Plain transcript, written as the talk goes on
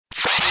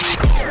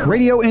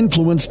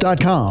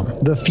RadioInfluence.com.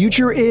 The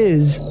future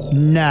is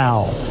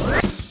now.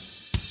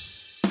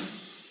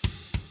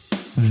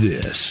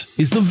 This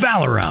is the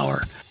Valor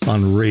Hour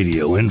on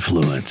Radio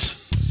Influence.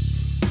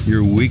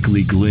 Your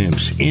weekly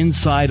glimpse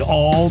inside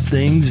all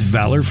things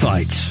Valor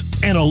fights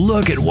and a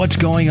look at what's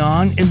going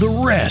on in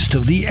the rest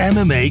of the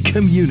MMA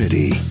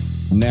community.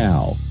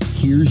 Now,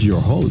 here's your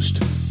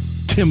host,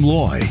 Tim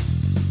Loy.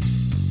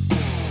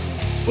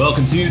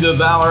 Welcome to the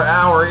Valor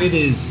Hour. It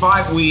is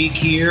fight week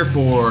here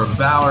for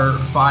Valor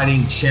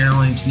Fighting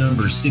Challenge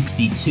number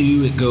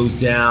 62. It goes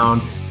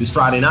down this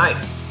Friday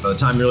night. By the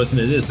time you're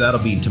listening to this,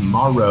 that'll be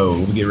tomorrow.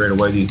 We'll get ready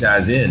to weigh these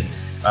guys in.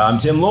 I'm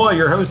Tim Loy,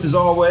 your host as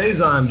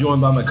always. I'm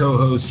joined by my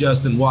co-hosts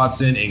Justin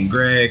Watson and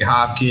Greg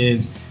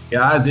Hopkins.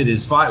 Guys, it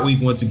is fight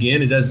week once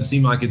again. It doesn't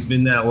seem like it's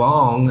been that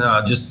long,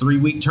 just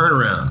 3-week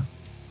turnaround.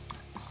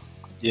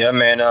 Yeah,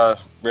 man,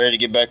 ready to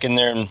get back in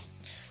there and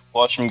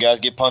watch them guys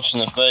get punched in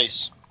the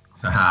face.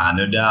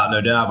 No doubt, no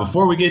doubt.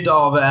 Before we get to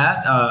all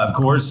that, of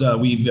course,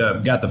 we've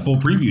got the full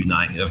preview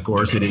tonight. Of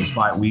course, it is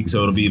fight week,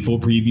 so it'll be a full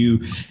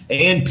preview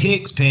and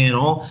picks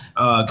panel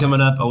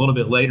coming up a little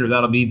bit later.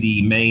 That'll be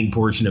the main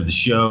portion of the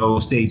show.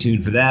 Stay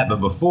tuned for that. But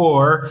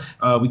before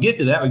we get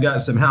to that, we've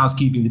got some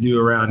housekeeping to do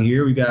around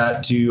here. We've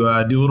got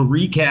to do a little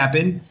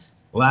recapping.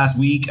 Last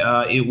week,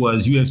 it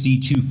was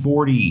UFC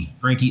 240,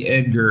 Frankie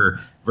Edgar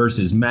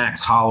versus Max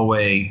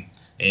Holloway.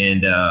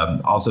 And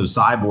also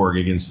Cyborg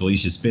against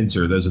Felicia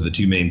Spencer. Those are the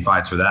two main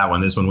fights for that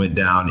one. This one went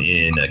down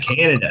in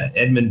Canada.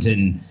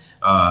 Edmonton,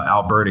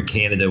 Alberta,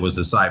 Canada was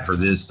the site for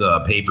this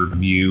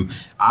pay-per-view.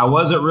 I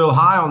wasn't real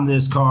high on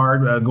this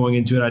card going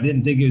into it. I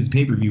didn't think it was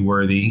pay-per-view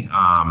worthy.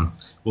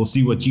 We'll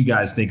see what you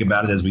guys think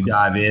about it as we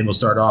dive in. We'll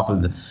start off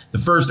with the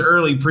first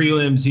early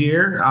prelims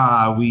here.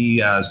 We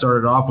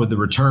started off with the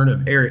return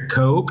of Eric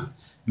Koch,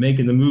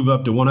 making the move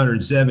up to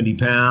 170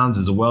 pounds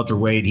as a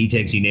welterweight. He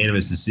takes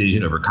unanimous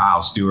decision over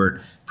Kyle Stewart.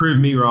 Proved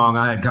me wrong.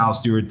 I had Kyle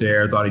Stewart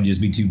there. Thought he'd just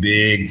be too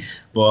big.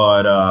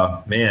 But,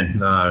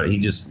 he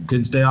just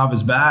couldn't stay off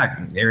his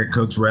back. Eric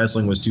Koch's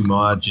wrestling was too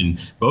much, and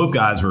both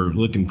guys were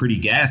looking pretty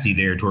gassy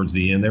there towards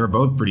the end. They were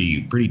both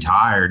pretty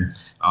tired.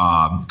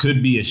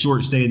 Could be a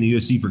short stay in the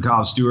UFC for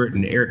Kyle Stewart,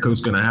 and Eric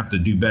Koch's going to have to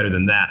do better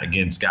than that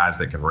against guys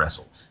that can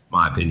wrestle,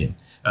 my opinion.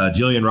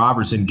 Jillian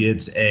Robertson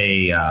gets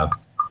a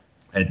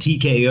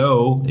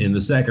TKO in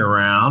the second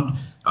round.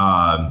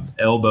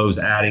 Elbows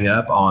adding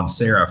up on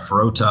Sarah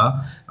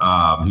Frota,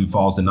 who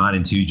falls to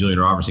 9-2.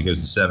 Jillian Robertson goes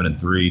to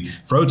 7-3.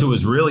 Frota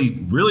was really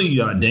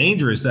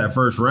dangerous that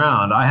first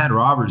round. I had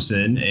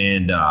Robertson,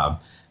 and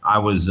I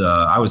was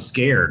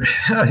scared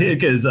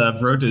because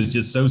Frota is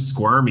just so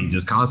squirmy,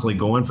 just constantly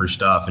going for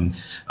stuff. And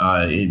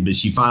but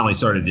she finally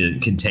started to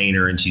contain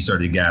her, and she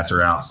started to gas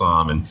her out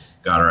some and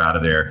got her out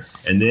of there.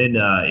 And then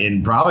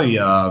in probably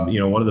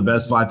one of the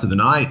best fights of the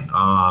night,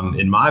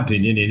 in my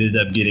opinion, ended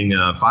up getting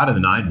a fight of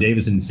the night.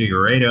 Davison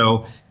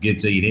Figueiredo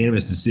gets a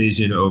unanimous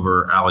decision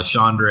over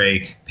Alexandre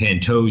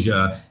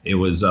Pantoja. It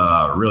was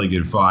a really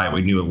good fight. We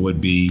knew it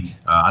would be.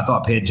 I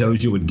thought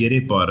Pantoja would get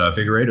it, but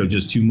Figueiredo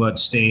just too much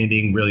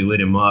standing, really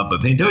lit him up.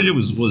 But Pantoja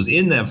was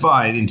in that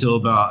fight until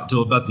about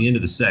the end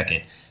of the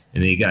second.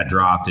 And then he got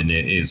dropped, and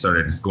it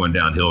started going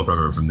downhill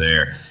from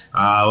there.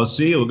 Let's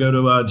see. We'll go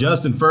to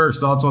Justin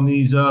first. Thoughts on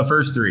these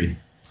first three?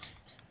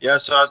 Yeah,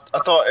 so I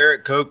thought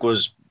Eric Koch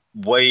was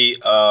way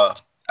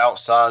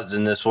outsized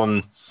in this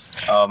one.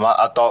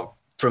 I thought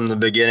from the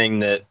beginning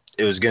that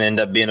it was going to end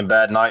up being a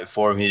bad night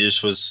for him. He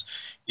just was,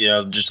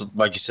 just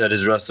like you said,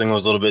 his wrestling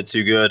was a little bit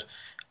too good.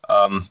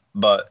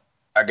 But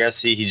I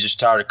guess he's just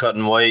tired of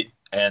cutting weight,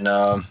 and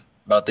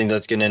but I think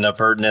that's going to end up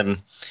hurting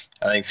him.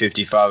 I think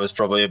 55 is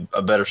probably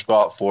a better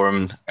spot for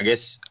him. I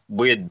guess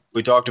we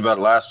talked about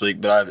it last week,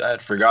 but I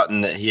had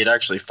forgotten that he had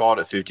actually fought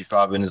at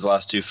 55 in his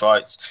last two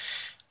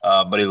fights,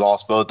 but he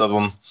lost both of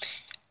them.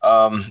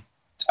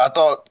 I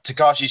thought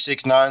Tekashi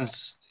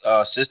 6ix9ine's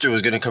sister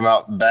was going to come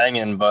out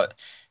banging, but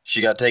she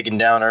got taken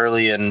down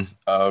early, and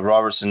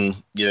Robertson,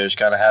 just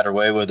kind of had her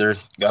way with her,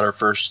 got her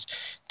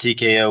first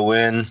TKO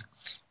win,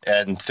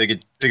 and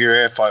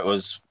Figueiredo fight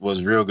was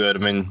real good. I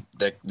mean,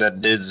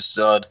 that dude's a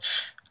stud.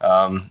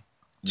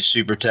 Just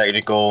super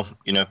technical.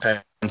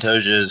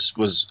 Pantoja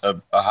was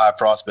a high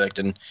prospect,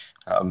 and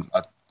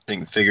I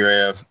think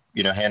Figueiredo,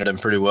 handled him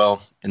pretty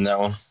well in that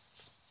one.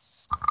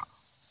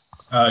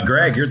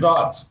 Greg, your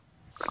thoughts?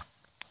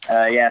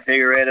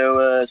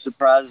 Figueiredo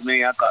surprised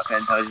me. I thought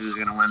Pantoja was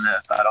going to win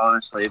that fight,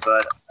 honestly,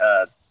 but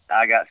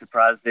I got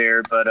surprised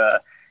there.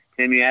 But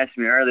Tim, you asked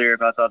me earlier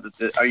if I thought that,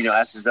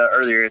 asked us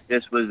earlier if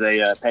this was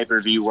a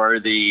pay-per-view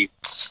worthy.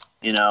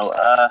 Well,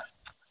 at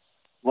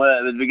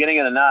the beginning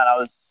of the night, I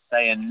was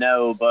saying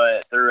no,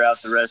 but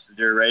throughout the rest of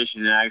the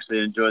duration, I actually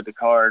enjoyed the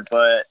card.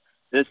 But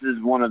this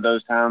is one of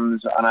those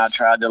times, and I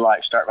tried to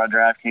start my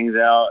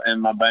DraftKings out and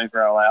my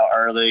bankroll out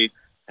early,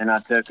 and I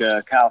took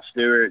Kyle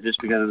Stewart just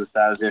because of the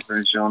size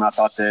differential, and I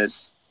thought that,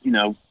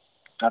 I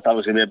thought it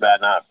was going to be a bad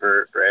night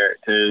for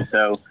Eric too.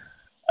 So,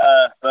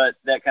 but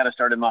that kind of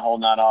started my whole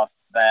night off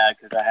bad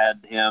because I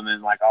had him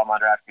in all my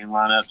DraftKings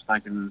lineups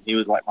thinking he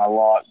was my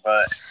lock,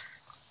 but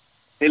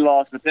he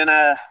lost. But then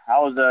I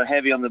was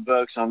heavy on the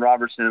books on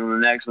Robertson on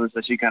the next one, so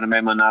she kind of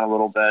made my night a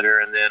little better.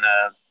 And then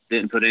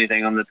didn't put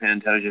anything on the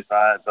Pantoja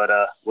fight, but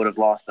would have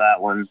lost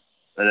that one.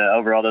 But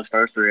overall, those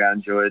first three I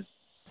enjoyed.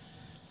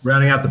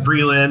 Rounding out the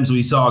prelims,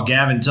 we saw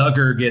Gavin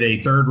Tucker get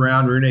a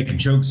third-round rear naked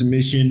choke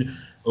submission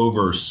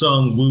over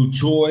Sung Woo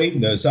Choi,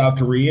 the South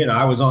Korean.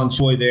 I was on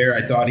Choi there.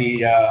 I thought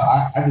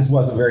I just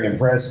wasn't very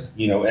impressed,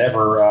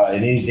 ever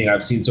in anything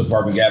I've seen so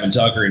far from Gavin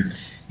Tucker. And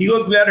he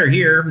looked better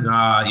here.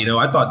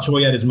 I thought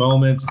Choi had his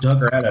moments.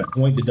 Tucker had a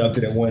point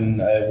deducted at one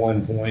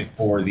point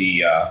for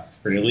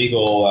for an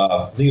illegal,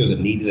 I think it was a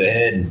knee to the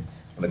head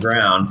on the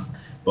ground.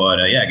 But,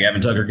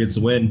 Gavin Tucker gets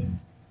the win,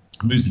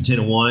 moves to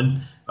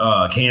 10-1.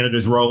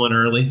 Canada's rolling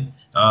early.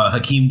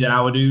 Hakeem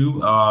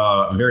Dawodu,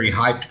 a very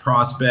hyped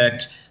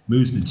prospect,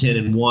 moves to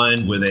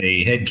 10-1 with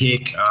a head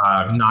kick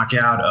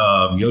knockout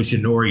of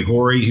Yoshinori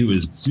Hori, who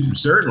was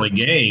certainly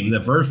game.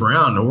 The first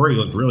round, Hori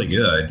looked really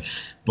good,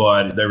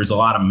 but there was a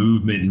lot of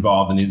movement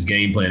involved in his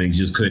game plan, and he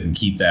just couldn't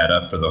keep that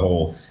up for the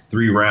whole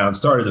 3 rounds.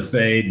 Started to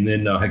fade, and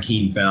then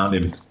Hakeem found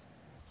him.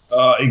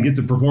 And gets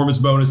a performance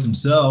bonus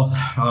himself.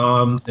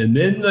 And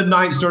then the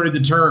night started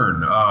to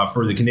turn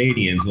for the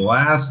Canadians. The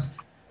last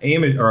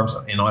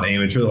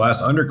the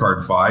last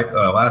undercard fight,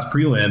 last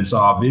prelim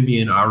saw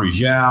Vivian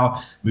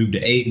Arujau move to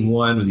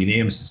 8-1 with a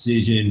unanimous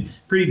decision.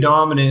 Pretty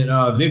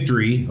dominant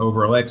victory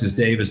over Alexis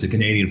Davis. The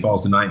Canadian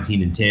falls to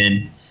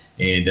 19-10.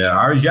 And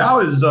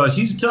Arujau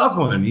she's a tough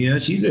one. Yeah,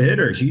 she's a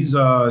hitter. She's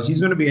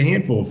going to be a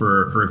handful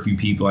for a few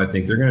people. I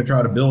think they're going to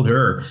try to build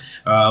her.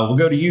 We'll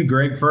go to you,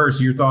 Greg, first.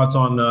 Your thoughts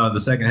on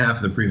the second half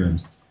of the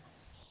prelims?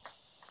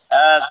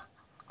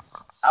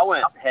 I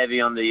went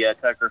heavy on the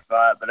Tucker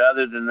fight, but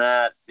other than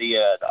that, the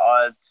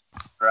odds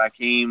for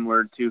Hakeem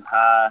were too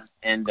high,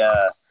 and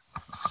but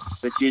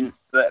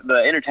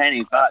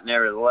entertaining fight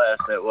nevertheless.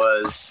 It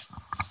was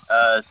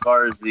as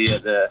far as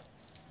the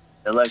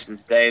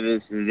Alexis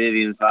Davis and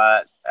Vivian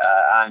fight.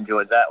 I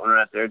enjoyed that one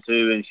right there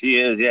too, and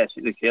she's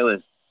a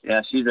killer.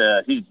 Yeah, she's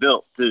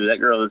built too. That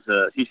girl is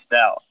she's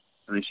stout.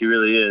 I mean, she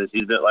really is.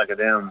 She's built like a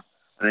damn.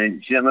 I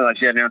mean, she doesn't look like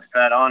she had an ounce of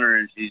fat on her,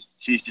 and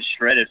she's just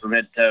shredded from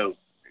head to toe.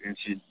 And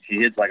she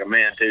hits like a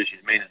man too.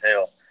 She's mean as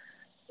hell.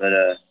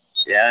 But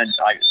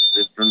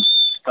from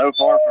so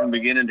far from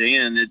beginning to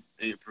end,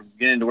 from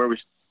beginning to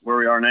where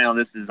we are now,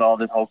 this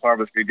whole card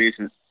was pretty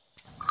decent.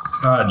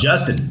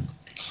 Justin.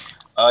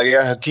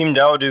 Hakeem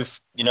Dawodu,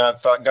 I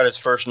thought got his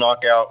first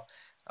knockout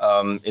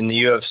in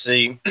the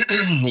UFC.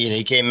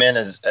 He came in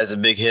as a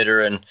big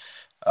hitter and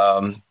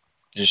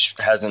just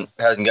hasn't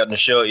gotten to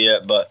show it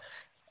yet. But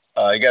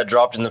he got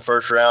dropped in the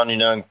first round,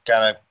 and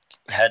kind of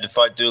had to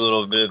fight through a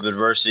little bit of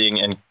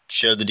adversity and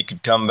showed that he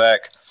could come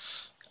back.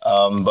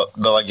 But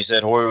like you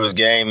said, Hori was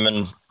game,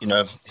 and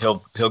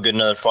he'll get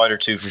another fight or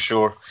two for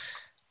sure.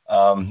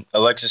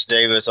 Alexis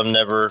Davis, I'm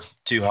never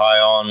too high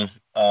on.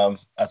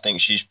 I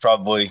think she's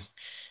probably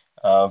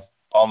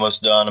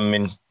almost done. I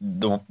mean,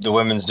 the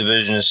women's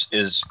division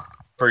is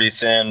pretty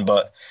thin,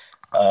 but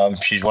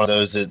she's one of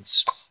those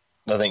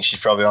I think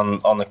she's probably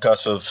on the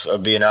cusp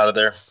of being out of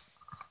there.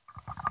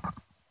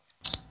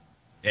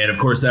 And, of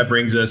course, that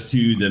brings us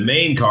to the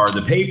main card,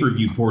 the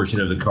pay-per-view portion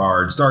of the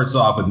card. Starts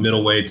off with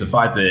middleweights, a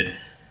fight that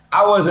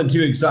I wasn't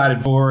too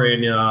excited for,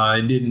 and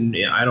I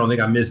don't think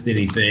I missed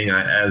anything.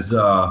 I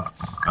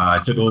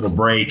took a little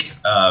break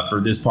for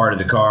this part of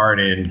the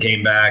card and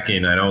came back,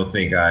 and I don't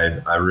think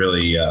I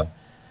really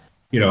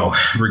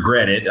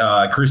regret it.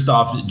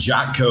 Krzysztof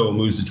Jotko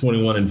moves to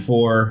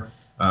 21-4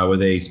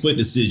 with a split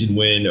decision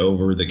win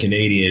over the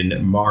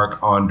Canadian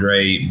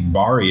Marc-Andre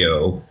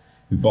Barrio,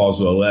 who falls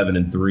to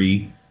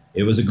 11-3.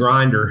 It was a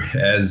grinder,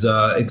 as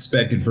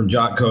expected from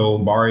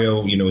Jotko.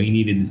 Barrio,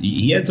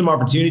 he had some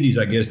opportunities,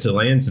 I guess, to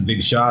land some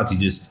big shots. He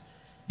just,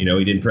 he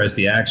didn't press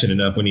the action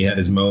enough when he had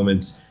his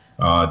moments.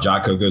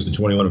 Jotko goes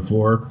to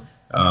 21-4.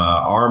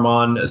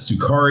 Arman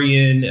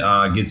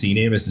Sukarian gets a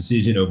unanimous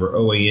decision over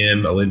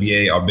OAM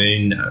Olivier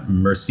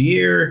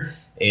Aubin-Mercier.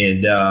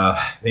 And,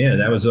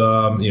 that was,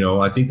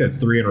 I think that's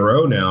 3 in a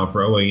row now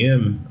for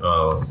OAM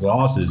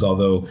losses,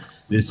 although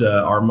this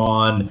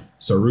Arman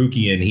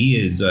Sarukian,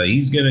 he's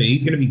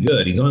gonna be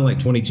good. He's only like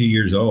 22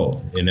 years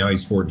old, and now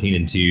he's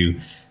 14-2,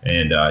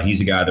 and he's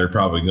a guy they're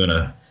probably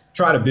gonna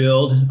try to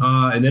build.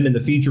 And then in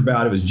the feature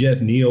bout, it was Jeff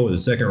Neal with a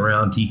second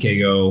round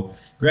TKO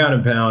ground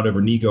and pound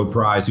over Nico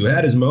Price, who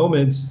had his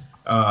moments.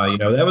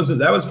 That was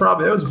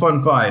a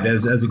fun fight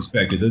as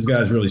expected. Those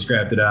guys really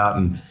scrapped it out.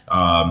 And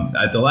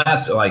at the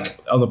last,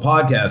 on the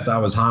podcast, I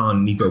was high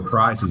on Nico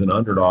Price as an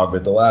underdog, but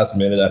at the last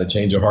minute I had a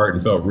change of heart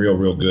and felt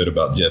real good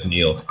about Jeff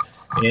Neal.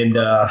 And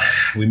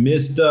we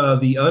missed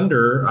the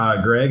under.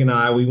 Greg and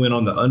I, we went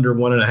on the under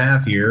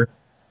 1.5 here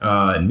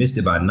and missed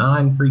it by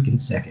 9 freaking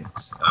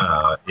seconds.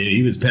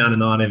 He was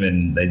pounding on him,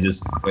 and they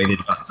just waited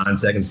about 9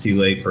 seconds too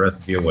late for us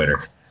to be a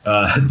winner.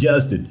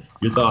 Justin,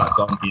 your thoughts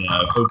on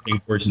the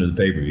opening portion of the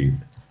pay-per-view?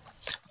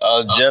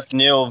 Jeff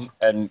Neal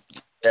and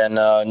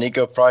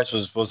Nico Price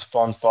was a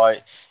fun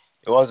fight.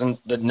 It wasn't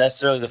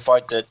necessarily the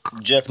fight that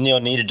Jeff Neal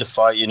needed to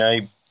fight.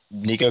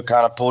 Nico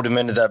kind of pulled him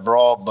into that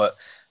brawl, but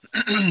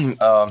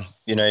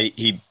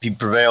He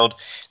prevailed.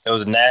 There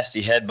was a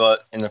nasty headbutt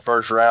in the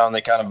first round.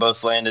 They kind of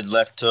both landed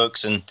left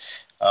hooks and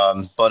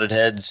butted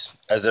heads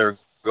as they were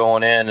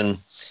going in. And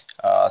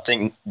I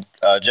think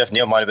Jeff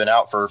Neal might have been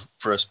out for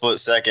a split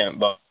second,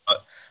 but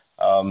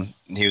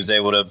he was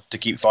able to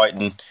keep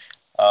fighting.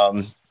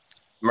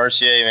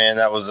 Mercier, man,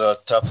 that was a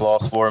tough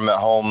loss for him at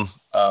home.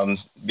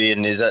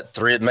 He's at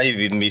 3,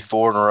 maybe even be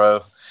 4 in a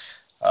row.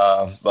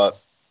 But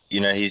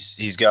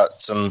he's got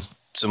some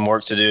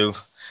work to do.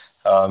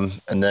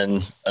 And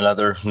then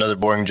another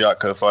boring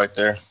Jotko fight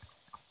there.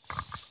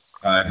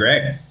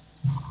 Greg.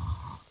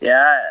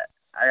 Yeah,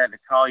 I had to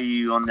call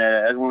you on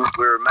that when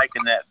we were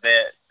making that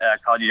bet. I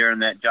called you during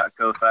that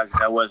Jotko fight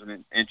because I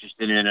wasn't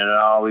interested in it at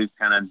all. We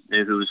kind of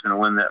knew who was going to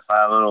win that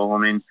fight a little. I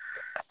mean,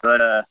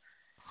 but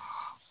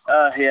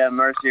yeah,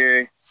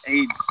 Mercier.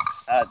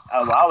 I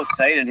was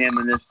fading him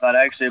in this fight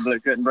actually,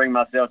 but couldn't bring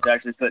myself to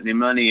actually put any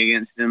money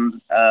against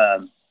him.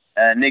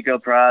 Nico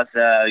Price.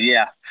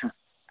 Yeah.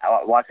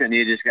 Why couldn't he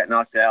have just got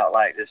knocked out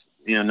like just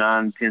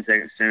 9-10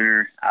 seconds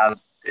sooner? Yeah,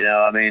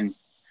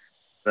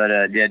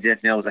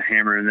 Jeff Neal was a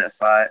hammer in that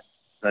fight.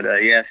 But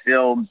yeah,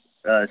 still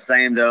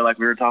same though. Like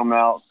we were talking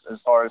about as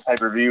far as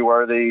pay-per-view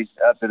worthy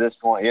up to this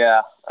point.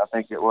 Yeah, I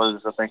think it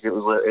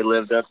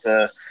lived up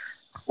to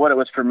what it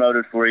was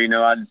promoted for. A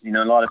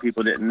lot of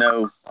people didn't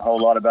know a whole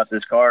lot about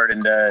this card,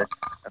 and I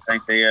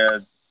think they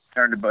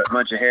turned a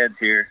bunch of heads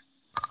here.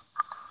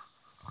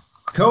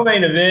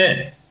 Co-main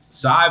event: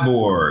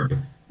 Cyborg,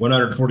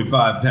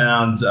 145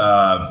 pounds,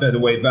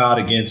 featherweight bout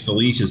against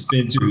Felicia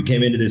Spencer, who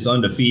came into this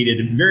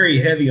undefeated. Very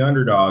heavy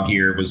underdog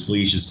here was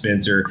Felicia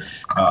Spencer.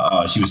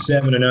 She was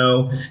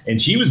 7-0, and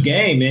she was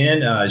game,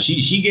 man.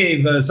 She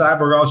gave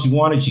Cyborg all she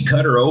wanted. She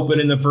cut her open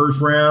in the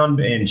first round,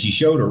 and she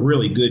showed a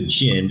really good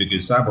chin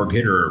because Cyborg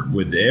hit her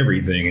with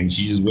everything, and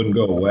she just wouldn't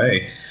go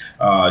away.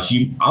 I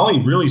only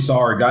really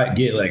saw her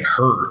get like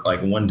hurt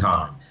like one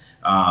time.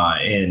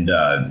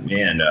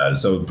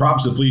 So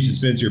props to Felicia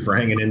Spencer for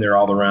hanging in there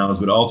all the rounds,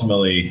 but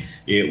ultimately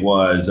it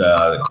was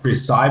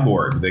Chris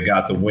Cyborg that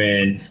got the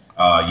win,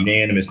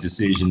 unanimous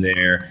decision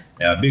there.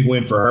 Big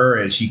win for her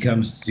as she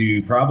comes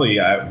to probably,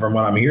 from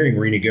what I'm hearing,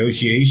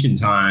 renegotiation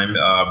time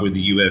with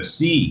the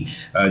UFC.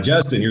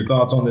 Justin, your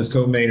thoughts on this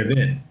co-main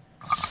event?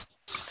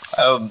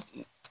 I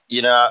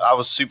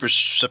was super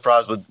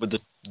surprised with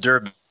the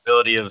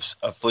durability of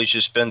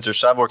Felicia Spencer.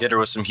 Cyborg hit her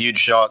with some huge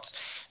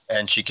shots.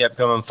 And she kept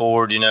coming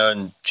forward,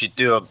 and she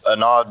threw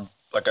an odd,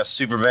 like a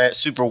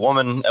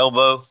superwoman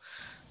elbow,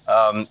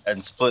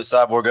 and split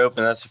Cyborg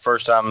open. That's the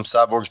first time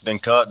Cyborg's been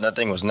cut, and that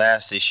thing was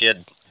nasty. She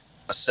had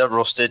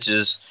several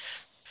stitches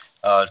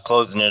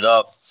closing it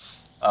up,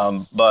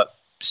 but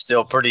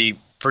still pretty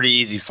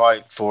easy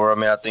fight for her. I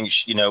mean, I think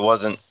there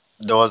wasn't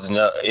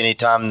any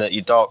time that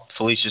you thought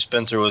Felicia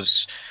Spencer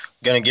was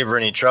going to give her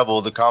any trouble.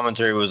 The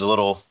commentary was a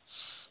little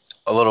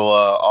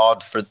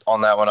odd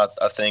on that one. I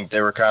think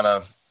they were kind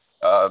of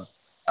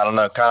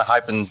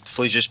hyping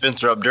Felicia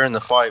Spencer up during the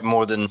fight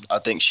more than I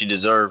think she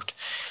deserved.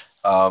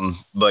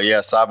 But yeah,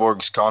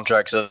 Cyborg's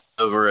contract's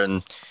over,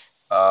 and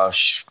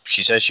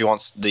she says she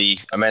wants the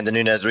Amanda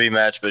Nunes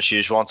rematch, but she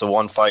just wants a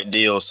one-fight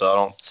deal, so I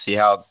don't see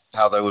how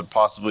they would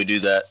possibly do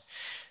that.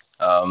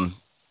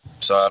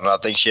 So I don't know, I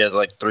think she has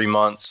like 3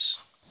 months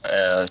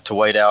to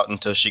wait out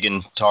until she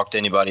can talk to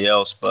anybody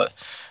else, but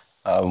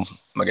I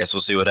guess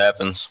we'll see what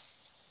happens.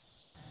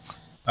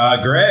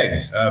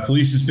 Greg,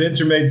 Felicia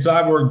Spencer made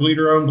Cyborg bleed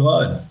her own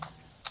blood.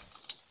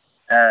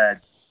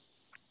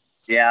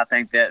 Yeah, I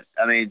think that.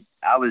 I mean,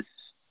 the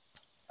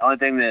only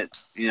thing that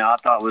I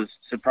thought was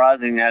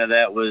surprising out of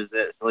that was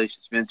that Felicia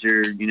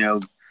Spencer,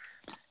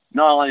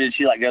 not only did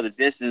she go the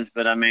distance,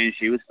 but I mean,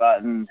 she was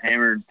fighting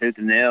hammered tooth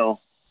and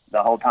nail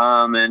the whole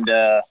time. And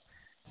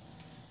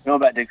going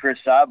back to Chris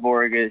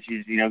Cyborg,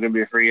 she's going to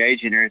be a free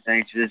agent and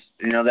everything. She just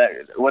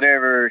that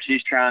whatever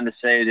she's trying to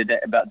say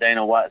about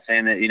Dana White,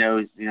 saying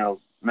that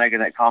making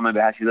that comment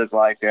about how she looked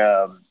like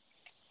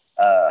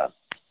Vanderlei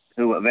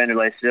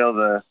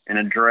Silva in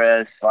a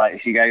dress,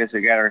 like she got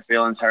her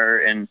feelings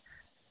hurt, and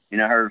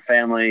her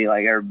family,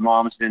 like her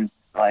mom's been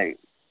like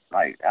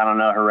I don't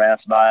know,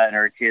 harassed by it, and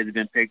her kids have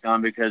been picked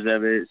on because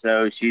of it.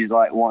 So she's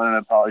wanting an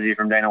apology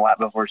from Dana White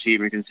before she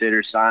even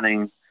considers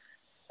signing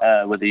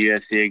with the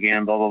UFC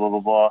again. Blah blah blah blah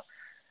blah.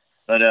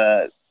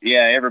 But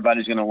yeah,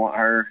 everybody's gonna want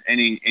her.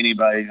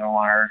 Anybody's gonna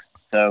want her.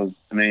 So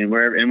I mean,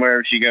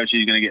 wherever she goes,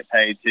 she's gonna get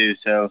paid too.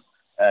 So.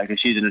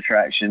 Because she's an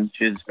attraction.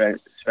 She's a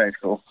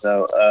spectacle.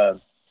 So,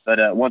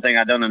 but one thing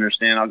I don't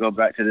understand, I'll go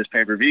back to this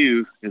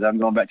pay-per-view because I'm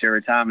going back to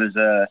every time, is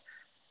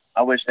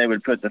I wish they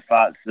would put the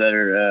fights that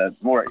are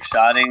more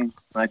exciting,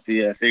 like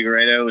the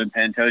Figueiredo and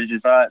Pantoja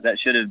fight. That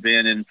should have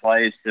been in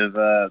place of,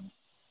 the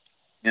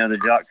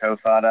Jotko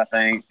fight, I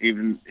think,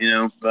 even,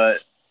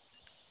 but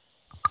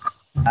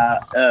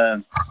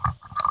other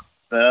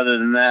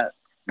than that,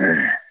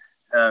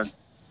 I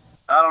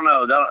don't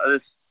know.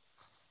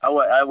 I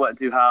wasn't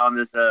too high on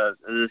this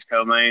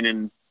co-main,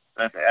 and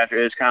after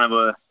it's kind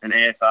of an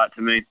air fight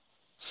to me.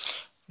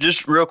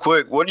 Just real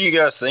quick, what do you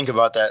guys think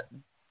about that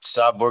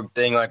Cyborg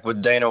thing,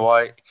 with Dana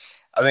White?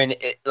 I mean,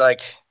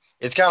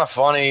 it's kind of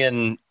funny,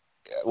 and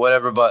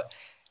whatever. But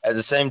at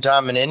the same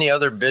time, in any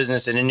other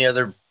business, in any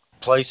other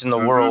place in the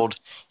world,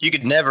 you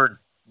could never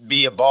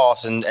be a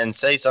boss and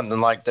say something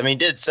like that. I mean,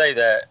 he did say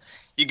that.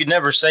 You could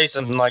never say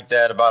something like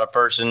that about a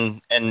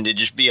person and it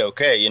just be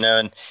okay, you know.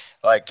 And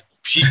like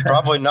she's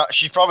probably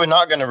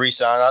not going to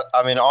resign.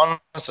 I mean,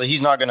 honestly,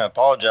 he's not going to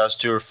apologize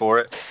to her for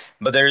it.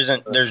 But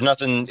there's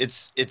nothing.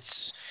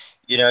 It's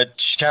you know,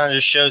 it kind of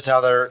just shows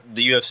how the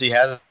UFC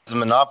has a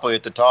monopoly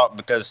at the top,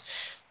 because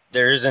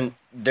there is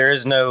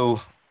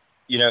no,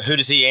 you know, who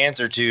does he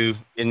answer to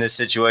in this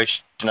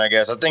situation? I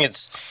guess I think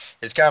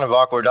it's kind of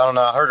awkward. I don't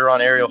know. I heard her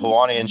on Ariel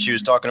Helwani, and she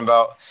was talking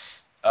about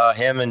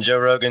him and Joe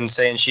Rogan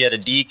saying she had a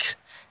deke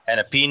and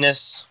a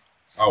penis.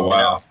 Oh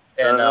wow!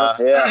 You know?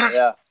 And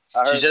yeah, I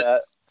heard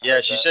that.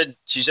 Yeah, she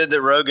said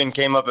that Rogan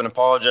came up and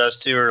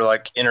apologized to her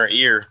like in her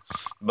ear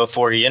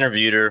before he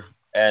interviewed her,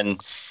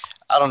 and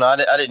I don't know. I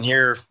didn't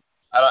hear.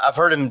 I've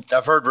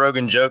heard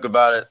Rogan joke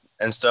about it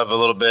and stuff a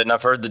little bit, and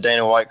I've heard the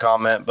Dana White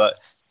comment, but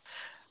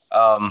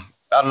I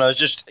don't know. It's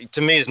just,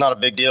 to me, it's not a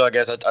big deal. I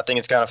guess I think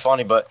it's kind of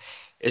funny, but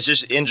it's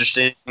just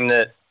interesting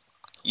that,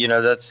 you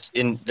know,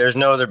 there's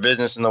no other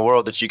business in the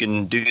world that you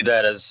can do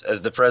that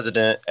as the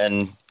president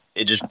and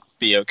it just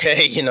be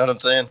okay. You know what I'm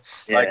saying?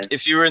 Yeah. Like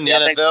if you were in the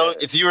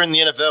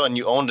NFL and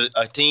you owned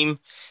a team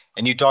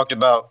and you talked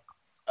about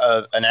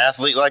an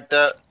athlete like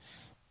that,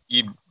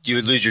 you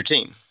would lose your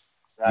team.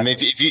 Exactly. I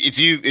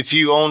mean, if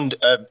you owned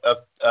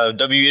a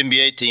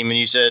WNBA team and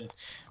you said,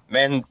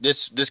 man,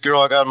 this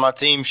girl I got on my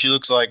team, she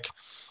looks like,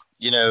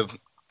 you know,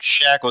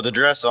 Shaq with a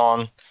dress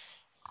on.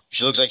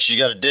 She looks like she's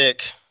got a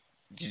dick.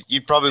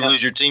 You'd probably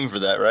lose your team for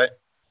that, right?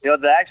 You know,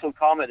 the actual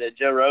comment that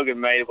Joe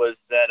Rogan made was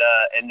that,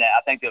 and that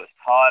I think it was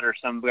Todd or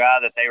some guy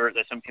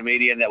that some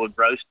comedian that would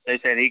roast. They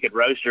said he could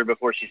roast her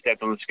before she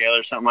stepped on the scale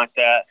or something like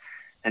that.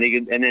 And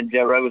then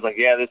Joe Rogan was like,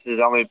 "Yeah, this is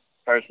the only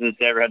person that's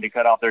ever had to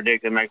cut off their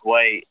dick to make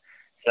weight."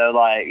 So,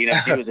 like, you know,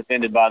 she was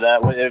offended by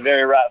that,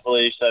 very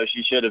rightfully so.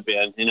 She should have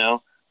been, you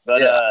know.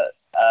 But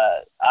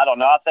I don't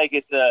know. I think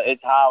it's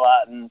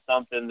highlighting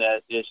something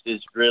that just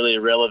is really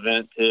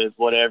irrelevant to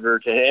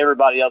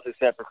everybody else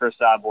except for Chris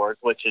Cyborg,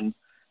 which, and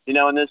you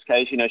know, in this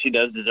case, you know, she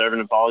does deserve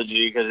an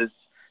apology because it's,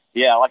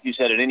 yeah, like you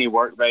said, at any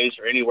work base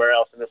or anywhere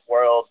else in this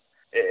world,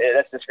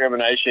 that's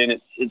discrimination.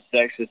 It's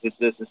sexist. It's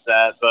this, it's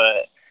that.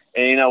 But,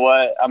 and you know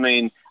what? I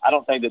mean, I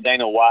don't think that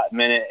Dana White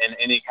meant it in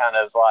any kind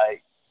of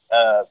like,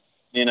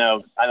 you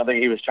know, I don't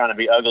think he was trying to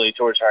be ugly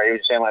towards her. He was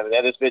just saying like,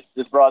 yeah,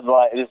 this broad's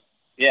like,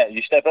 yeah,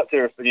 you step up to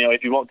her, you know,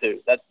 if you want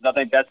to. I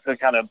think that's the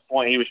kind of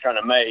point he was trying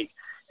to make.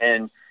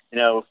 And, you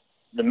know,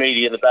 the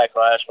media, the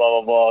backlash,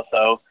 blah, blah, blah.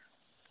 So,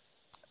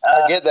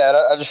 I get that.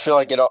 I just feel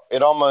like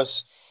it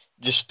almost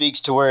just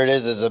speaks to where it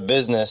is as a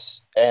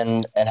business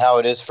and how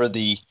it is for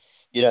the,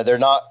 you know, they're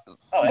not,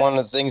 one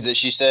of the things that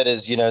she said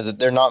is, you know, that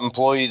they're not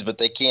employees, but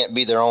they can't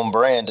be their own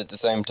brand at the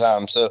same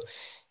time. So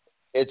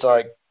it's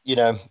like, you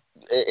know,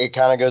 it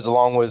kind of goes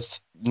along with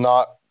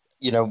not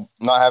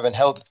having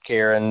health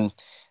care and,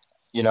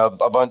 you know,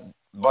 a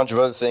bunch of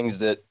other things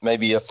that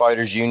maybe a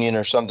fighters union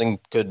or something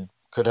could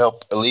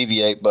help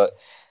alleviate. But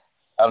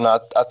I don't know.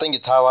 I think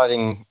it's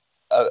highlighting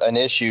an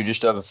issue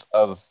just of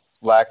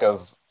lack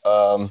of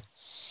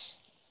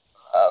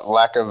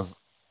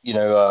you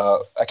know,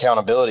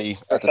 accountability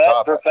at the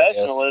top.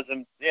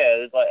 Professionalism,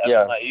 yeah, it's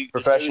like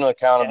professional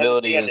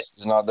accountability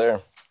is not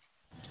there.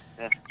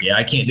 Yeah,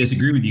 I can't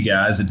disagree with you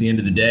guys. At the end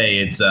of the day,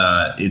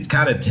 it's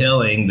kind of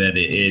telling that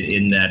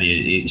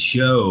it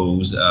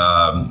shows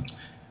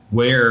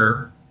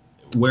where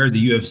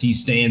the UFC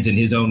stands in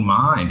his own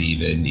mind.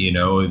 Even, you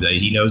know,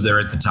 he knows they're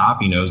at the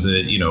top. He knows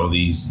that, you know,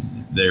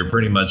 they're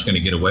pretty much going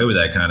to get away with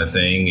that kind of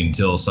thing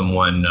until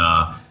someone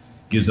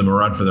gives them a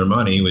run for their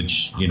money,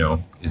 which, you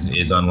know,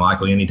 is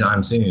unlikely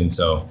anytime soon.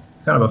 So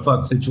it's kind of a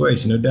fucked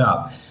situation, no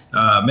doubt.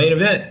 Main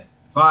event,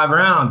 5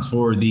 rounds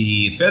for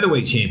the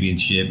featherweight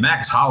championship.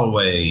 Max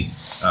Holloway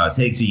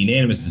takes a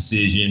unanimous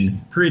decision,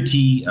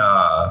 pretty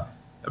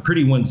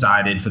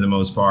one-sided for the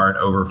most part,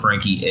 over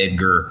Frankie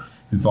Edgar,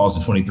 who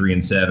falls to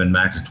 23-7.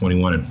 Max is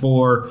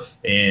 21-4,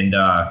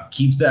 and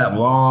keeps that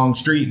long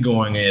streak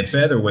going at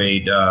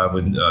featherweight.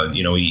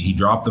 You know, he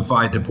dropped the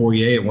fight to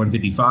Poirier at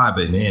 155,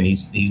 but man,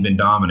 he's been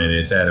dominant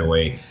at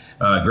featherweight.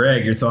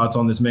 Greg, your thoughts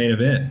on this main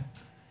event?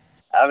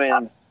 I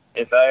mean,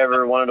 if I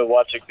ever wanted to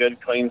watch a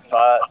good, clean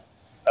fight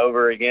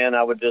over again,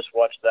 I would just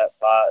watch that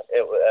fight.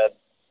 As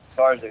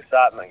far as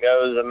excitement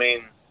goes, I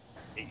mean,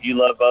 you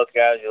love both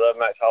guys. You love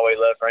Max Holloway,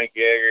 you love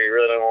Frankie Edgar. You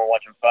really don't want to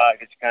watch them fight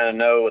because you kind of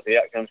know what the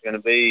outcome's going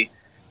to be.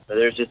 So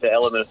there's just an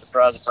element of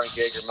surprise that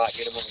Frankie Edgar might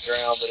get him on the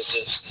ground,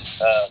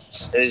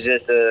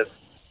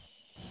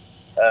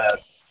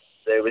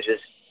 but it was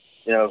just,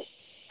 you know,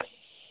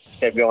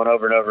 kept going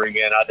over and over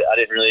again. I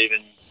didn't really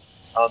even,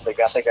 I think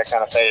I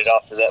kind of faded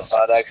off to that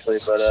fight actually,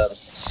 but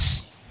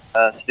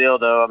still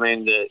though, I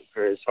mean,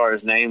 as far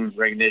as name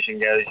recognition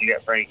goes, you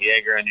got Frankie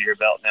Edgar under your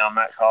belt now.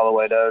 Max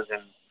Holloway does,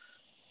 and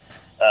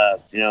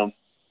you know,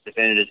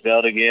 defended his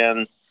belt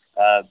again.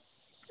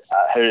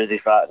 Who does he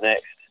fight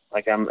next?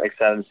 Like, I'm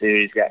excited to see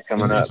who he's got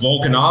coming up. It's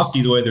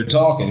Volkanovski the way they're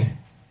talking.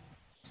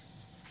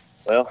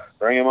 Well,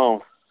 bring him on.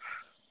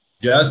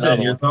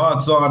 Justin, your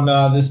thoughts on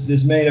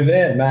this main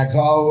event? Max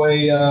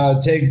Holloway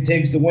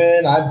takes the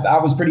win. I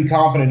was pretty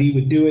confident he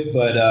would do it,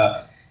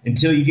 but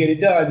until you get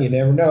it done, you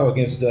never know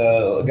against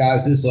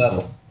guys this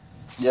level.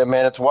 Yeah,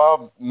 man, it's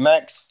wild.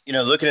 Max,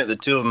 looking at the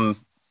two of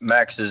them,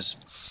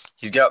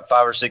 he's got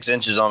 5 or 6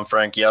 inches on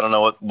Frankie. I don't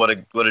know what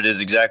it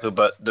is exactly,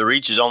 but the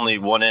reach is only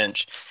 1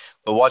 inch.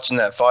 But watching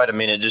that fight, I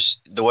mean, it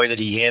just the way that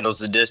he handles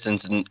the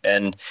distance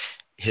and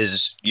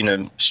his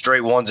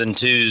straight ones and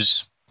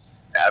twos.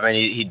 I mean,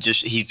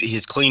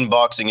 his clean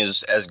boxing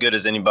is as good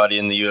as anybody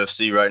in the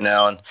UFC right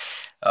now,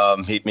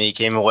 and he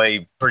came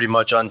away pretty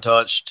much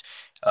untouched.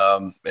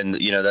 And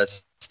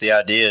that's the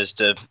idea, is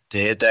to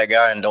hit that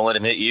guy and don't let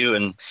him hit you.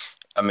 And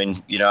I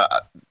mean,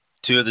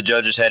 2 of the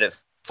judges had it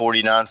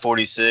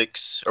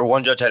 49-46, or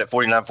one judge had it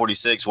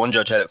 49-46, one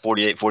judge had it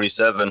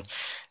 48-47.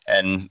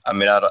 And I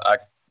mean, I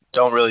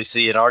don't really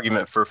see an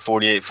argument for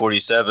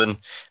 48-47,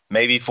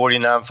 maybe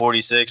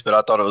 49-46, but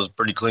I thought it was a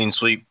pretty clean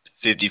sweep,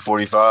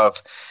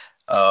 50-45.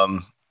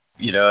 And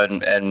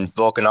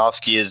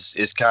Volkanovski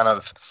is kind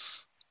of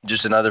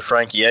just another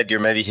Frankie Edgar.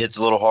 Maybe hits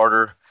a little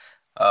harder,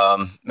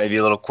 maybe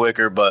a little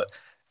quicker, but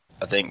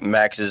I think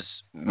Max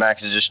is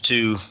just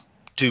too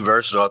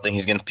versatile. I think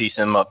he's going to piece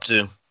him up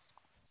too.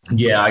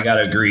 Yeah, I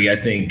gotta agree. I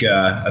think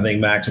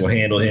Max will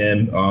handle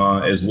him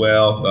as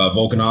well.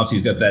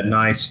 Volkanovski's got that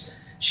nice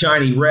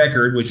shiny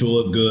record, which will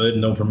look good,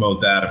 and they'll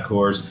promote that, of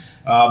course.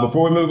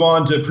 Before we move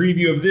on to a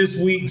preview of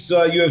this week's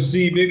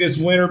UFC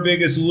biggest winner,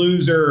 biggest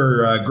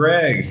loser,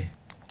 Greg.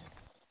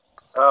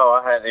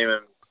 Oh, I hadn't even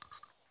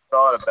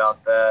thought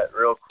about that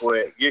real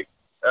quick.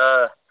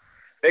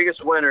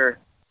 Biggest winner,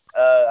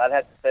 I'd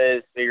have to say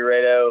is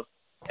Figueiredo,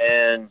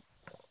 and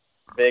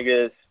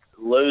biggest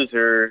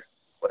loser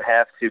would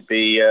have to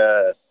be,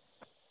 I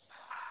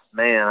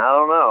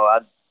don't know.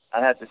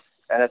 I'd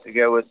have to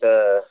go with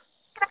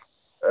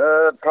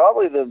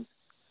probably the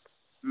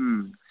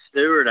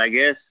Stewart, I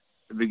guess,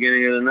 the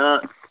beginning of the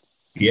night.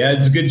 Yeah,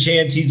 it's a good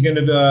chance he's going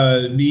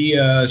to be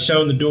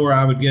shown the door,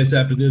 I would guess,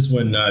 after this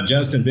one.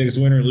 Justin, biggest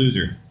winner or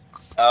loser?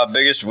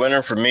 Biggest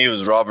winner for me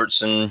was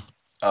Robertson,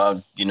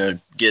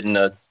 getting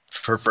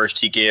her first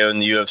TKO in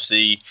the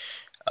UFC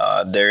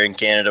there in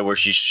Canada, where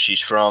she's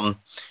from.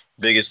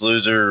 Biggest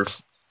loser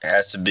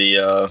has to be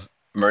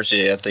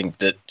Mercier. I think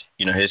that,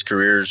 his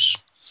career's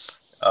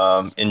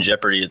in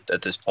jeopardy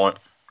at this point.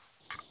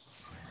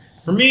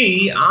 For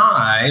me,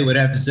 I would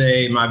have to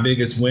say my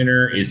biggest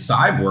winner is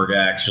Cyborg,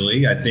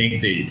 actually. I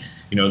think that,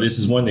 this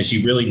is one that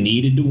she really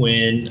needed to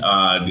win,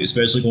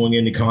 especially going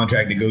into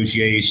contract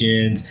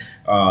negotiations,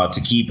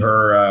 to keep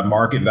her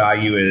market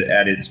value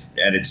at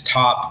its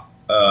top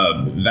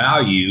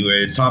value, at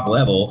its top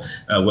level,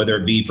 whether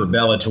it be for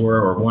Bellator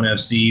or ONE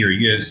FC or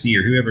UFC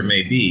or whoever it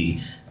may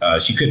be.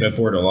 She couldn't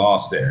afford a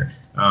loss there.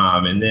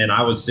 And then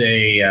I would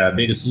say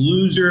biggest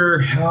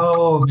loser.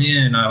 Oh,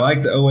 man, I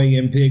like the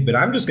OAM pick, but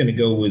I'm just going to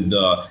go with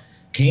the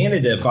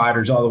Canada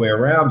fighters all the way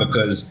around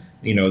because,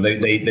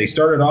 they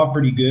started off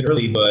pretty good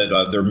early,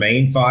 but their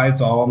main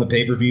fights all on the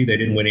pay-per-view. They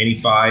didn't win any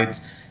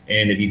fights.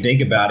 And if you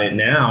think about it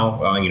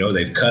now,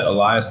 they've cut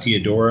Elias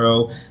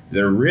Teodoro.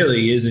 There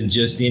really isn't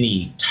just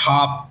any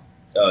top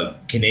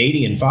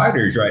Canadian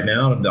fighters right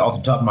now off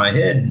the top of my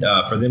head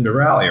for them to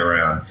rally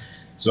around.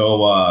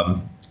 So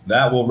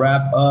that will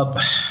wrap up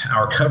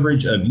our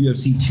coverage of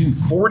UFC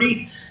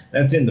 240.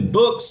 That's in the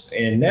books,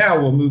 and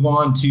now we'll move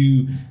on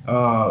to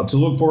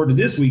look forward to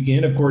this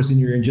weekend. Of course,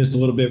 in just a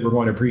little bit, we're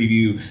going to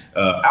preview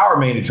our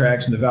main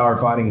attraction, the Valor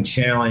Fighting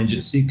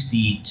Challenge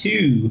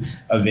 62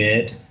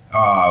 event,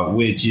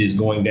 which is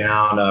going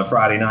down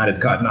Friday night at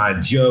the Cotton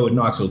Eye Joe in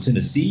Knoxville,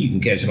 Tennessee. You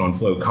can catch it on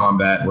Flow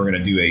Combat. We're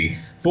going to do a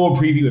full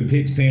preview and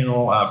picks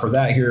panel for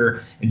that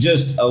here in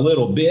just a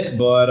little bit.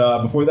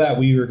 But before that,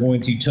 we are going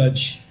to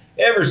touch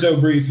ever so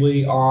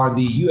briefly on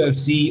the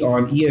UFC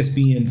on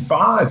ESPN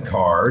 5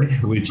 card,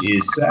 which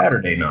is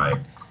Saturday night.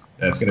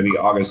 That's going to be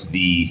August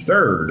the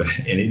 3rd,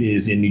 and it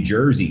is in New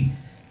Jersey.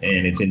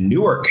 And it's in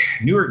Newark,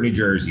 New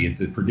Jersey at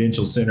the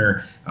Prudential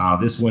Center.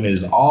 This one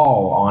is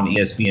all on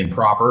ESPN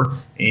proper.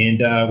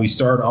 And we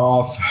start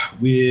off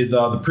with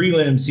the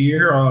prelims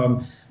here.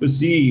 Let's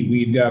see.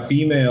 We've got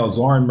females.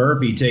 Lauren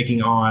Murphy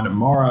taking on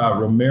Mara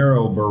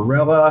Romero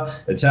Barella,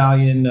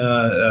 Italian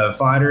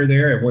fighter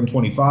there at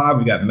 125.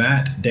 We got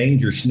Matt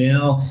Danger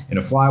Schnell in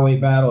a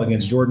flyweight battle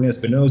against Jordan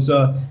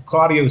Espinosa.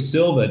 Claudio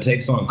Silva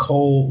takes on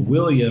Cole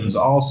Williams,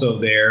 also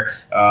there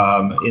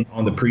on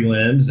the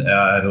prelims.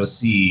 Let's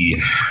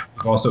see.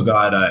 We've also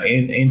got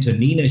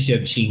Antonina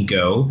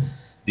Shevchenko,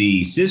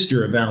 the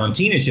sister of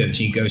Valentina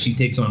Shevchenko. She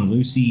takes on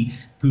Lucy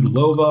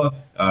Pudilova.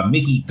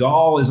 Mickey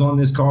Gall is on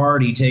this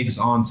card. He takes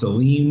on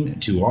Salim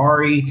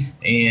Tuari.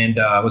 And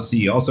let's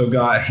see, also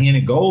got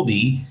Hannah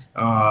Goldie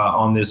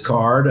on this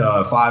card,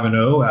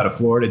 5-0 out of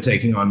Florida,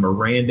 taking on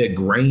Miranda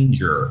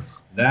Granger.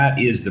 That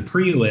is the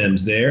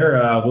prelims there.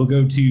 We'll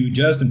go to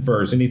Justin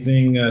first.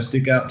 Anything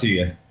stick out to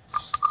you?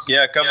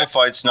 Yeah, a couple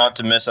fights not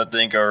to miss, I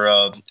think, are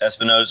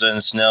Espinosa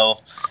and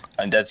Snell.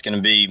 And that's going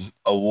to be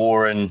a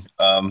war and,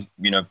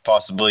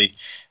 possibly,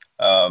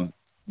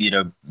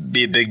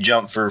 be a big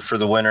jump for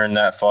the winner in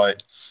that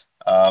fight.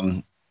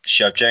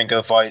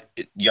 Shevchenko fight.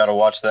 You got to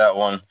watch that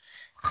one.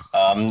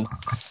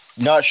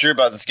 Not sure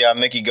about this guy.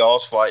 Mickey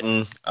Gall's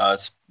fighting.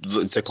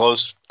 It's a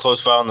close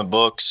fight on the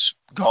books.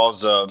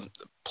 Gall's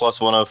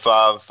plus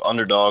 105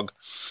 underdog.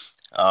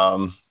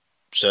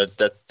 So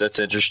that's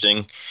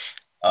interesting.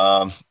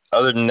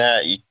 Other than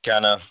that, you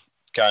kind of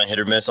hit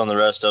or miss on the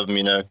rest of them.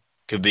 You know,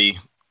 could be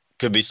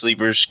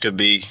sleepers, could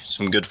be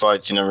some good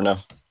fights. You never know.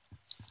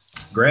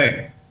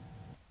 Greg.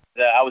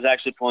 I was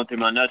actually pulling through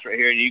my notes right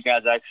here, and you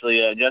guys actually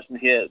Justin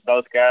hit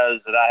both guys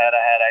that I had. I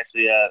had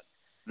actually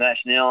Matt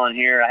Schnell on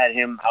here. I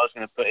was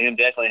going to put him,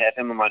 definitely have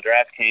him on my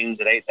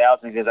DraftKings at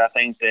 8,000 because I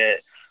think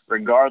that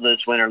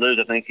regardless, win or lose,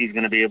 I think he's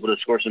going to be able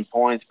to score some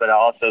points. But I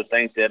also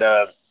think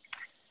that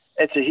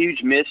it's a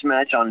huge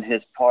mismatch on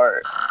his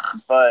part.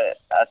 But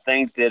I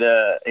think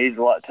that he's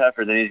a lot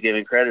tougher than he's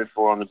given credit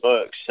for on the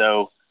books.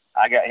 So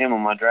I got him on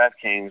my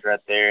DraftKings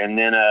right there. And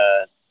then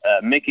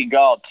Mickey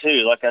Gall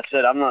too. Like I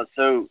said, I'm not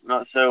so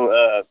kind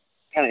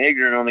of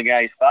ignorant on the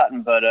guy he's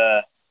fighting, but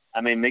I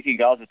mean, Mickey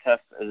Gall's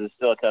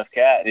still a tough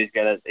cat. He's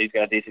got a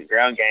decent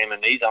ground game,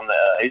 and he's on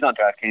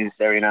DraftKings at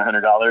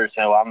 $3,900.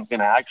 So I'm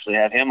gonna actually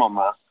have him on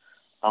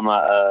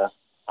my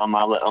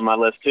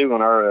list too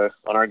on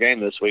our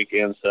game this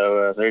weekend.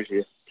 So there's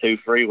your two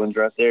free ones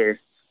right there.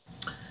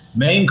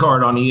 Main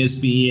card on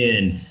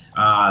ESPN.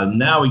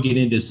 Now we get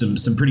into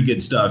some pretty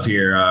good stuff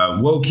here.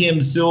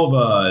 Joaquim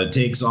Silva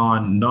takes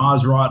on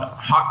Nasrat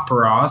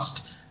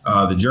Haqparast,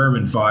 the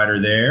German fighter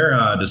there,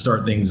 to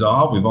start things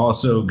off. We've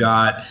also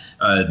got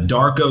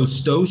Darko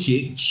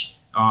Stosic,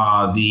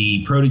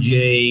 the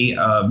protege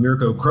of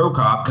Mirko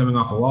Krokop, coming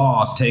off a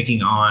loss,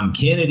 taking on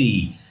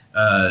Kennedy.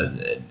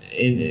 Kennedy.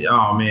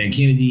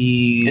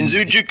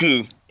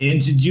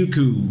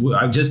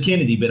 Nzechukwu. Just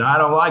Kennedy, but I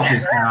don't like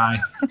this guy.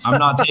 I'm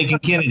not taking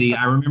Kennedy.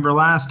 I remember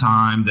last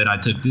time that I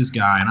took this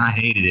guy, and I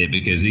hated it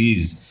because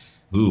he's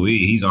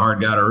a hard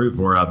guy to root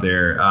for out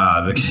there.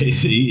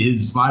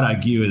 His fight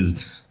IQ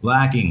is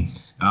lacking,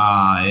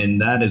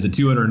 and that is a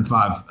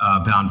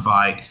 205-pound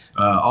fight.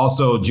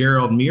 Also,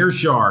 Gerald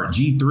Mearshart,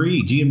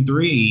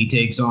 GM3, he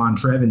takes on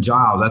Trevin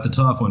Giles. That's a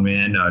tough one,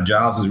 man.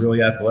 Giles is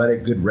really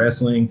athletic, good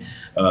wrestling,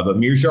 but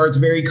Mearshart's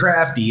very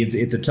crafty.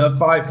 It's a tough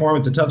fight for him.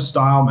 It's a tough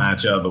style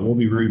matchup, but we'll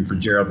be rooting for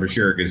Gerald for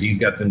sure because he's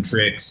got them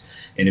tricks,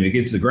 and if it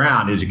gets to the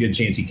ground, there's a good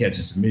chance he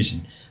catches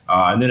submission.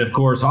 And then, of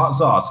course, Hot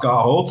Sauce,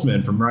 Scott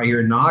Holtzman from right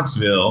here in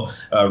Knoxville,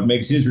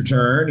 makes his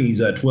return.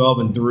 He's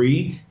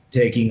 12-3,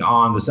 taking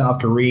on the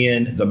South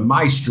Korean, the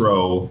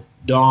Maestro,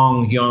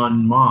 Dong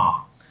Hyun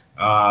Ma.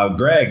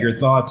 Greg, your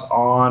thoughts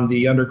on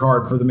the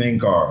undercard for the main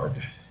card?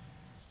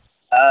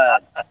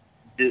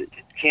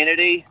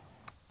 Kennedy.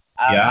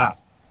 Yeah.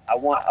 I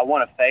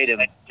want to fade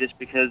him just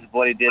because of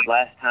what he did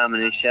last time,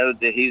 and he showed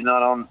that he's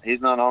not on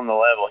the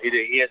level. He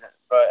isn't.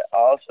 But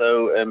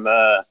also,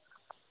 I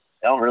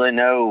don't really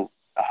know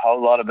a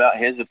whole lot about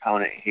his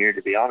opponent here,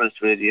 to be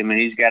honest with you. I mean,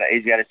 he's got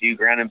a few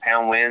ground and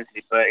pound wins,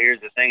 but here's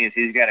the thing: is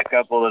he's got a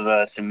couple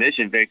of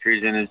submission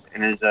victories in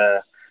his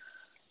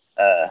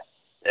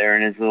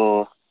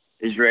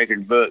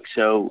record book.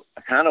 So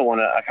I kind of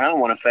want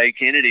to fade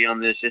Kennedy on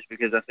this, just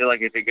because I feel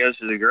like if it goes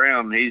to the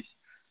ground, it's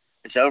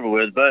over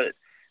with. But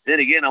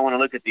then again, I want to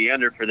look at the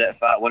under for that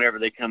fight whenever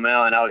they come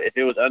out, and if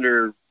it was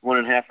under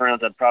 1.5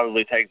 rounds, I'd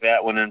probably take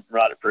that one and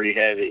ride it pretty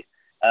heavy.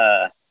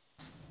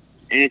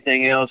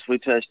 Anything else we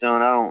touched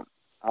on?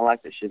 I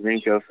like the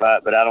Shevchenko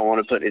fight, but I don't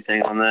want to put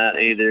anything on that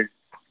either.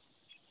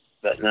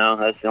 But no,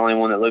 that's the only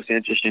one that looks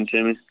interesting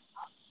to me.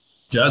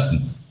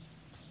 Justin.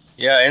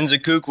 Yeah,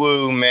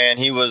 Nzechukwu, man,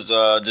 he was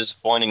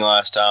disappointing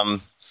last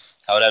time.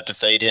 I would have to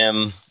fade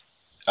him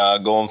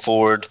going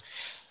forward.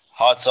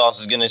 Hot Sauce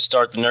is going to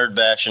start the nerd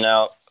bashing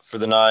out for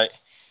the night.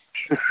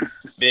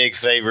 Big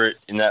favorite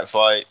in that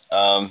fight.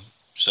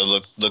 So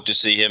look to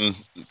see him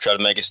try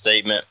to make a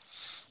statement.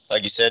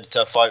 Like you said,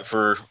 tough fight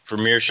for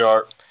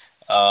Mearshart.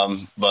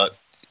 But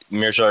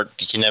Mearshart,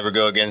 you can never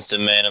go against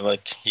him, man.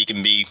 Like, he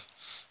can be,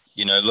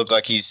 look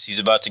like he's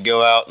about to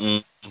go out,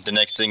 and the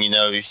next thing you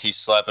know, he's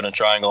slapping a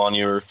triangle on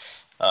you or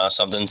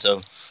something.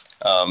 So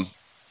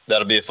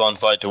that'll be a fun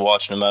fight to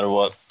watch no matter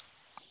what.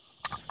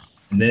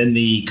 And then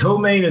the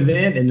co-main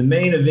event and the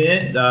main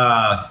event,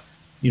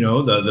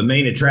 the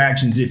main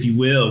attractions, if you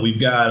will. We've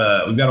got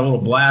a little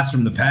blast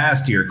from the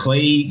past here.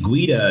 Clay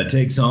Guida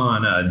takes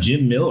on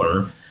Jim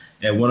Miller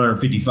at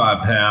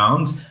 155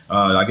 pounds.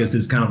 I guess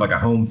this is kind of like a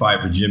home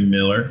fight for Jim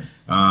Miller.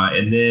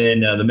 And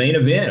then the main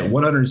event,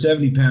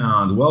 170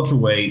 pounds,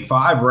 welterweight,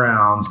 5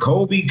 rounds,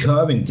 Colby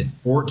Covington,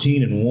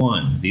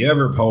 14-1. The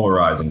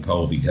ever-polarizing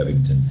Colby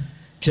Covington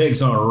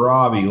takes on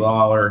Robbie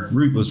Lawler.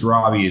 Ruthless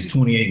Robbie is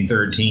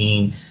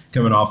 28-13,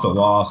 coming off the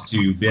loss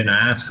to Ben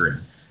Askren.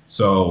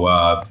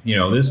 So,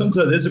 this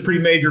is a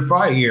pretty major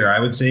fight here. I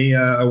would say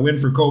a win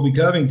for Colby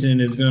Covington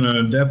is going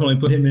to definitely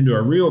put him into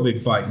a real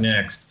big fight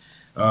next.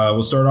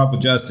 We'll start off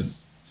with Justin.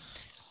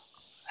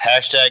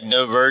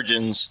 #no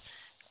virgins.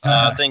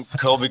 I think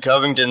Colby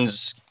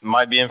Covington's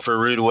might be in for a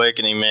rude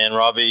awakening, man.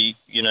 Robbie,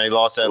 he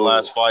lost that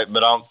last fight,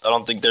 but I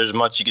don't think there's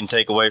much you can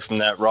take away from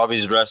that.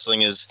 Robbie's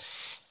wrestling is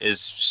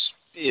as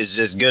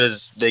good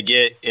as they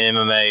get in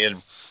MMA,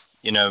 and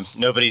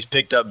nobody's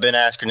picked up Ben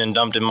Askren and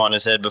dumped him on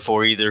his head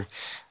before either.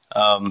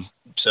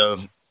 So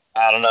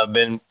I don't know,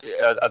 Ben.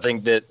 I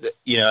think that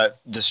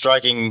the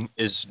striking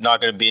is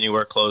not going to be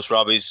anywhere close.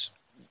 Robbie's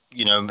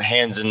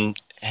hands and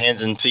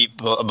feet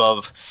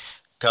above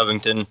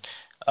Covington.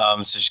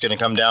 It's just going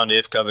to come down to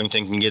if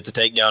Covington can get the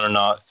takedown or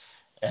not.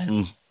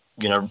 And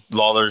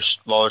Lawler's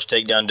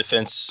takedown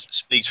defense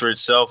speaks for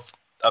itself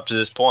up to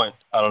this point.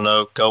 I don't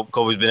know.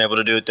 Colby's been able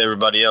to do it to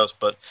everybody else,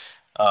 but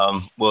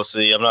we'll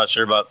see. I'm not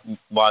sure about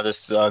why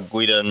this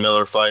Guida and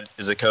Miller fight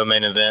is a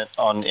co-main event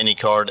on any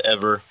card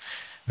ever.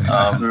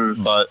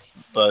 But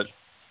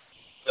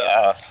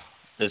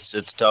it's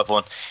a tough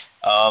one.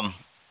 I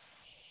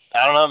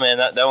don't know, man.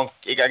 That one,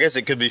 I guess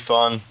it could be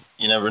fun.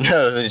 You never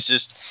know. It's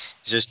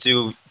just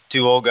two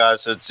old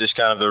guys, so it's just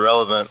kind of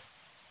irrelevant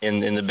in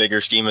the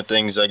bigger scheme of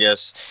things, I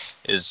guess,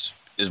 is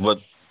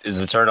what is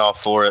the turnoff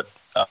for it.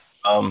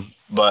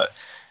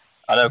 But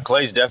I know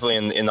Clay's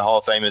definitely in the Hall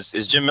of Fame.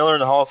 Is Jim Miller in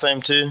the Hall of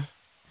Fame too?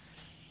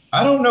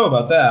 I don't know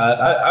about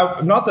that.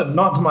 I not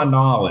to my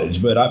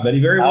knowledge, but he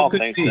very well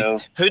could be. So.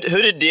 Who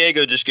did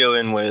Diego just go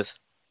in with?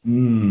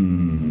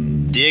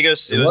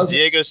 It was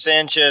Diego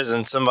Sanchez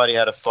and somebody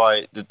had a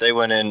fight that they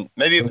went in.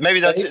 Maybe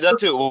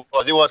that's who it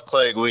was. It was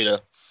Clay Guida.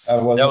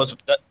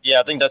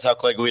 I think that's how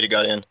Clay Guida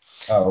got in.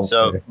 Oh, okay.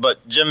 So,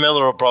 but Jim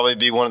Miller will probably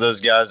be one of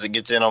those guys that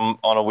gets in on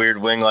a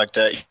weird wing like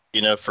that,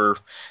 for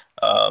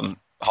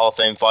Hall of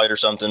Fame fight or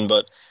something.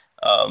 But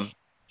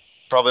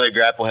probably a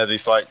grapple heavy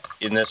fight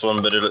in this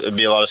one, but it'll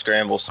be a lot of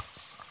scrambles.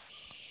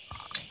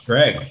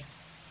 Greg.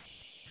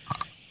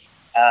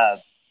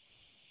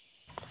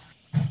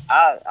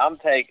 I'm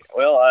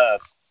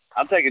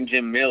taking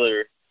Jim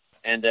Miller,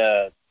 and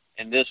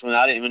this one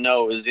I didn't even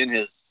know it was in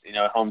his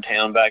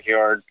hometown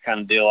backyard kind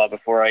of deal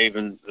before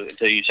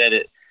until you said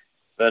it.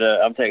 But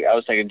I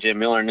was taking Jim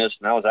Miller in this,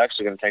 and I was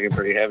actually going to take him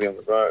pretty heavy on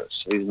the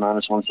books. He's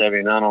minus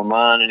 179 on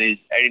mine, and he's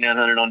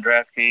 8,900 on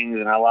DraftKings,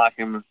 and I like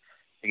him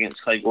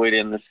against Clay Guida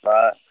in this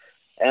fight.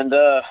 And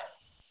I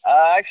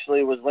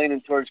actually was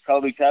leaning towards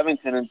Colby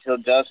Covington until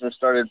Justin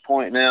started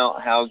pointing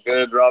out how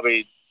good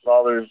Robbie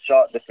Lawler's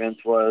shot defense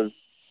was,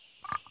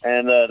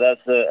 and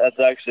that's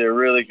actually a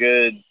really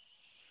good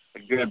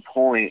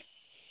point.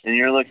 And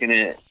you're looking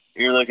at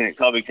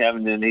Colby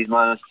Covington. He's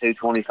minus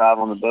 225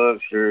 on the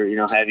books, or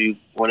have you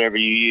whatever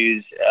you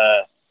use.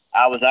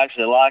 I was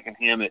actually liking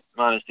him at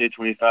minus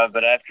 225,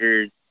 but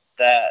after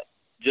that,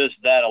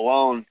 just that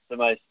alone,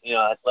 somebody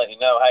letting you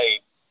know,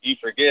 hey, you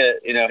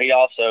forget, he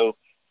also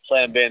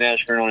slammed Ben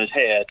Askren on his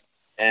head,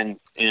 and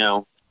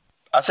I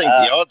think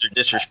the odds are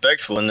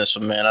disrespectful in this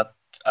one, man.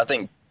 I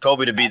think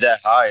Colby to be that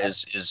high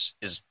is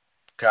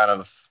kind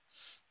of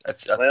I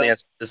think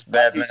that's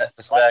bad.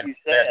 That's bad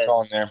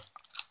call in there.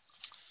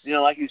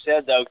 Like you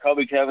said, though,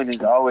 Colby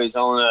Covington's always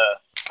on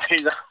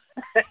he's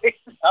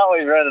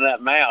always running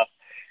that mouth.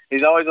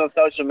 He's always on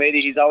social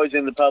media. He's always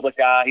in the public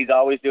eye. He's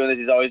always doing this.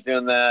 He's always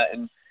doing that.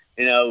 And,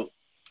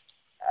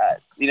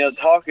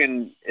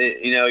 talking,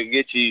 it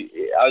gets you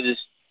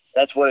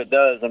that's what it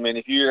does. I mean,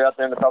 if you're out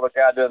there in the public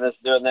eye doing this,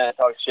 doing that,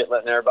 talking shit,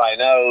 letting everybody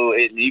know,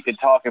 you can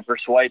talk and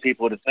persuade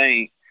people to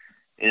think,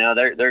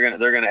 they're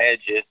gonna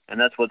edge you, and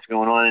that's what's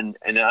going on.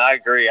 And I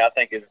agree. I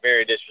think it's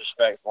very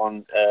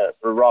disrespectful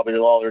for Robbie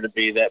Lawler to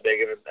be that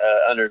big of an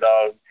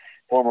underdog,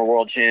 former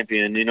world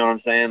champion. You know what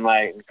I'm saying?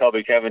 Like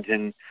Colby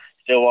Covington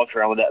still walks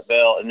around with that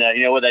belt, and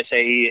what they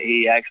say,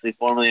 he actually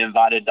formally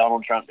invited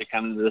Donald Trump to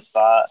come into this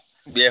fight.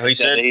 Yeah, he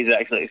said he's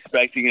actually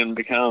expecting him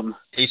to come.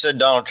 He said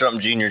Donald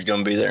Trump Jr. is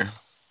going to be there.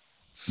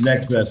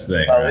 Next best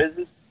thing. Oh, right? Is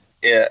it?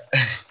 Yeah.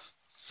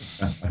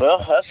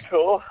 Well, that's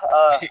cool.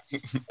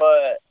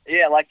 But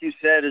yeah, like you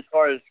said, as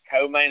far as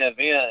co-main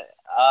event,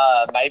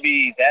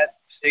 maybe that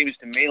seems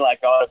to me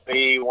like ought to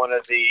be one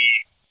of the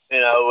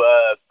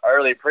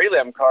early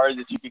prelim cards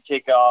that you could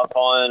kick off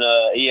on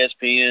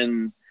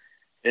ESPN,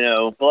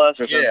 Plus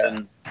or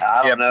something.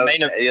 I don't know.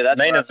 That's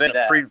main event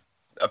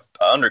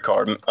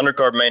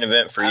undercard main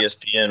event for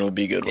ESPN would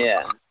be a good one.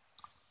 Yeah.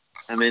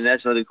 I mean,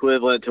 that's the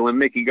equivalent to when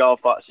Mickey Gall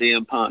fought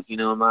CM Punk, in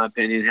my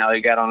opinion, how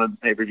he got on a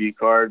pay-per-view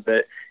card.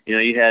 But,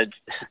 you had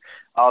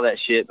all that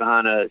shit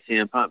behind a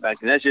CM Punk back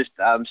then. That's just,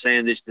 I'm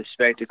saying, just the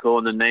spectacle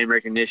and the name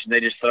recognition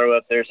they just throw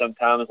up there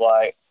sometimes.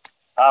 Like,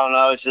 I don't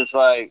know, it's just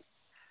like,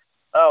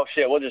 oh,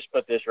 shit, we'll just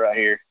put this right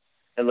here.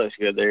 It looks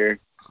good there.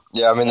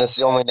 Yeah, I mean, that's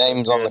the only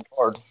names on the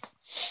card.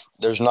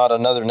 There's not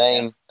another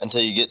name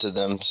until you get to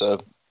them. So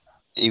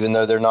even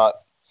though they're not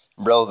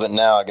relevant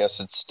now, I guess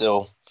it's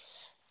still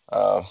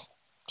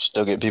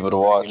get people to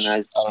watch.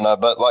 I don't know.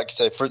 But like I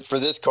say, for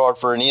this card,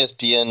 for an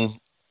ESPN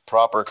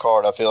proper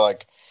card, I feel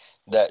like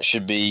that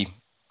should be,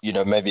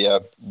 maybe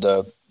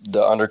the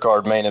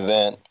undercard main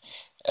event,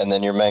 and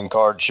then your main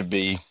card should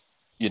be,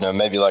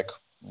 maybe like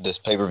this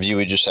pay-per-view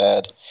we just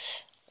had.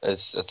 I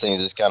think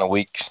it's kind of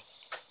weak.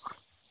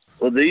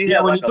 Well, when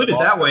you put it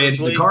that way,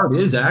 the card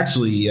is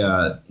actually,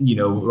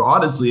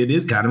 honestly, it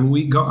is kind of a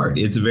weak card.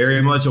 It's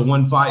very much a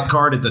one-fight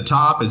card at the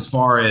top as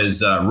far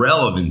as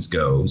relevance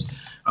goes.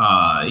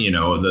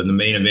 The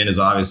main event is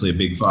obviously a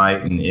big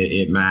fight and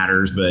it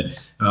matters, but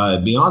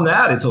beyond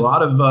that, it's a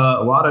lot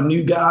of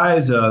new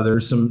guys.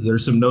 There's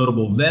some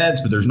notable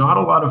vets, but there's not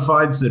a lot of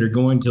fights that are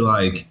going to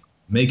like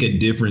make a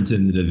difference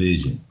in the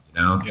division.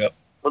 Yep.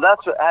 Well,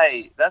 that's what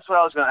I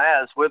was going to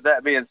ask. With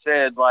that being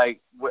said, like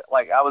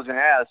I was going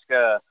to ask,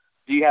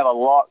 do you have a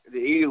lock? Do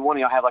either one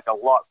of y'all have like a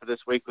lock for this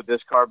week with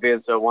this card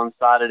being so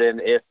one-sided?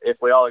 And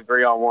if we all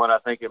agree on one, I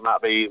think it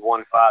might be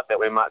one fight that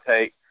we might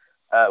take.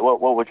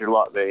 What would your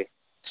lock be?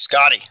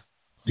 Scotty.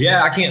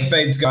 Yeah, I can't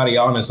fade Scotty,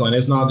 honestly, and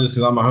it's not just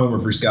because I'm a homer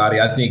for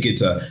Scotty. I think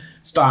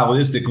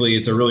stylistically,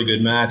 it's a really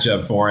good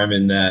matchup for him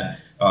in that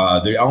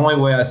the only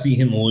way I see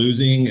him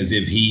losing is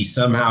if he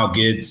somehow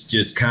gets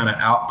just kind of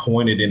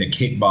outpointed in a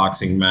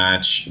kickboxing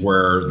match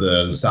where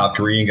the South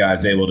Korean guy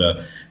is able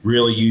to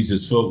really use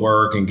his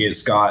footwork and get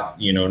Scott,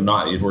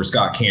 not where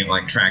Scott can't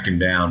like track him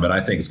down. But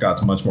I think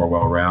Scott's much more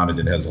well-rounded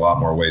and has a lot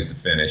more ways to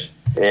finish.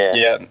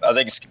 Yeah, I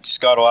think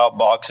Scott will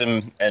outbox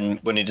him, and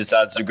when he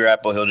decides to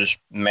grapple, he'll just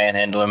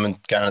manhandle him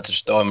and kind of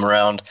just throw him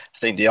around. I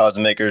think the odds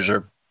makers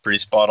are pretty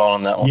spot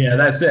on that one. Yeah,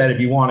 that said,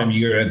 if you want him,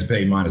 you're going to have to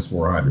pay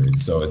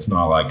 -400. So it's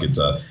not like it's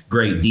a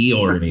great deal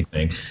or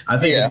anything. I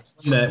think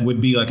that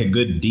would be like a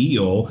good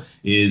deal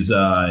is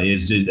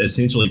just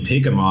essentially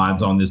pick 'em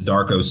odds on this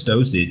Darko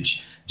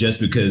Stosic.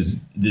 Just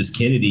because this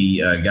Kennedy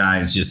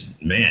guy is just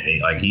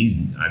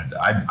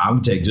I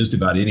would take just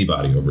about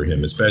anybody over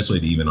him, especially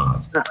the even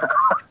odds.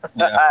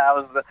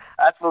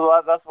 That's the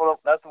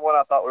one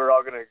I thought we were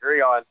all going to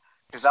agree on.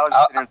 Because I'll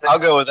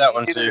go with that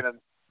one too.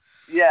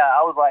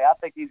 I was like, I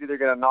think he's either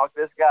going to knock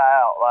this guy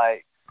out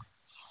like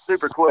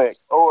super quick,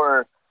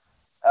 or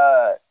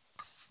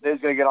dude's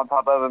going to get on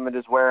top of him and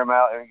just wear him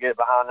out and get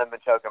behind him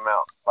and choke him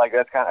out. Like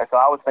that's kind of. So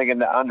I was thinking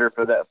the under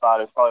for that fight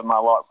is probably my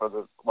lock for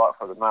the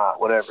night,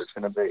 whatever it's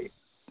going to be.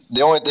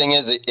 The only thing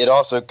is, it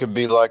also could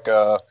be like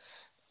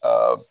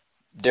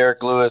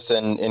Derek Lewis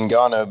and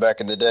Ngannou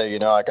back in the day.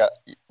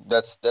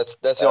 That's the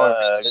only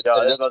reason it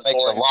doesn't make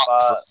it a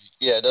lock.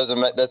 It doesn't.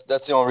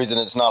 That's the only reason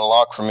it's not a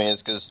lock for me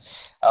is because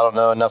I don't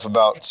know enough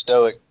about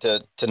Stoic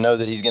to know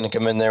that he's going to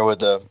come in there with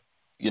the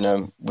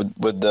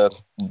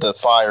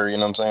fire. You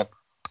know what I'm saying?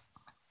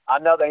 I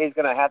know that he's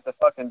going to have to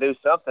fucking do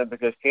something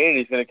because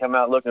Kennedy's going to come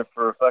out looking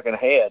for a fucking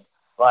head.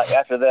 Like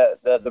after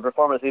the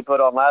performance he put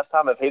on last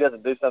time, if he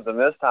doesn't do something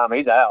this time,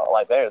 he's out.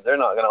 Like they're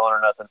not going to honor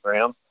nothing for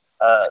him.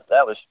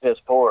 That was piss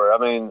poor. I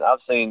mean,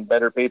 I've seen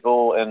better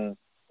people in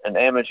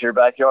amateur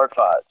backyard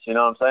fights. You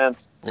know what I'm saying?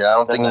 Yeah, I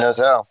don't think he knows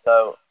how.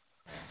 So,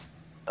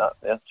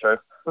 yeah, true.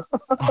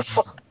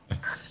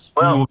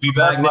 Well, we'll be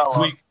back next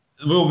week.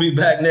 We'll be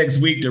back next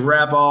week to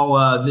wrap all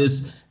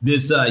this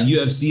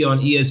UFC on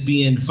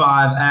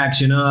ESPN5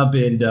 action up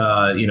and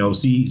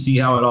see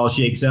how it all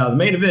shakes out. The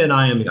main event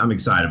I'm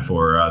excited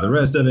for. The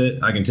rest of it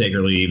I can take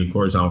or leave. Of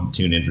course, I'll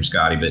tune in for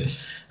Scotty, but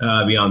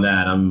beyond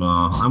that,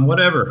 I'm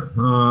whatever.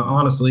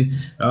 Honestly,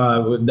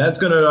 that's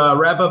gonna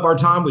wrap up our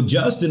time with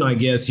Justin, I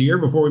guess. Here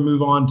before we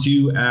move on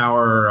to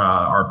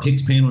our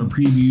picks panel and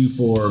preview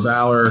for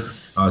Valor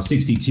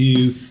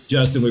 62.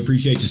 Justin, we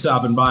appreciate you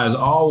stopping by as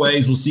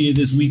always. We'll see you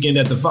this weekend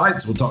at the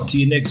fights. We'll talk to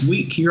you next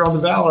week here on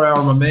the Valor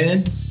Hour, my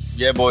man.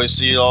 Yeah, boys.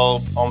 See you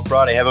all on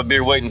Friday. Have a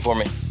beer waiting for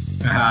me.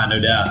 No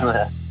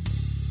doubt.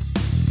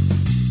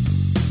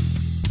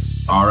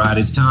 All right,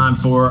 it's time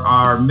for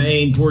our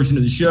main portion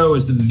of the show.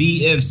 It's the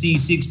VFC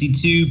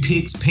 62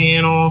 picks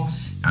panel.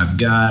 I've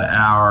got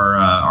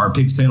our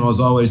picks panel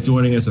as always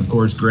joining us. Of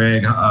course,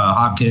 Greg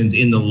Hopkins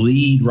in the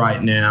lead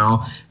right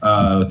now,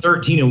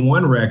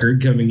 13-1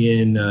 record coming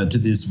in to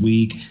this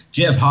week.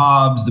 Jeff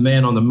Hobbs, the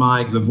man on the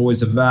mic, the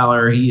voice of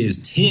Valor, he is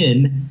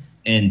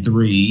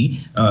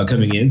 10-3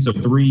 coming in, so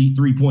three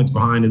points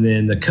behind, and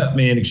then the cut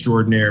man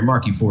extraordinaire,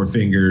 Marky Four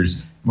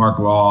Fingers, Mark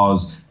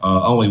Laws,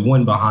 only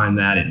one behind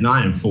that at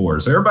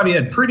 9-4. So everybody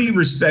had pretty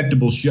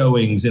respectable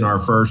showings in our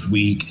first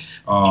week,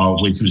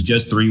 which was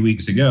just 3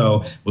 weeks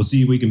ago. We'll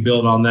see if we can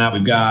build on that.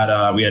 We've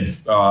got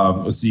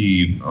let's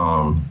see.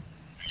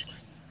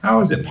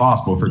 How is it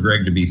possible for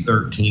Greg to be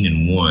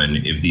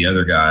 13-1 if the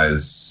other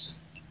guys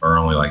are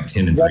only like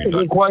 10-3? That's a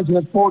good question.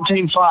 It's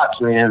 14 fights,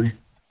 man.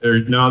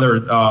 There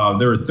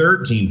were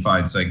 13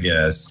 fights, I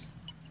guess.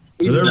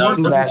 Was there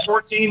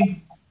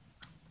 14?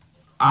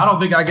 I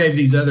don't think I gave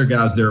these other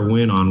guys their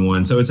win on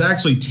one. So it's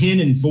actually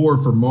 10-4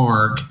 for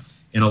Mark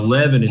and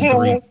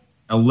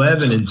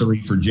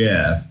 11-3 for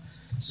Jeff.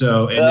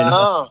 So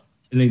and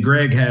then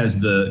Greg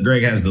has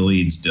the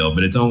lead still,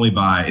 but it's only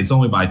by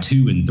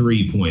 2 and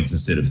 3 points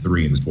instead of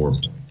 3 and 4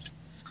 points.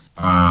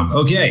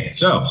 Okay,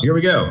 so here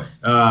we go.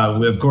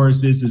 Of course,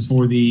 this is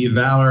for the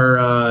Valor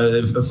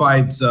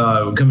fights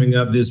coming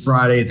up this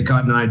Friday at the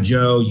Cotton Eye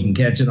Joe. You can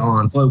catch it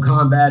on Flow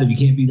Combat if you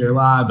can't be there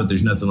live, but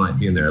there's nothing like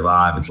being there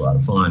live. It's a lot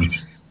of fun.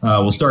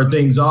 We'll start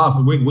things off.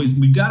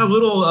 We've got a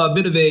little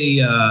bit of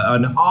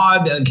an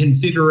odd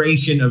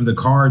configuration of the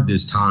card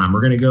this time.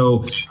 We're going to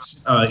go,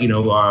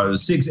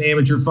 6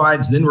 amateur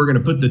fights. Then we're going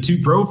to put the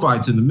 2 pro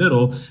fights in the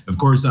middle. Of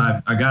course,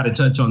 I got to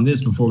touch on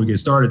this before we get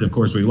started. Of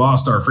course, we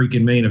lost our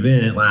freaking main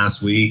event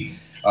last week.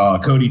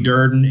 Cody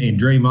Durden and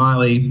Dre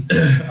Miley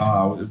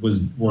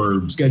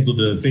were scheduled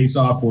to face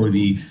off for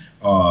the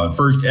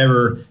first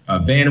ever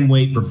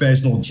bantamweight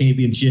professional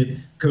championship.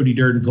 Cody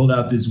Durden pulled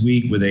out this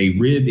week with a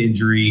rib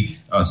injury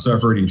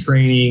suffered in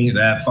training.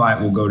 That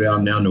fight will go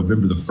down now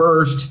November the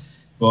 1st.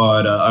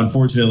 But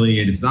unfortunately,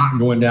 it's not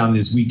going down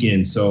this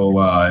weekend. So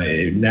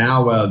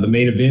now the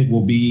main event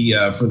will be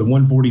for the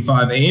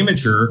 145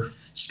 amateur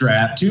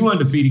strap. 2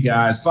 undefeated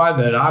guys, 5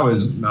 that I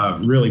was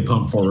really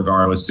pumped for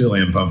regardless, still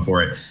am pumped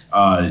for it.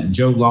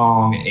 Joe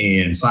Long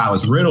and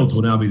Silas Reynolds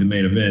will now be the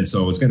main event.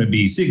 So it's going to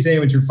be 6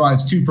 amateur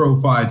fights, 2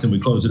 pro fights, and we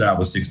close it out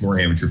with 6 more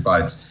amateur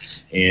fights.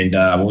 And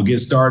we'll get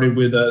started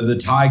with the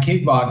Thai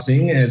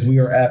kickboxing, as we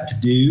are apt to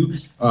do.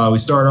 We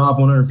start off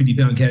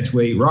 150-pound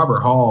catchweight. Robert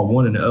Hall,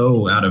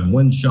 1-0 out of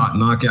one-shot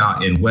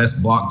knockout in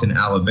West Blockton,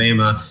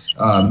 Alabama.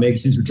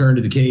 Makes his return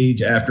to the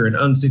cage after an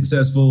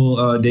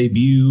unsuccessful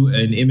debut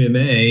in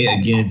MMA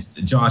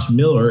against Josh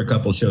Miller a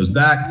couple shows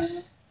back.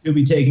 He'll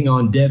be taking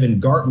on Devin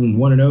Garton,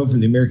 1-0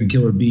 from the American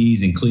Killer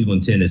Bees in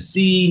Cleveland,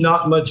 Tennessee.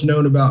 Not much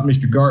known about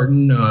Mr.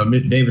 Garton.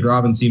 David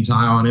Robbins seems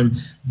high on him,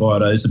 but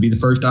this will be the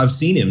first I've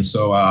seen him.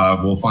 So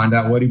we'll find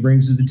out what he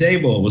brings to the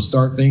table. We'll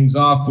start things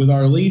off with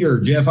our leader,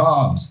 Jeff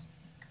Hobbs.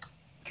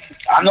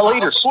 I'm the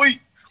leader.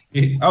 Sweet.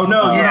 Oh,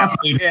 no, you're not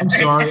the leader.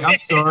 I'm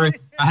sorry.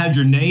 I had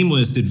your name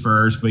listed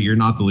first, but you're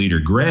not the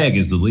leader. Greg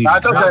is the leader.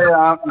 That's okay.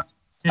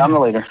 I'm the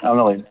leader.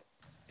 Oh,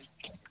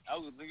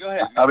 go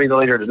ahead. I'll be the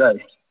leader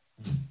today.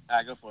 All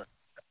right, go for it.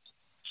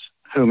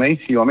 Who, me?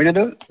 You want me to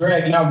do it?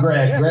 Greg.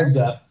 Greg's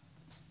up.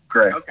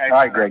 Greg. Okay. All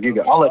right, Greg, you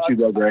go. I'll let you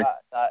go, Greg.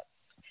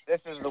 This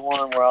is the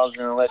one where I was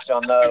going to let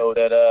y'all know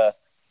that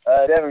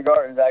Devin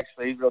Garton's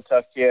he's a real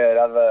tough kid.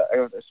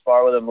 I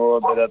spar with him a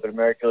little bit up at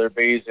American Killer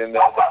Bees, and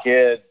the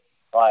kid,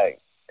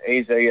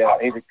 he's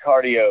a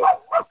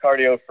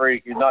cardio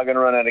freak. He's not going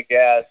to run out of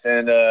gas.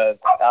 And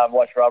I've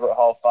watched Robert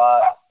Hall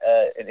fight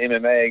in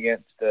MMA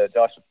against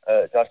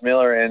Josh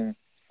Miller, and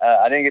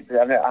I didn't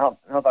get. I don't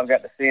know if I've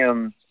got to see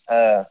him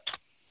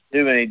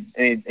do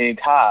any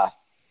Thai.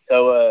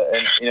 So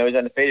and he's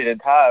undefeated in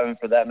Thai, and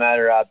for that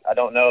matter, I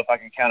don't know if I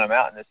can count him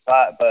out in this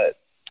fight. But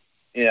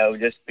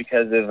just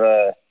because of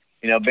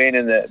being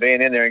in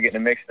there and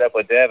getting mixed up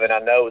with Devin, I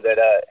know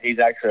that he's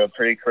actually a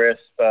pretty crisp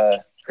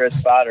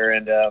fighter,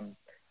 and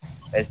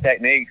his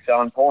technique's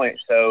on point.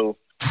 So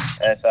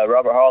if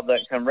Robert Hall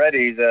doesn't come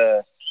ready,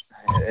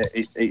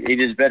 he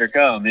just better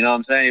come. You know what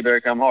I'm saying? He better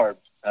come hard.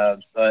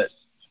 But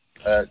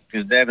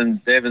because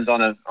Devin's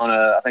on a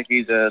I think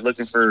he's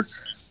looking for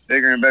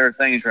bigger and better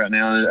things right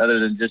now, other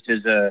than just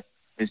his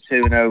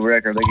 2-0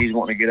 record. I think he's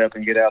wanting to get up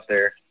and get out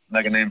there,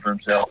 make a name for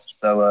himself.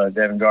 So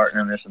Devin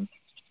Garton in this one.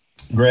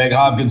 Greg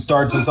Hopkins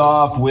starts us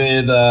off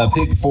with a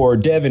pick for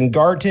Devin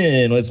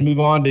Garton. Let's move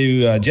on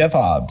to Jeff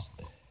Hobbs.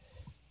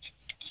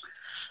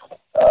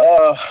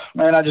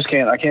 Man,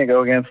 I can't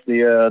go against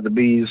the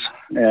Bees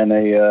in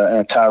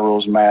a tie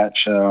rules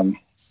match. I'm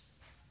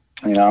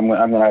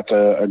going to have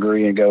to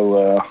agree and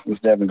go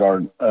with Devin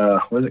Garton.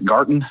 Was it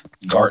Garton?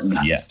 Garton,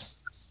 yeah.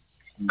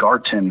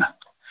 Garton.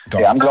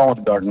 Yeah, I'm going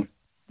with Garton.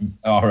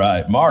 All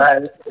right.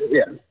 Mark.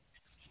 Yeah.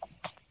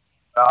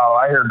 Oh,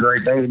 I hear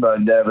great things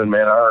about Devin,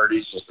 man. I heard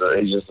he's just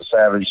a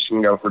savage. He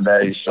can go for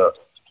days. So,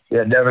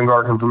 yeah, Devin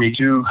Garton for me,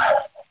 too.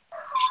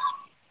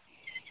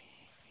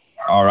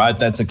 All right,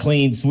 that's a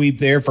clean sweep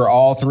there for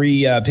all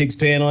 3 picks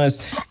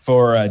panelists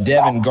for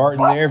Devin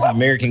Garton there for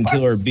American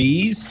Killer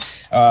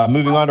Bees.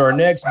 Moving on to our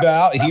next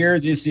bout here.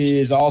 This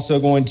is also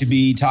going to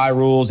be tie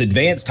rules,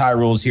 advanced tie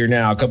rules here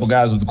now. A couple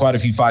guys with quite a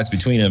few fights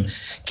between them.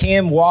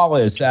 Cam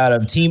Wallace out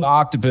of Team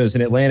Octopus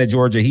in Atlanta,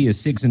 Georgia. He is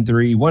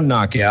 6-3, 1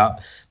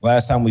 knockout.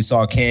 Last time we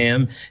saw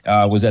Cam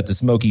was at the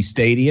Smoky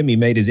Stadium. He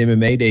made his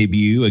MMA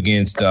debut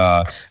against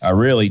a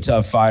really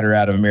tough fighter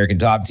out of American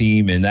Top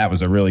Team, and that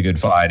was a really good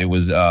fight. It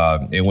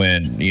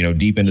went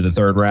deep into the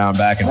 3rd round,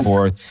 back and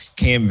forth.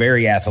 Cam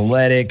very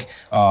athletic,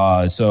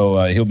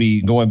 so he'll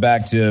be going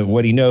back to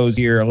what he knows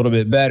here a little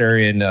bit better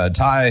in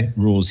tie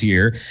rules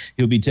here.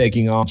 He'll be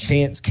taking on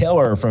Chance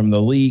Keller from the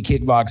Lee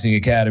Kickboxing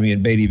Academy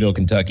in Beattyville,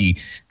 Kentucky.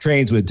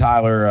 Trains with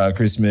Tyler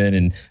Chrisman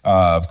and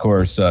of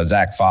course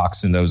Zach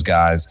Fox and those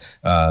guys.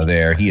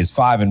 There. He is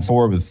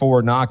 5-4 with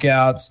 4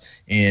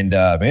 knockouts. And,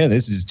 man,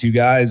 this is 2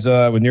 guys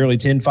with nearly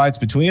 10 fights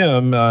between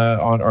them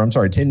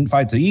 10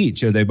 fights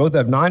each. They both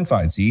have 9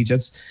 fights each.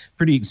 That's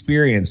pretty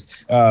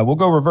experienced. We'll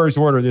go reverse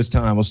order this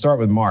time. We'll start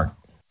with Mark.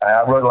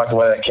 I really like the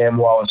way that Cam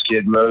Wallace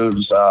kid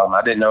moves.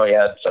 I didn't know he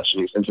had such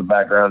an extensive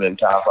background in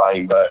Thai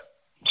fighting, but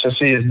to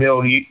see his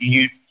build,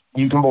 you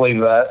can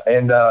believe that.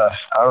 And I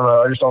don't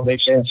know. I just don't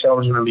think Chance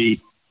Keller's going to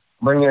be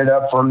bringing it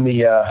up from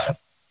the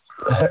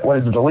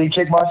the Lee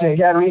Kickboxing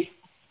Academy.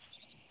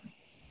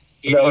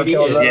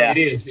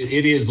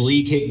 It is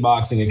Lee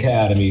Kickboxing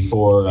Academy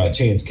for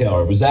Chance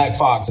Keller. Was Zach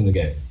Fox in the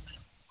game?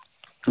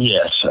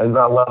 Yes, and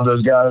I love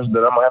those guys,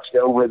 but I'm going to have to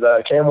go with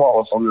Cam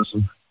Wallace on this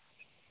one.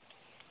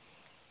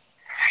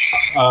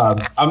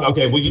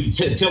 Okay, will you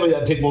tell me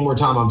that pick one more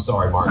time? I'm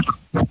sorry, Mark.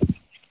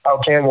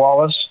 Oh, Cam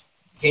Wallace.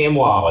 Cam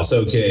Wallace,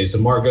 okay. So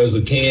Mark goes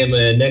with Cam,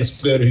 and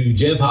next we'll go to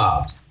Jeff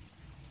Hobbs.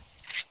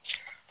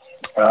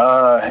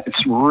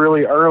 It's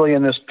really early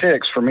in this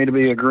picks for me to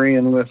be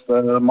agreeing with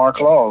Mark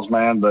Laws,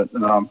 man. But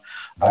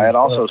I had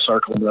also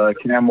circled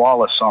Cam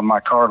Wallace on my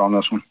card on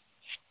this one.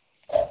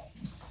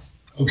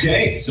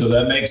 Okay, so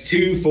that makes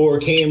 2 for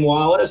Cam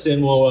Wallace,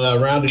 and we'll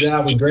round it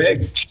out with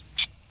Greg.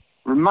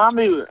 Remind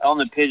me on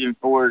the Pigeon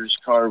Forge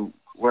card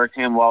where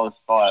Cam Wallace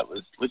fought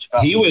was which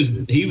fight? They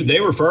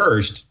were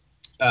first.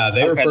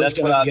 They were first.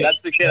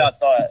 That's the kid I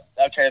thought.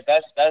 Okay, if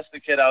that's the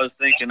kid I was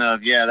thinking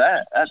of. Yeah,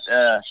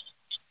 that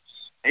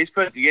he's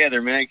put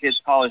together, man. That kid's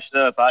polished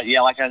up.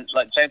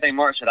 Same thing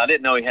Mark said. I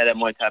didn't know he had a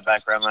Muay Thai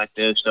background like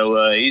this.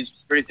 So he's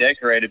pretty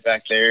decorated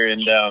back there,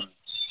 and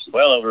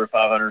well over a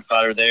 500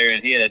 fighter there.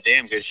 And he had a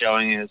damn good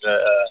showing as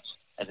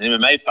an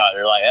MMA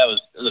fighter. Like it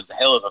was a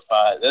hell of a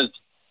fight.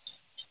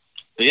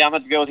 So yeah, I'm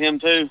going to go with him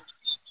too.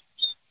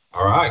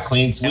 All right,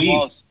 clean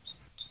sweep.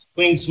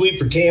 Clean sweep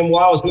for Cam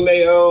Wallace. We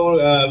may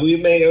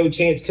owe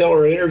Chance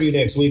Keller an interview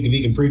next week if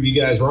he can prove you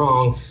guys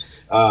wrong.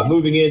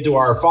 Moving into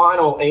our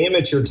final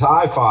amateur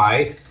tie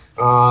fight,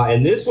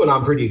 and this one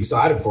I'm pretty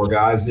excited for,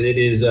 guys. It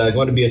is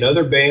going to be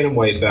another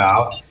bantamweight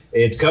bout.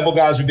 It's a couple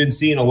guys we've been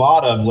seeing a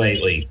lot of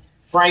lately.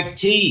 Frank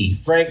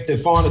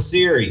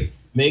Tefanasiri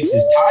makes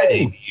his tie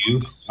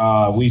debut.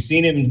 We've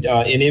seen him in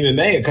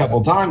MMA a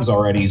couple times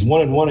already. He's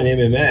 1-1 in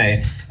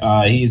MMA.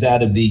 He's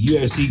out of the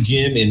UFC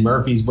gym in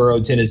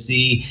Murfreesboro,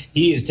 Tennessee.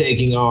 He is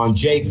taking on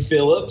Jake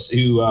Phillips,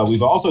 who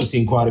we've also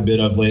seen quite a bit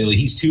of lately.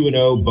 He's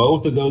 2-0.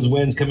 Both of those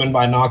wins coming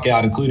by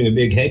knockout, including a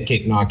big head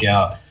kick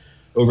knockout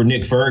over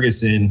Nick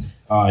Ferguson.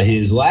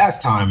 His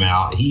last time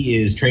out, he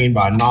is trained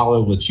by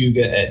Nalo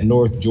Lachuga at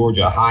North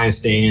Georgia High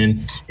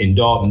Stand in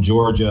Dalton,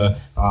 Georgia.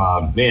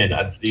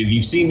 If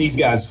you've seen these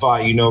guys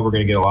fight, you know we're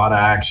going to get a lot of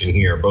action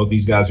here. Both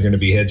these guys are going to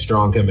be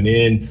headstrong coming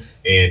in,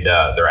 and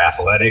they're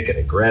athletic and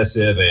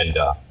aggressive. And,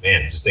 I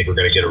just think we're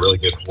going to get a really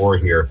good war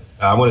here.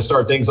 I want to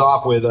start things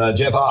off with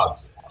Jeff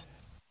Hobbs.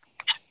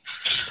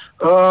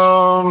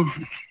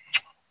 I'm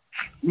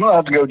going to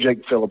have to go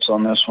Jake Phillips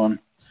on this one.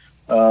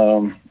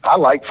 I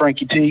like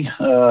Frankie T.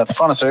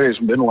 Fonaseri has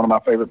been one of my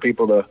favorite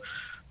people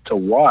to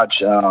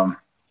watch. I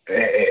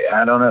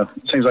don't know.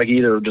 It seems like he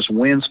either just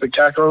wins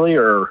spectacularly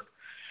or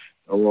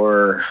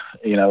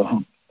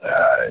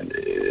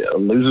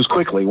loses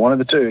quickly. One of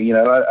the two.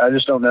 I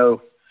just don't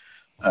know.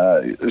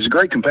 He's a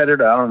great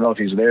competitor. I don't know if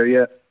he's there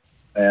yet.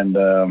 And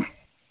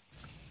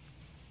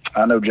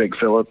I know Jake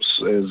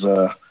Phillips is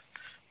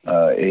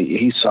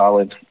he's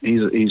solid.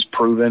 He's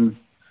proven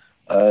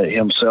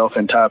himself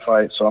in tie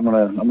fight, so I'm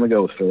gonna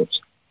go with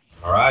Phillips.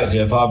 All right,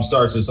 Jeff Hobbs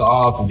starts us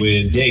off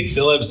with Jake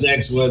Phillips.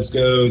 Next, let's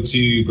go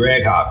to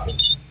Greg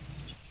Hopkins.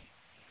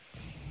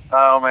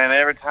 Oh man,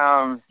 every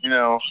time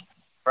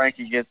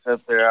Frankie gets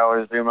up there, I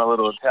always do my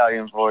little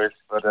Italian voice,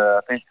 but I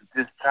think that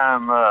this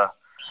time,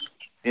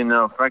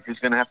 Frankie's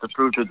gonna have to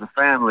prove to the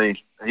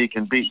family that he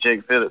can beat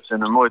Jake Phillips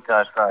in a Muay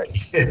Thai fight.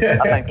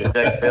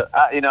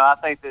 I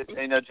think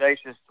that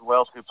Jake's just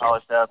well too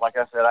polished out. Like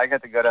I said, I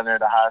got to go down there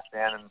to High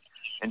Stand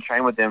and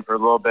train with him for a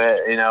little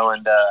bit, and I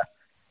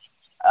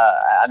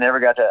never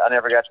got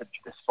to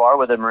spar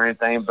with him or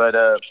anything, but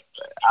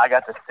I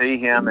got to see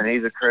him, and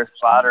he's a crisp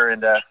fighter,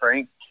 and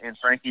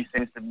Frankie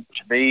seems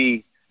to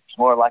be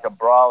more like a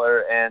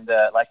brawler and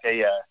like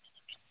a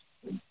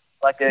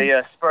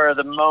spur of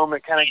the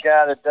moment kind of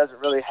guy that doesn't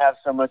really have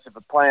so much of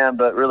a plan,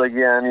 but really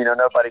again,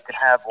 nobody could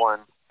have one,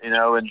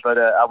 but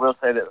I will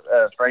say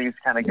that Frankie's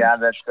kind of guy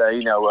that's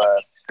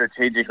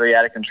strategically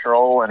out of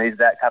control, and he's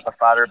that type of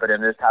fighter. But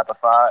in this type of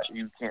fight,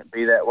 you can't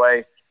be that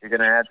way. You're going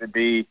to have to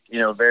be,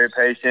 very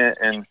patient.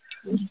 And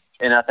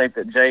I think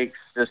that Jake's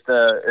is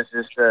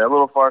just a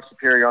little far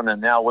superior on them.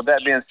 Now, with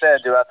that being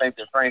said, do I think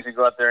that Frank's going to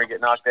go out there and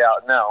get knocked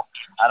out? No,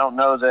 I don't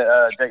know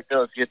that Jake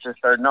Phillips gets his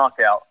third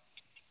knockout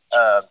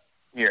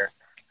here.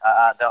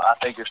 I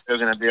think it's still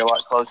going to be a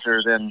lot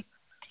closer than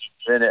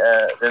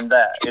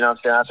that. You know what I'm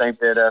saying? I think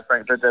that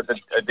Frank puts up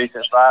a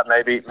decent fight.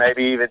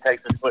 Maybe even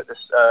takes a split.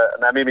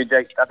 I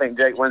think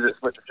Jake wins it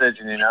split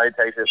decision. He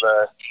takes it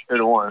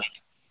 2-1.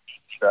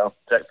 So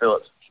Jake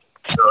Phillips.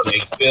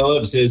 Jake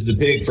Phillips is the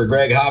pick for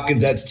Greg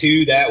Hopkins. That's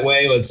 2 that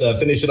way. Let's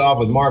finish it off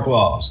with Mark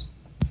Laws.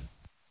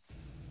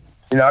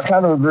 I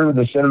kind of agree with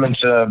the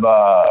sentiments of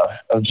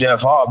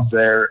Jeff Hobbs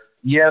there.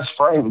 Yes,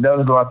 Frank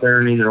does go out there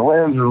and either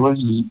wins or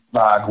loses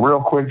by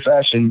real quick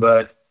fashion,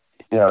 but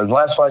his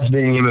last fight's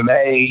being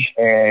MMA,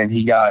 and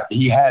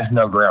he has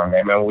no ground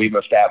game, and we've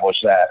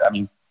established that.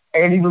 And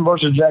even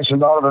versus Jackson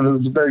Donovan,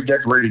 who's a very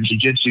decorated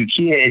jiu-jitsu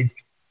kid,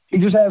 he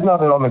just has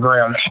nothing on the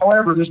ground.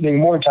 However, this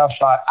being a Muay Thai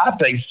fight, I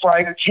think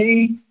Frank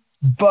T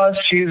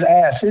busts his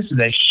ass. This is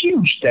a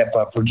huge step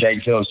up for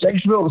Jake Phillips.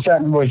 Jake Phillips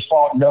hasn't really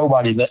fought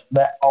nobody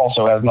that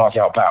also has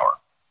knockout power.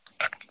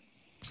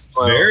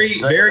 Very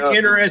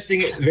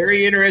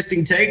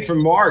interesting take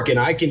from Mark, and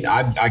I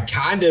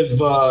kind of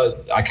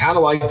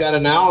like that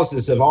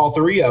analysis of all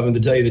three of them, to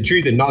tell you the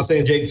truth. I'm not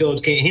saying Jake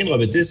Phillips can't handle it,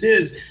 but this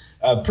is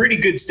a pretty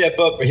good step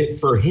up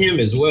for him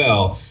as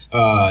well.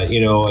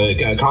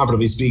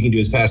 Comparably speaking to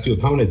his past two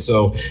opponents.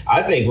 So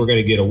I think we're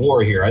going to get a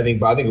war here. I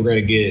think we're going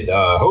to get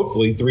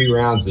hopefully 3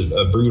 rounds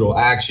of brutal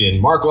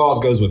action. Mark Laws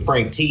goes with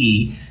Frank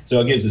T. So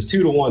it gives us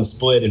 2-1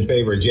 split in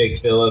favor of Jake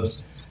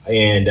Phillips.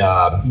 And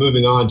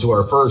moving on to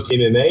our first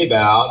MMA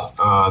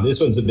bout, this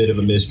one's a bit of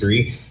a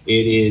mystery.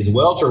 It is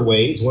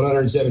welterweights,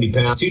 170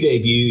 pounds, 2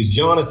 debuts.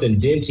 Jonathan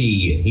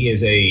Denty, he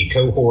is a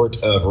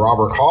cohort of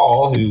Robert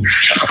Hall, who we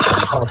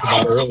talked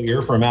about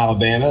earlier, from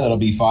Alabama. That'll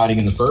be fighting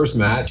in the first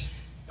match.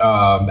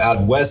 Out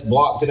of West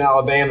Blockton,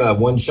 Alabama,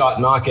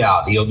 1-shot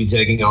knockout. He'll be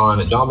taking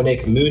on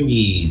Dominic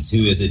Muniz,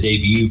 who is a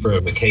debut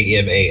from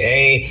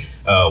KMAA.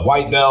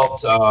 White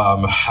belt,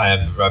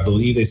 I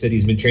believe they said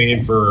he's been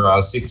training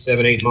for 6,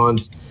 7, 8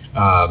 months.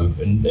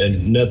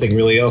 And nothing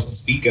really else to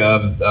speak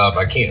of.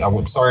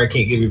 I'm sorry I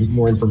can't give you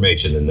more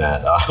information than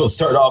that. We'll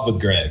start off with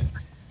Greg.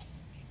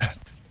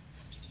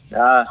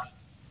 The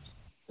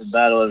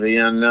battle of the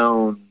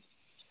unknown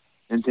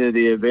into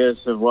the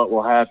abyss of what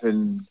will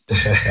happen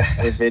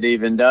if it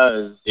even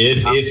does.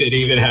 If it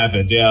even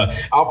happens, yeah.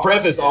 I'll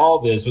preface all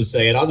this with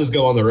saying, I'll just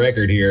go on the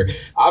record here,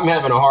 I'm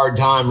having a hard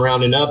time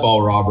rounding up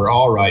all Robert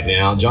Hall right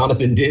now.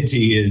 Jonathan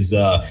Denty is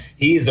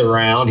he's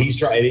around.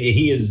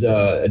 He is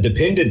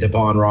dependent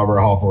upon Robert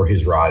Hall for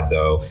his ride,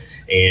 though.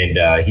 And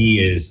he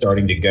is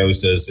starting to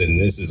ghost us, and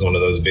this is one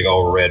of those big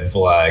old red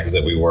flags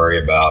that we worry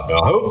about.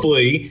 Now,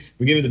 hopefully,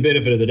 we give him the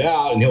benefit of the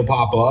doubt, and he'll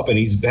pop up, and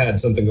he's had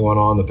something going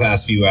on the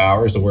past few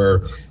hours where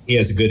he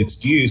has a good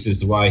excuse as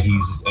to why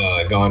he's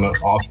gone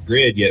off the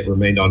grid, yet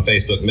remained on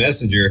Facebook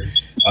Messenger.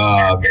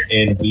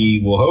 And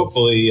we will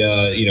hopefully,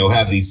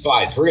 have these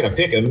fights. We're going to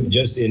pick him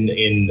just in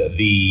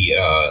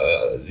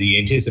the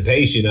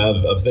anticipation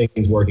of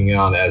things working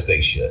out as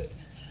they should.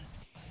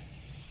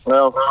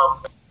 Well,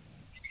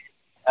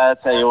 I'll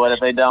tell you what, if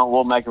they don't,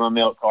 we'll make them a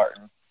milk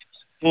carton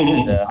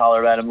and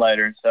holler at them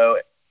later. So,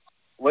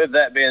 with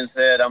that being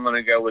said, I'm going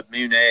to go with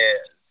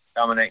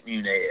Dominic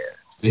Muniz.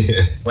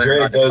 Yeah,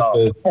 Greg goes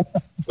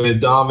with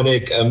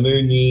Dominic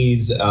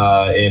Muniz,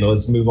 and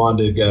let's move on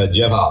to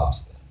Jeff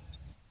Hobbs.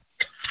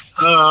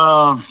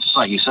 Just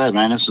like you said,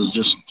 man, this is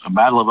just a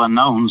battle of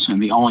unknowns,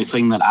 and the only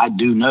thing that I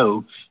do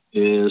know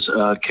is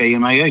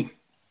KMAA.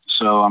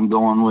 So I'm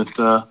going with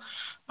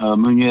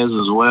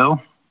Muniz as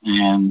well.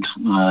 And,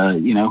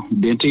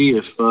 Denty,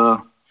 if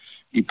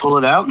you pull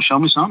it out and show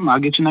me something, I'll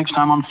get you next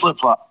time on the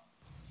flip-flop.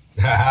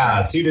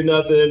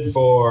 2-0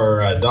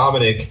 for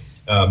Dominic.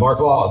 Mark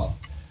Laws.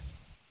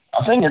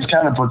 I think it's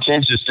kind of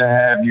pretentious to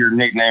have your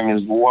nickname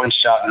as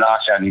 1-shot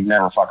knockout and you've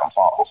never fucking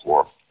fought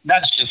before.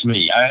 That's just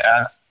me.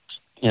 I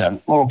a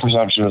little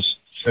presumptuous.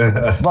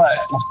 But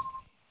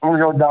I'm going to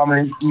go with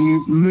Dominic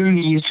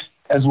Muniz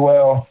as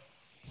well.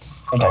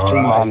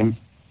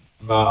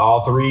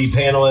 All 3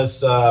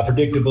 panelists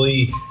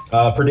predictably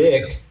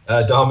predict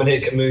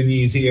Dominic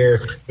Muniz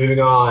here. Moving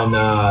on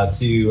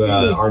to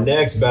our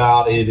next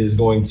bout, it is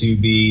going to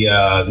be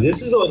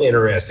this is an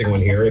interesting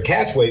one here. A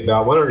catchweight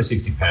bout,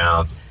 160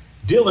 pounds.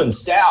 Dylan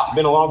Stout.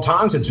 Been a long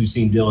time since we've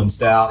seen Dylan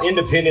Stout.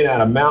 Independent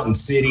out of Mountain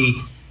City.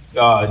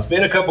 It's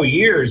been a couple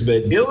years,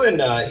 but Dylan,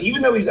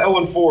 even though he's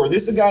 0-4,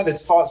 this is a guy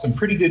that's fought some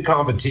pretty good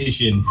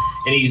competition,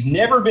 and he's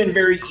never been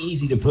very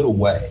easy to put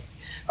away.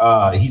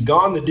 He's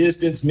gone the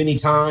distance many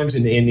times,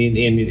 and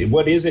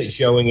what isn't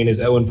showing in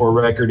his 0-4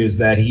 record is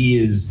that he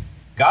has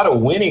got a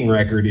winning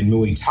record in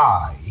Muay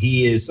Thai.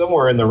 He is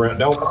somewhere in the realm,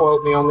 don't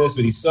quote me on this,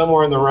 but he's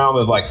somewhere in the realm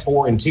of like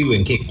 4-2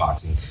 in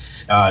kickboxing.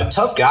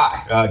 Tough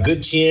guy,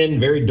 good chin,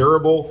 very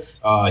durable.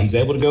 He's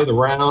able to go the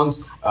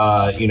rounds,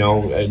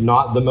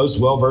 not the most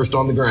well-versed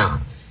on the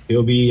ground.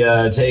 He'll be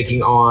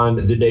taking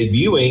on the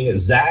debuting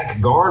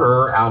Zach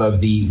Garner out of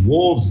the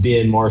Wolves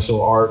Den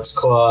Martial Arts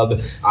Club.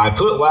 I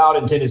put Loud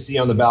in Tennessee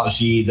on the bout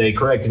sheet. They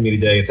corrected me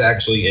today. It's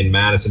actually in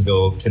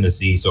Madisonville,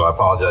 Tennessee, so I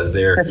apologize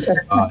there.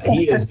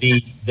 He is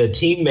the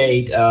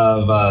teammate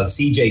of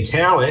CJ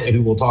Talent,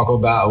 who we'll talk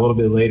about a little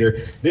bit later.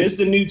 This is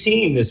the new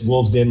team, this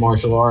Wolves Den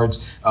Martial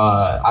Arts.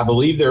 I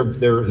believe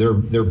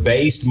they're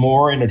based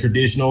more in a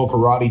traditional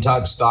karate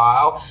type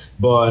style,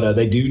 but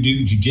they do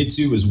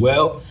jiu-jitsu as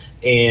well.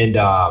 And,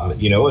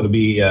 it'll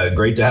be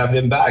great to have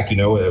them back.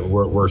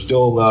 We're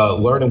still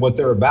learning what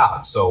they're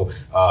about. So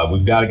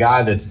we've got a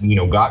guy that's,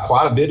 got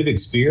quite a bit of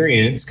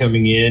experience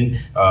coming in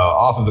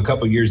off of a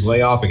couple of years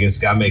layoff against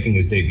a guy making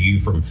his debut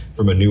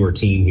from a newer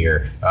team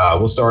here.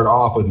 We'll start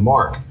off with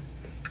Mark.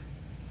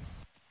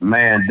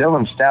 Man,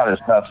 Dylan Stout is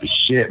tough as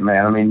shit,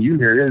 man. I mean, you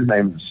hear his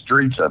name in the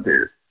streets up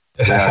here.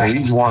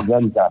 He's one of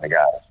them kind of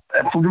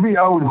guys. To be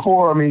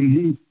 0-4, I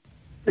mean,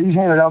 he's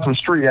handed out some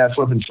street ass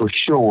whippings for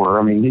sure.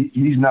 I mean,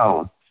 he's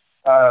known.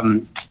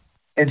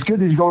 It's good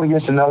that he's going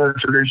against another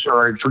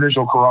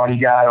traditional karate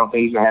guy. I don't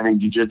think he's going to have any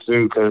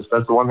jiu-jitsu, because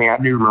that's the one thing I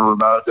do remember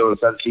about Dylan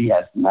Stout. He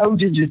has no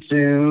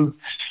jiu-jitsu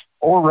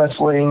or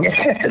wrestling.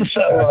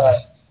 So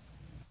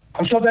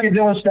I'm still thinking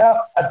Dylan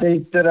Stout. I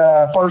think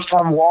that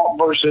first-time walk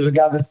versus a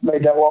guy that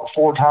made that walk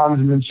 4 times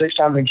and then 6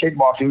 times in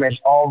kickboxing makes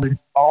all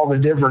the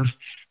difference.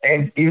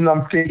 And even though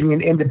I'm picking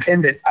an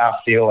independent, I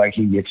feel like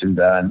he gets it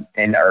done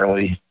in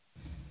early.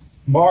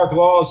 Mark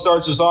Law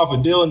starts us off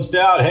with Dylan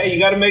Stout. Hey, you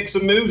got to make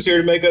some moves here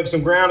to make up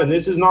some ground, and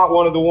this is not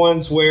one of the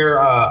ones where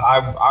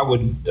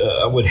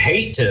I would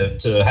hate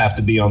to have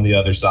to be on the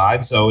other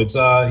side. So it's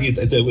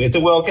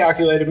a well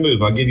calculated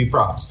move. I'll give you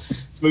props.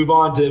 Let's move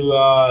on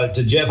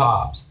to Jeff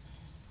Hobbs.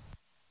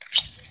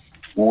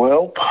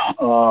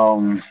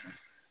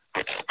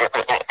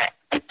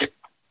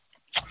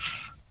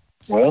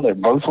 Well, they're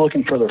both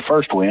looking for their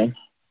first win.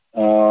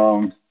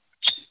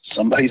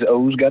 Somebody's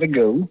O's got to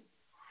go.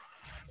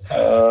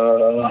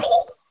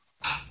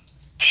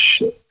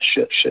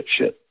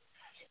 Shit.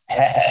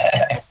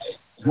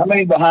 How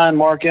many behind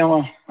Mark,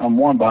 Emma? I'm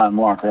one behind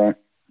Mark, right?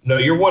 No,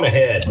 you're one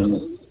ahead.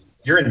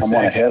 You're in I'm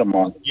second. one ahead of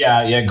Mark.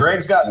 Yeah.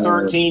 Greg's got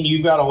 13.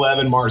 You've got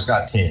 11. Mark's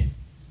got 10.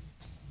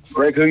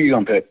 Greg, who are you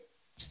going to pick?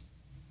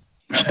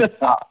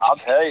 I'll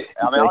tell you.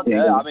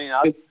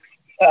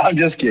 I'm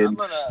just kidding.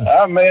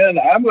 I'm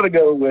going to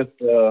go with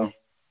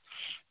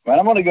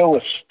I'm going to go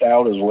with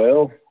Stout as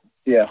well.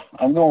 Yeah,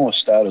 I'm going with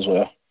Stout as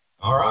well.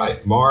 All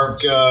right.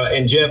 Mark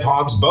and Jeff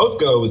Hobbs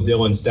both go with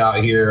Dylan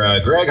Stout here.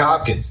 Greg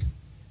Hopkins.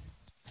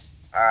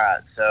 All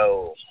right.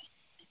 So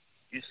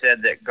you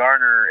said that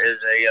Garner is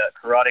a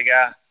karate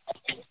guy?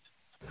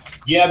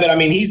 Yeah, but I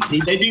mean,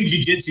 they do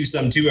jiu-jitsu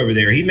some too over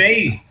there. He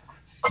may –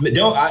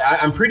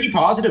 I'm pretty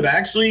positive,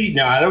 actually.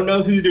 Now, I don't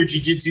know who their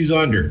jiu-jitsu's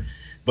under,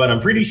 but I'm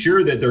pretty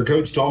sure that their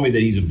coach told me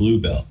that he's a blue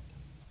belt.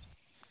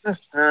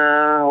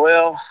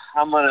 Well,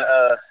 I'm going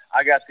to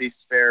I got the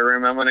spare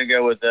room. I'm going to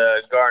go with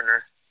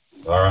Garner.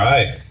 All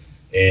right.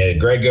 And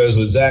Greg goes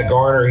with Zach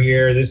Garner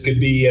here. This could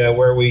be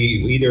where we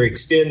either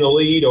extend the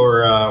lead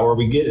or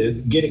we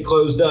get it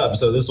closed up.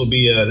 So this will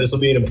be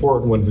an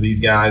important one for these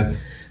guys.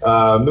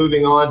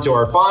 Moving on to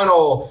our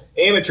final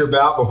amateur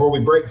bout before we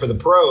break for the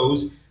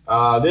pros.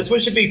 This one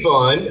should be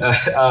fun.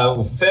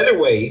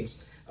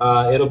 Featherweights.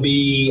 It'll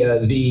be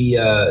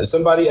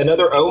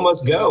another O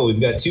must go. We've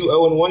got two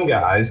 0-1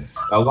 guys.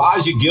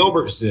 Elijah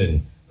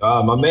Gilbertson.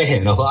 My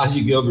man, Elijah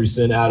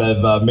Gilbertson out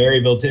of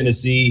Maryville,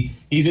 Tennessee.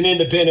 He's an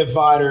independent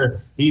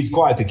fighter. He's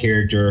quite the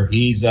character.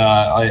 He's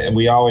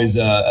we always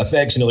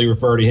affectionately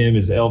refer to him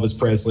as Elvis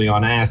Presley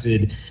on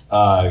acid.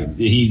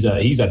 He's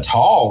a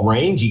tall,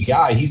 rangy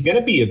guy. He's going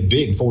to be a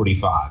big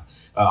 45.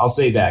 I'll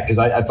say that because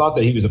I thought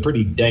that he was a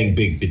pretty dang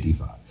big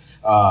 55.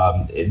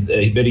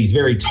 But he's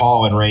very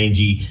tall and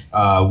rangy.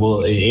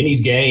 In his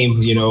game,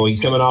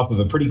 he's coming off of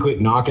a pretty quick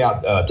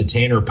knockout to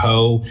Tanner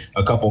Poe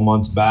a couple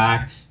months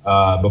back.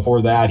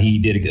 Before that, he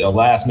did a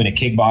last-minute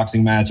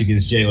kickboxing match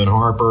against Jalen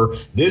Harper.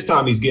 This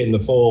time, he's getting the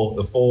full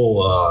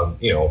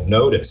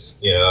notice,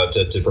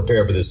 to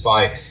prepare for this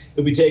fight.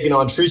 He'll be taking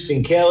on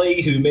Tristan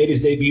Kelly, who made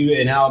his debut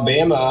in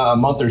Alabama a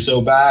month or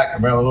so back,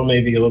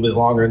 maybe a little bit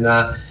longer than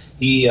that.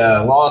 He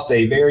lost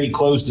a very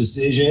close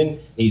decision.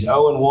 He's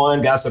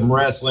 0-1, got some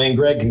wrestling.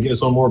 Greg can give us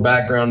some more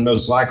background,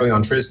 most likely,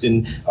 on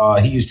Tristan.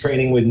 He is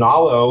training with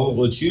Nalo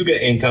Lachuga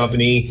and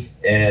Company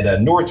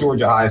at North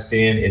Georgia High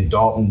Stand in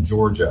Dalton,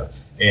 Georgia.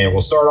 And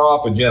we'll start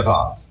off with Jeff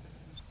Hobbs.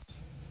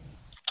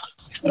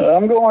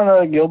 I'm going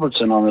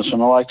Gilbertson on this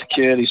one. I like the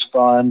kid. He's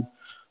fun.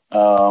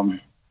 I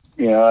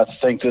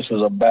think this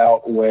is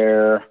about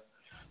where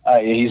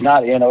he's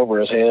not in over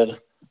his head.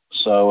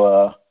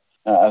 So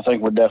I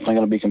think we're definitely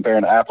going to be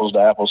comparing apples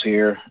to apples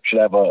here. Should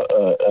have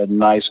a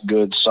nice,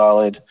 good,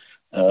 solid,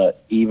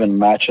 even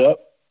matchup.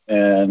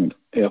 And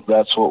if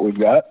that's what we've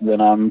got,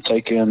 then I'm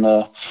taking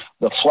the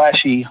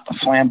flashy,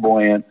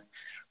 flamboyant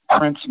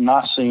Prince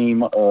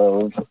Nassim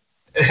of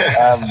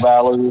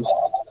Valor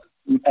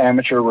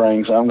amateur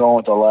rings. I'm going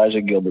with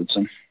Elijah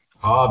Gilbertson.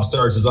 Hobbs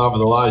starts us off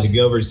with Elijah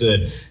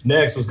Gilbertson.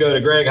 Next, let's go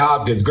to Greg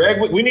Hopkins. Greg,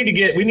 we need to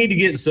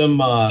get some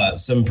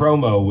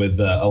promo with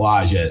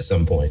Elijah at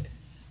some point.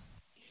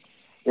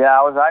 Yeah,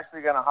 I was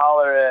actually going to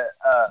holler at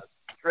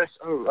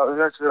Tristan.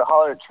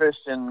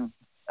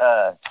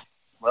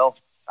 Well,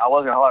 I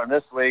was going to holler him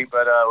this week,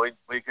 but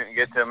we couldn't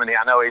get to him, and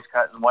I know he's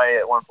cutting weight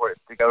at 140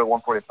 to go to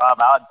 145.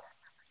 I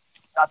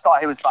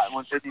thought he was fighting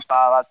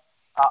 155.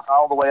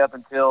 All the way up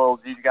until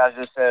you guys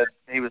just said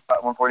he was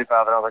fighting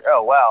 145, and I was like,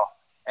 oh, wow.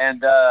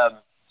 And I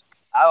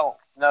don't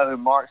know who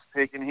Mark's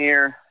picking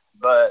here,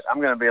 but I'm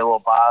going to be a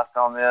little biased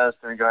on this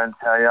and go ahead and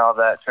tell y'all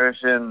that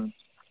Tristan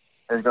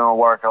is going to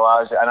work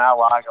Elijah. And I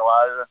like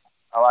Elijah.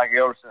 I like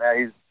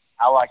Gilbertson.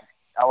 I like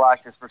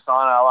his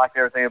persona. I like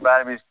everything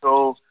about him. He's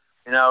cool,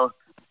 and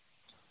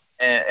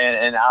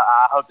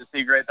I hope to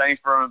see great things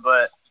from him.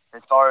 But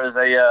as far as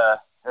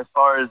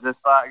this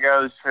fight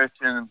goes,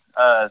 Tristan,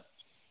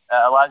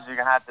 Elijah's going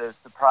to have to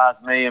surprise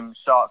me and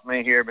shock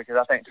me here because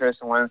I think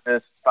Tristan wins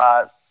this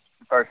fight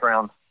the first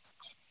round.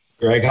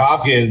 Greg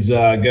Hopkins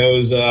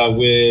goes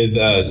with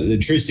the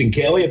Tristan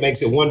Kelly. It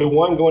makes it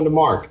 1-1 going to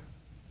Mark.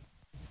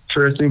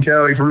 Tristan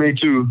Kelly for me,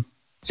 too.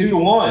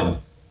 2-1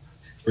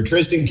 for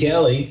Tristan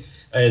Kelly.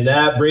 And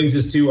that brings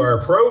us to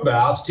our pro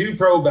bouts. Two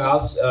pro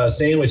bouts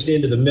sandwiched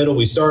into the middle.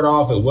 We start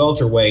off at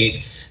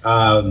welterweight.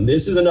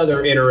 This is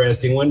another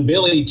interesting one.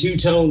 Billy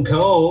Two-Tone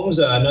Combs,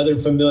 another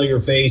familiar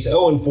face,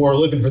 0-4,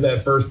 looking for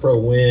that first pro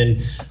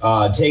win,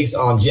 takes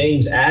on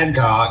James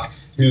Adcock,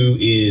 who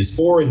is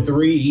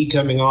 4-3. He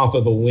coming off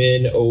of a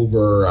win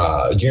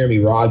over Jeremy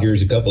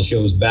Rogers a couple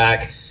shows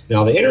back.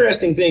 Now, the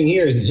interesting thing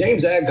here is that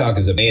James Adcock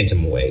is a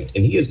bantamweight,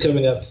 and he is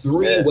coming up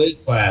 3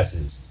 weight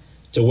classes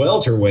to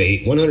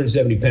welterweight,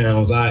 170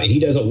 pounds. He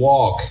doesn't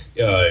walk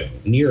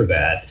near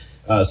that.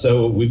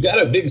 So we've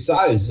got a big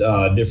size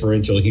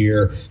differential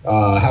here.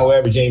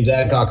 However, James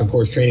Adcock, of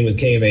course, training with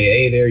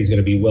KMAA there. He's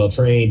going to be well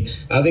trained.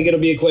 I think it'll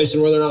be a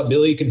question whether or not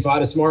Billy can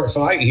fight a smart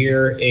fight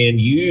here and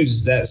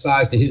use that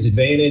size to his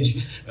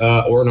advantage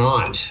or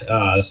not.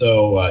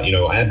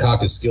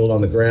 Adcock is skilled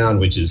on the ground,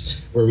 which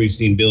is where we've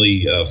seen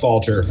Billy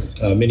falter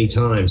many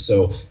times.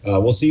 So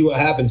we'll see what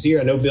happens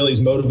here. I know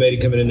Billy's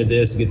motivated coming into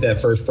this to get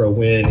that first pro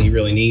win. He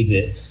really needs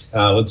it.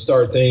 Let's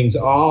start things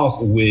off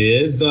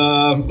with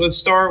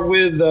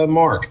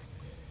Mark.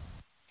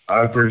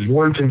 If there's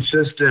one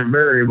consistent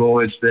variable,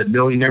 it's that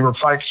Billy never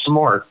fights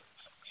smart.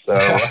 So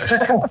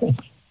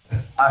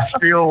I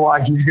feel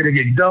like he's going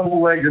to get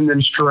double-legged and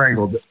then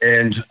strangled.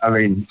 And, I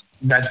mean,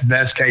 that's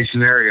best case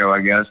scenario,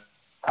 I guess.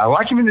 I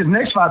like him in his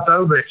next fight,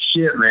 though, but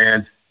shit,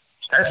 man.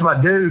 That's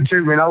my dude,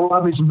 too, man. I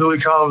love me some Billy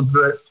Collins,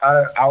 but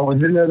I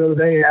was in there the other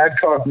day, and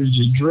Adcock was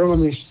just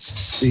drilling me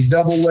these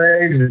double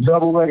legs and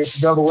double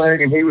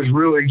leg, and he was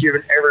really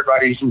giving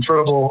everybody some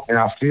trouble, and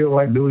I feel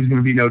like Billy's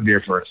going to be no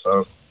different.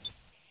 So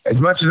as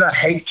much as I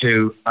hate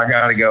to, I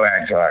got to go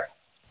Adcock.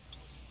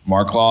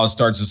 Mark Claus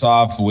starts us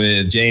off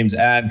with James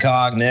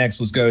Adcock.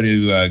 Next, let's go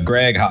to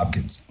Greg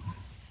Hopkins.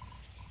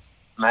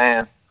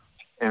 Man,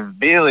 if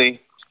Billy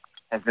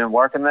has been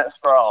working that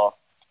sprawl,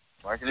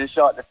 working his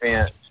shot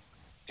defense,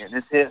 getting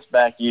his hips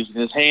back, using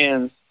his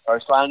hands, or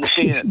sliding the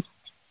chin,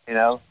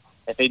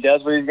 if he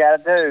does what he's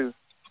got to do,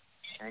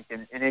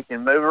 and he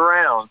can move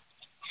around,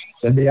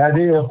 that'd be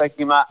ideal.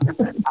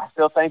 I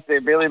still think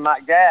that Billy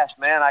might gas,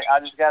 man.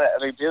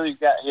 Billy's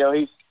got,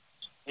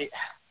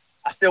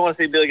 I still want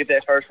to see Billy get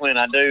that first win.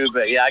 I do,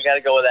 but yeah, I got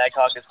to go with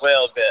Adcock as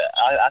well. But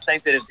I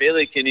think that if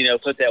Billy can,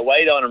 put that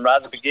weight on him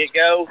right at the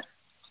get-go,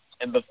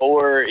 and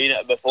before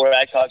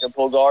Adcock can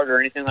pull guard or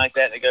anything like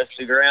that goes to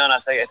the ground, I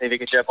think if he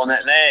gets up on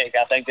that neck,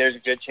 I think there's a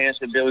good chance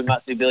that Billy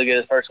might see Billy get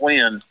his first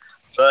win.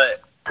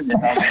 But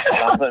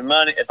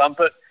if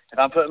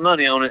I'm putting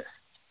money on it,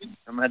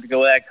 I'm gonna have to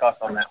go with Adcock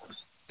on that one.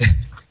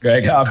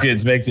 Greg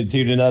Hopkins makes it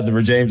 2-0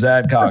 for James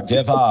Adcock.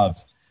 Jeff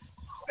Hobbs.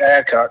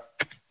 Adcock.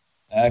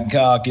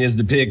 Adcock is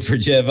the pick for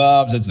Jeff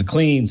Hobbs. It's a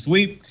clean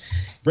sweep.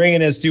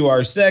 Bringing us to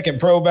our second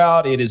pro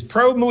bout, it is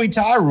pro Muay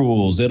Thai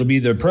rules. It'll be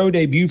the pro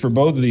debut for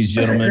both of these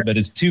gentlemen, but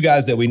it's 2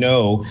 guys that we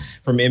know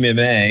from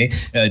MMA.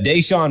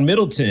 Deshaun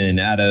Middleton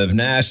out of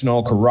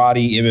National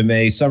Karate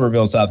MMA,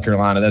 Somerville, South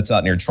Carolina. That's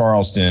out near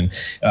Charleston.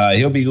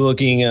 He'll be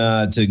looking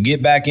to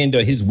get back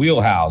into his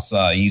wheelhouse.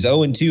 He's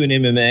 0-2 in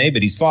MMA,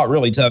 but he's fought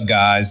really tough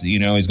guys.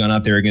 He's gone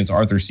out there against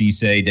Arthur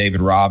Cisse,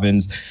 David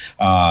Robbins.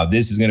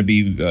 This is going to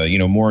be,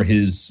 more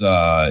his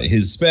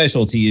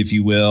specialty, if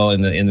you will,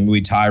 in the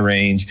Muay Thai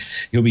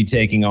range. He'll be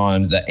taking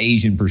on the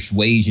Asian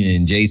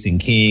Persuasion, Jason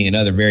King,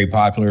 another very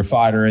popular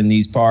fighter in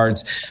these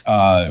parts.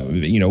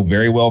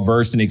 Very well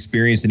versed and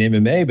experienced in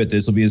MMA, but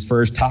this will be his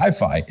first Thai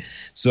fight.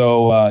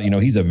 So,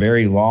 he's a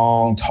very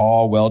long,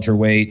 tall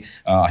welterweight.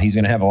 He's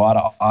going to have a lot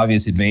of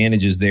obvious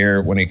advantages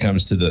there when it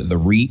comes to the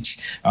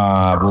reach.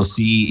 We'll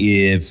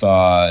see if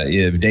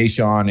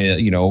Deshaun,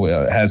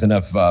 has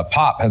enough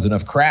pop, has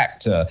enough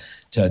crack to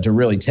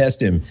really test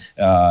him.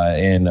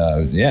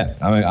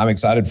 I'm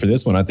excited for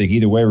this one. I think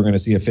either way we're going to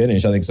see a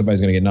finish. I think somebody's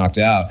going to get knocked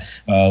out.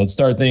 Let's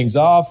start things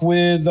off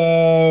with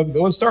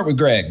let's start with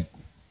Greg.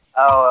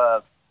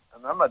 I'm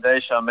a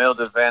Deshaun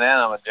Middleton fan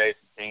and I'm a Jason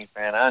King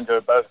fan. I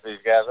enjoy both of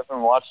these guys. I've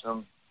been watching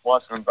them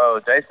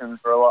both. Jason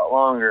for a lot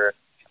longer.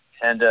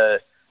 And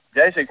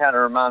Jason kind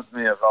of reminds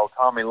me of old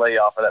Tommy Lee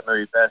off of that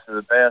movie Best of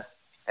the Best.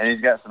 And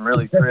he's got some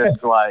really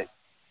crisp like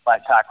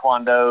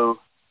Taekwondo.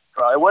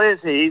 What is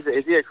he?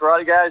 Is he a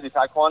karate guy? Is he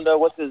Taekwondo?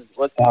 What was his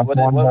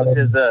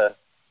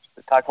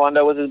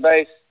Taekwondo was his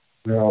base?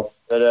 Yeah.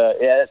 But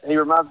he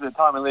reminds me of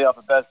Tommy Lee off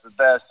of Best of the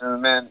Best.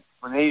 And man,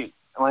 when he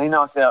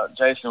knocked out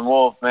Jason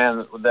Wolf,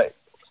 man, with that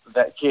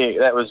kick,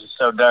 that was just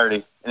so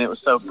dirty, and it was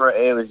so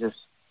it was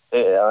just,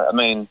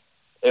 it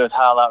was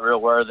highlight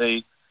reel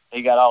worthy.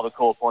 He got all the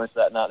cool points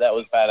that night. That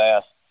was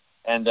badass.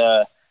 And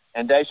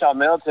Deshaun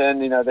Middleton,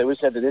 that we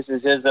said that this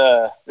is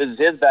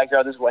his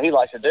backyard. This is what he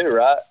likes to do,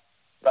 right?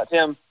 Right,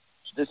 Tim?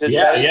 This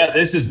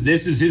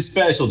is his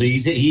specialty.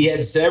 He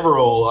had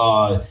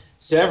several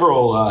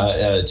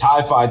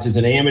Thai fights as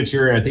an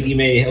amateur, and I think he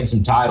may have held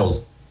some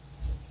titles.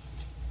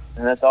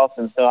 And that's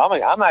awesome. So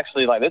I'm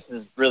actually this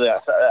is really,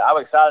 I'm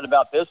excited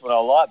about this one a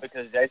lot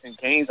because Jason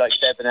King's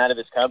stepping out of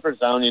his comfort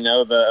zone,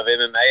 of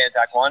MMA and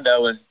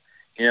Taekwondo, and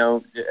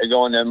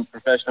going to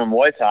professional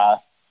Muay Thai,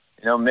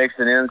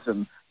 mixing in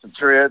some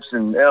trips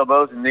and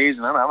elbows and knees,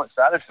 and I'm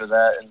excited for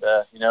that, and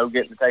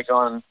getting to take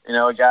on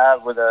a guy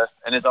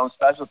and his own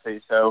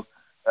specialty. So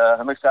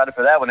I'm excited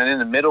for that one. And in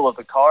the middle of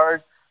the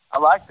card, I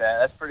like that.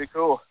 That's pretty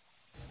cool.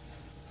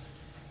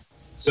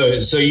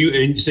 So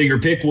your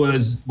pick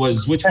was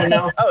which one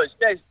now? Oh, it's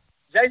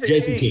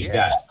Jason King. Yeah.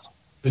 Got it.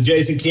 So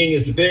Jason King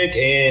is the pick,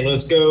 and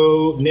let's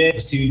go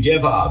next to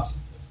Jeff Hobbs.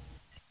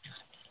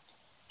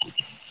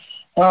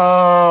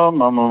 I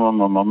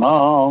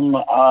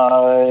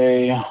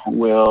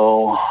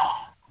will.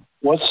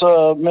 What's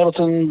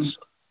Middleton's?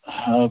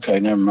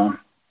 Okay, never mind.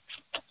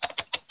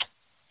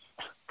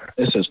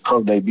 This is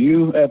pro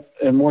debut at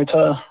Muay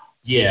Thai.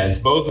 Yes,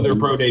 both of their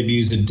pro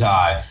debuts in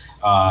Thai.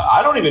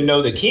 I don't even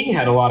know that King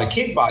had a lot of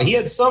kickboxing. He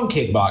had some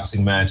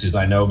kickboxing matches,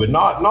 I know, but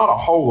not a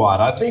whole lot.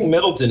 I think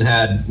Middleton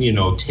had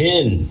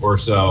 10 or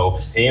so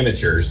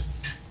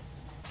amateurs.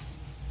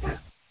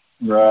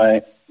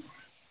 Right.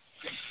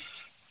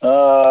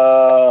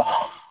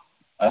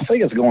 I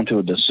think it's going to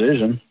a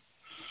decision.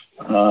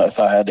 If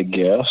I had to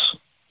guess,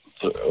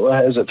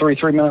 is it 3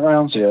 3-minute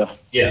rounds? Yeah.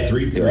 Yeah,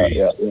 3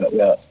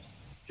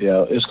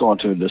 Yeah. It's going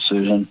to a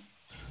decision.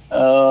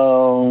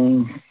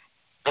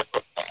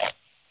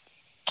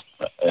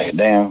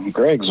 Damn,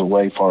 Greg's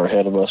way far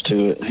ahead of us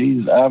to it.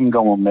 I'm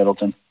going with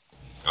Middleton.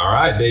 All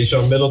right,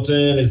 Deshaun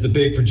Middleton is the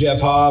pick for Jeff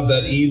Hobbs.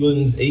 That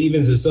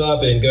evens us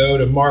up, and go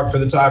to Mark for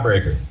the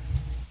tiebreaker.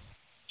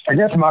 I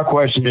guess my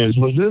question is,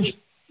 was this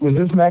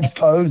match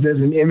posed as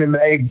an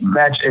MMA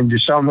match, and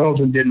Deshaun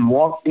Middleton didn't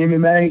want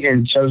MMA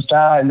and chose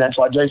Ty, and that's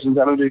why Jason's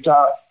going to do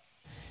Ty?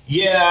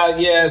 Yeah.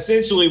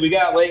 Essentially, we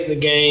got late in the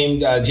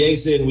game.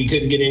 Jason, we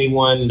couldn't get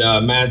anyone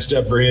matched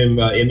up for him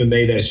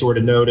MMA that short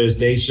of notice.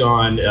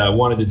 Deshaun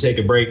wanted to take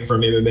a break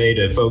from MMA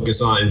to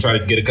focus on and try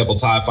to get a couple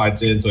Thai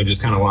fights in, so it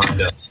just kind of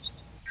lined up.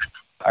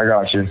 I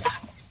got you.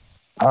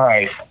 All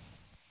right.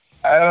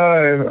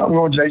 I'm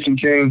going with Jason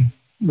King,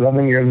 but I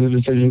think he has a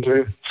decision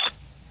too.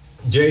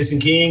 Jason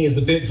King is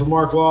the pick for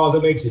Mark Laws.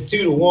 That makes it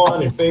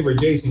 2-1 in favor of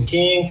Jason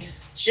King.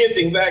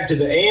 Shifting back to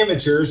the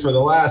amateurs for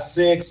the last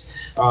 6,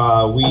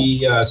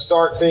 we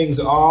start things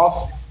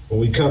off.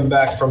 When we come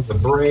back from the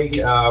break,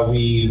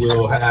 we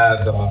will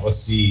have, let's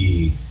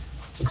see,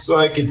 looks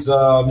like it's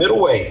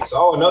middleweights.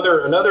 Oh,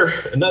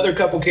 another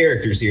couple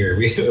characters here.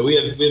 We have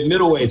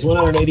middleweights,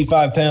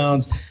 185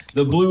 pounds.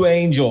 The Blue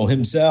Angel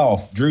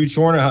himself, Drew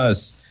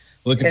Chornahus,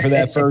 looking for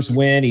that first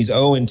win. He's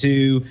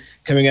 0-2,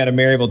 coming out of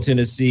Maryville,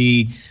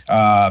 Tennessee.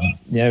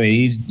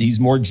 He's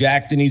more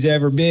jacked than he's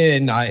ever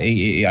been.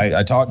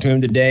 I talked to him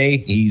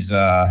today. He's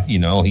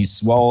he's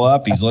swole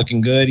up. He's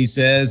looking good, he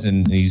says,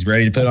 and he's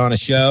ready to put on a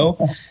show,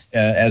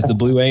 as the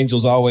Blue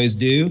Angels always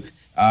do.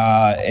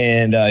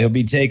 And he'll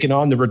be taking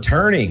on the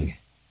returning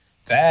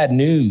Bad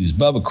News,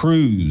 Bubba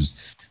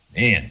Cruz.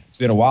 Man, it's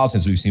been a while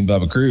since we've seen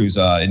Bubba Cruz.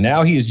 And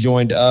now he is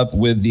joined up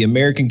with the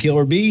American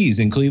Killer Bees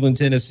in Cleveland,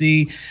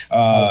 Tennessee.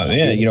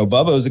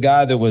 Bubba is a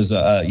guy that was,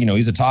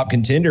 he's a top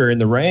contender in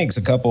the ranks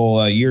a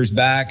couple years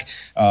back,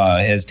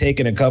 has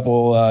taken a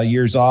couple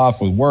years off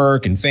with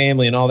work and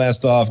family and all that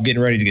stuff,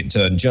 getting ready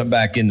to jump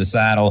back in the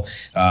saddle.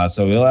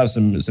 So he'll have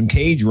some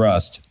cage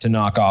rust to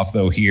knock off,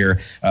 though, here.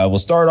 We'll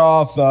start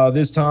off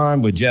this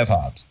time with Jeff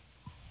Hobbs.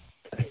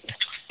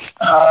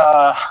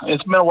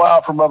 It's been a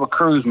while for Bubba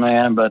Cruz,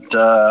 man, but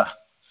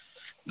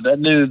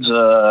that dude's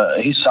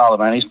he's solid,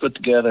 man. He's put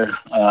together.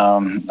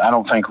 I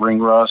don't think ring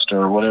rust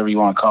or whatever you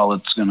want to call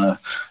it's going to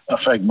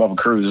affect Bubba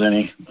Cruz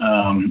any.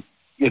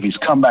 If he's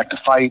come back to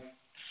fight,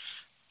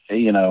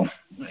 he's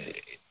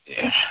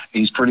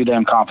pretty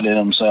damn confident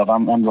in himself.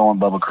 I'm going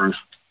Bubba Cruz.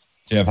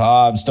 Jeff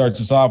Hobbs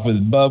starts us off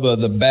with Bubba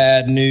the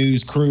Bad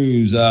News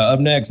Cruz. Up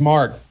next,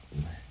 Mark.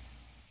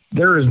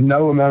 There is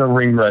no amount of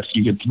ring rust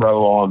you could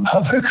throw on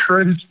Bubba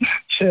Cruz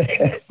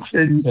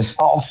in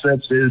all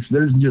senses.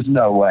 There's just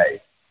no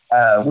way.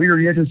 We are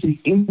yet to see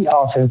any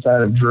offense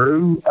out of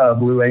Drew,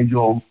 Blue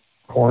Angel,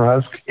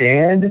 Cornhusk,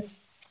 and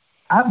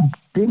I'm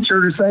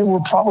sure to say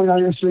we're probably not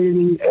going to see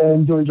any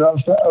until he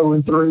drops to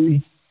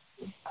 0-3.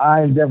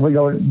 I am definitely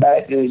going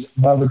back to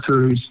Bubba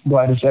Cruz.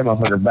 Glad to say my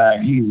motherfucker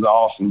back. He was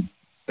awesome.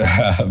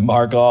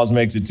 Mark Laws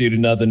makes it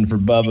 2-0 for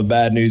Bubba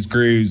Bad News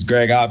Cruz.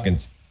 Greg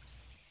Hopkins.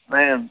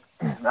 Man,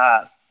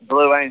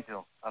 Blue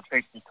Angel. I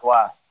picked him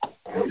twice.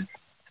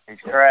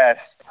 He's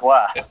crashed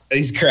twice.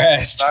 He's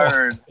crashed.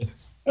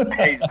 He's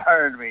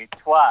burned me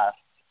twice.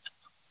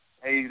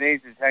 He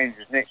needs to change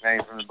his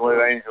nickname from the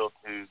Blue Angel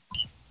to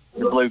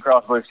the Blue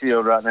Cross Blue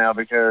Shield right now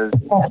because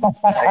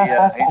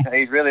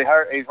he's really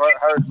hurt. He's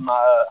hurting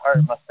my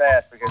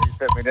stats because he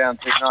set me down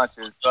 2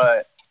 notches.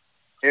 But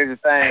here's the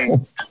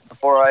thing: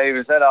 before I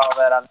even said all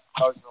that, I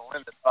was going to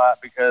win this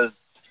fight because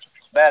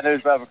Bad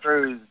News Bubba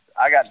Cruz.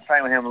 I got to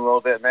train with him a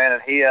little bit, man,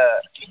 and he's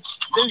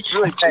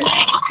really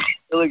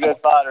really good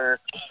fighter.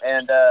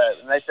 And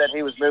they said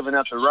he was moving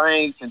up the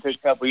ranks and took a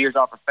couple of years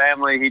off for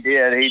family. He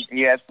did.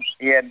 He had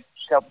a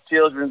couple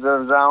children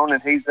of his own,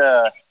 and he's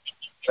in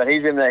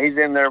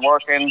there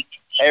working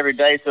every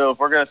day. So if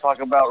we're going to talk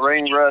about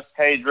ring rust,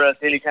 cage rust,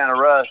 any kind of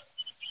rust,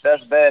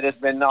 best bet it's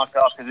been knocked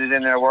off because he's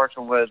in there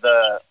working with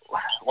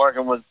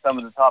some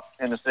of the top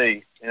in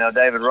Tennessee.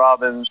 David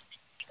Robbins.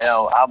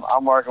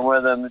 I'm working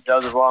with him.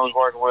 Joseph Long's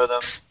working with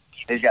him.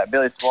 He's got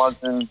Billy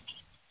Swanson.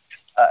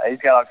 He's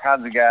got all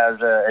kinds of guys.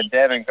 And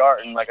Devin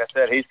Garton, like I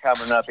said, he's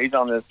coming up. He's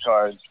on this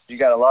card. You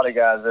got a lot of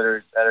guys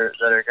that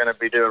are going to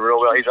be doing real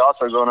well. He's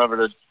also going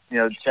over to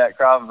Chat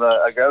Krav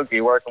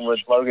Agoki, working with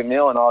Logan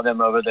Neal and all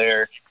them over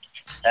there.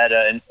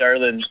 in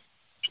Sterling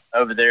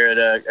over there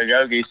at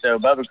Agogi. So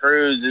Bubba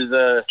Cruz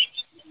is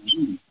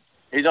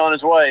he's on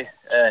his way.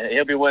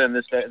 He'll be winning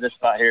this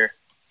spot here.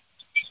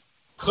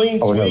 Clean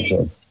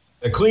sweep.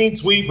 A clean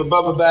sweep for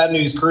Bubba Bad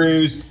News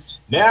Cruz.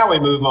 Now we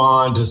move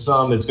on to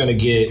some that's going to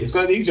get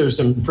 – these are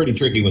some pretty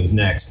tricky ones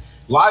next.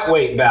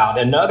 Lightweight bout,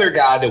 another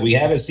guy that we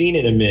haven't seen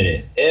in a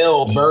minute,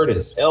 El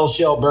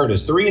Shell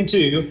Burtis,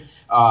 3-2.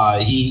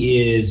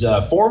 He is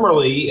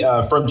formerly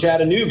from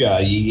Chattanooga.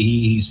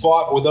 He's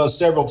fought with us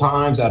several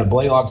times out of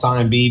Blaylock's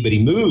IMB, but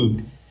he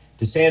moved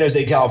to San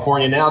Jose,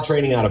 California, now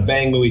training out of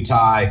Bang Muay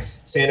Thai,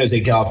 San Jose,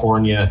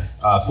 California.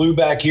 Flew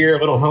back here, a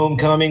little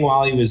homecoming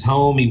while he was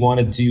home. He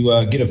wanted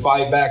to get a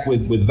fight back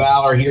with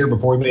Valor here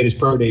before he made his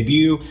pro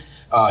debut.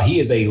 He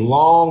is a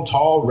long,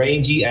 tall,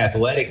 rangy,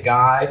 athletic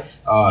guy,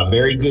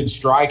 very good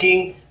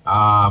striking.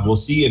 We'll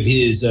see if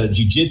his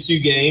jiu-jitsu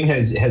game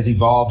has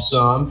evolved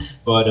some.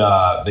 But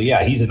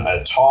yeah, he's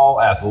a tall,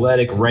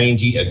 athletic,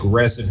 rangy,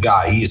 aggressive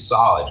guy. He is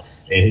solid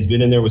and has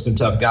been in there with some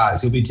tough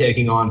guys. He'll be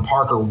taking on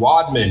Parker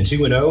Wadman,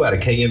 2-0 out of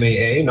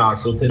KMAA,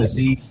 Knoxville,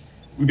 Tennessee.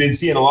 We've been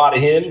seeing a lot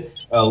of him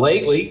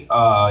lately.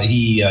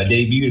 He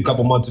debuted a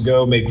couple months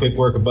ago, made quick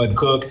work of Bud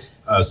Cook.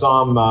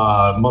 Saw him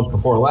month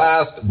before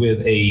last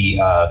with a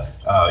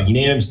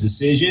unanimous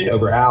decision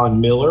over Alan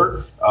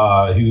Miller,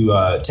 who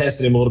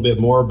tested him a little bit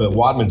more. But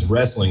Wadman's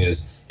wrestling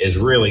is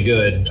really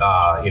good.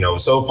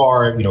 So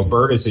far,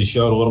 Burtis has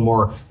showed a little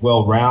more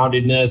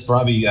well-roundedness,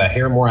 probably a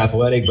hair more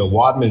athletic, but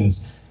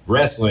Wadman's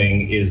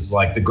wrestling is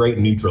like the great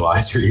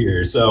neutralizer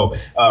here. So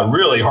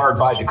really hard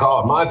fight to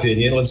call, in my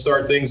opinion. Let's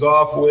start things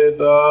off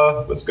with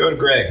let's go to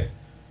Greg.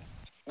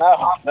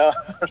 No.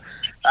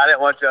 I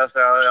didn't want y'all to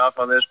start off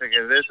on this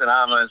because this and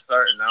I'm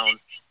uncertain on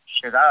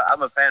because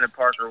I'm a fan of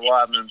Parker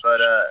Wadman, but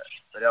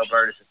El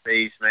Burtis is a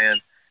beast, man.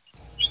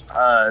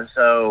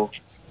 So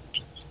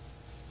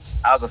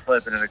I'll be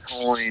flipping a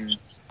coin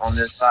on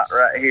this fight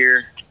right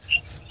here,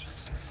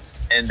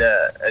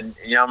 and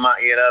y'all might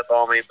get up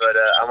on me, but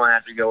I'm gonna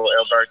have to go with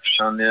El Burtis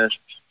on this.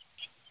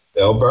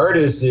 El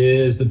Burtis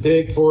is the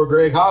pick for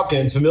Greg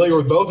Hopkins. Familiar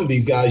with both of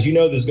these guys, you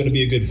know this is going to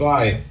be a good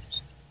fight.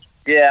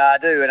 Yeah, I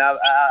do, and I'm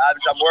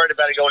worried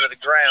about it going to the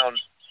ground.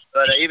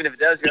 But even if it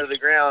does go to the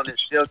ground, it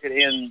still could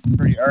end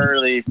pretty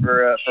early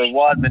for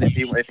Wadman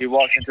if he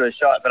walks into a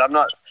shot. But I'm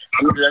not.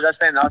 That's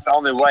saying that's the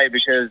only way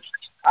because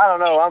I don't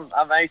know.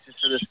 I'm anxious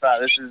for this fight.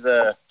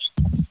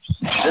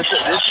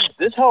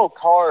 This whole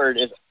card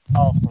is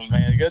awesome,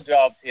 man. Good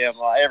job, Tim.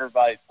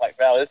 Everybody like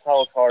Valor. This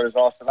whole card is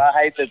awesome. I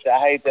hate that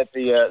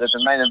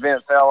the main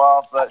event fell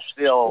off, but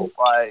still,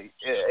 like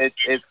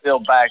it's still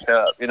backed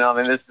up. You know,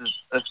 I mean,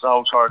 this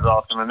whole card's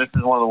awesome, and this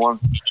is one of the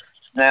ones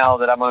now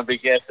that I'm going to be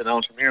guessing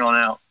on from here on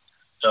out.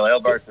 So El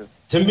Burtis.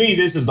 To me,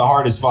 this is the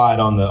hardest fight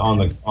on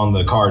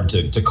the card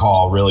to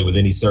call really with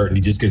any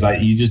certainty, just because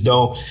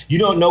you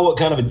don't know what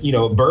kind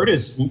of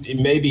Burtis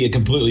may be a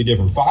completely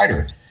different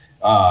fighter.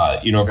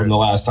 From the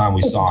last time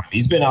we saw him.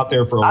 He's been out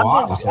there for a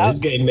while, so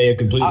his game may have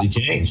completely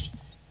changed.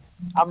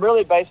 I'm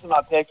really basing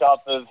my pick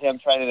off of him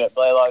training at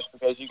Blaylock's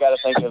because you got to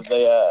think of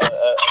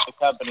the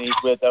company he's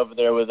with over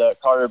there with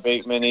Carter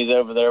Beekman. He's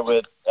over there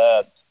with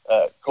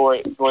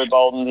Corey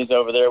Bolden. He's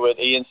over there with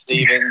Ian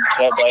Stevens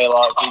at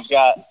Blaylock. He's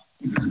got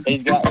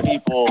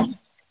people.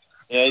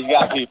 He's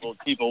got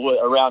people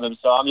around him.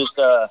 So I'm just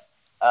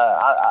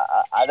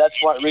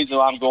that's one reason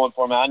why I'm going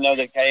for him. I know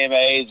that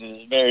KMA's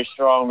is very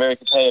strong, very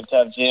competitive,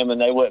 tough gym, and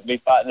they wouldn't be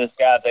fighting this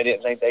guy if they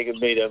didn't think they could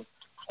beat him.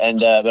 And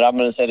but I'm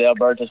going to say that El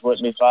Burtis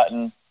wouldn't be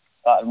fighting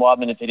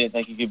Wadman if he didn't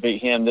think he could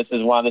beat him. This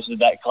is why this is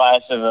that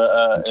class of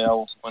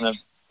when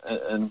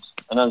an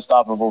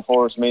unstoppable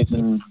force meets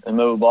an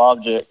immovable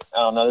object. I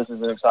don't know. This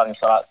is an exciting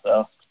fight.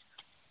 So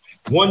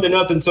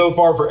 1-0 so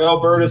far for El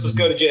Burtis. Let's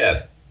go to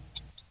Jeff.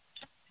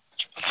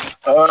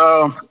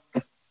 I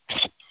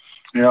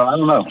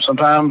don't know.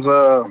 Sometimes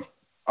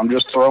I'm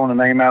just throwing a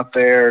name out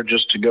there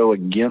just to go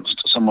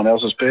against someone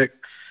else's pick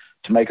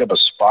to make up a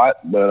spot.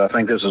 But I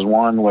think this is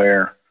one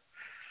where,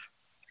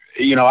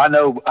 I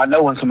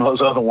know in some of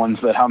those other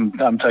ones that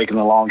I'm taking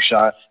a long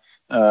shot,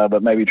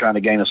 but maybe trying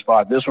to gain a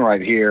spot. This one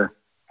right here,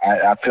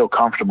 I feel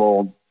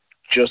comfortable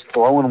just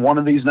throwing one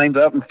of these names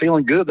up and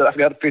feeling good that I've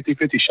got a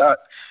 50-50 shot.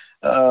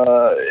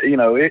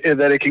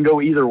 That it can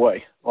go either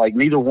way. Like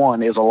neither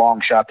one is a long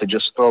shot to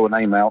just throw a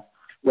name out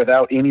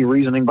without any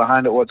reasoning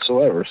behind it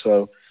whatsoever.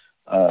 So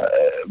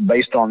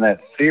based on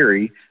that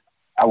theory,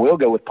 I will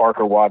go with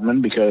Parker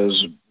Wadman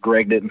because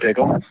Greg didn't pick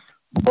him.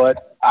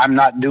 But I'm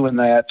not doing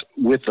that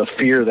with the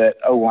fear that,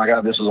 oh, my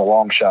God, this is a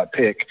long shot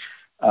pick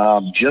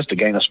just to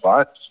gain a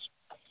spot.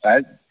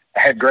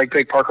 Had Greg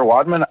picked Parker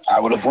Wadman, I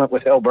would have went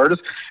with El Burtis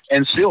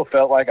and still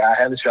felt like I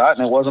had a shot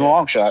and it wasn't a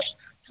long shot.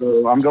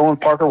 So I'm going with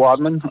Parker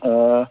Wadman.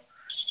 So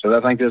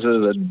I think this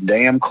is a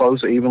damn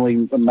close,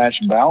 evenly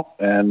matched bout.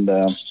 And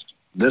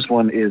this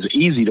one is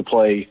easy to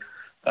play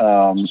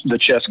the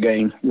chess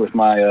game with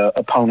my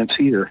opponents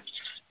here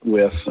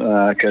with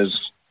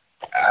because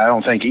I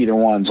don't think either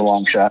one's a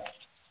long shot.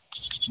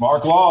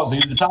 Mark Laws,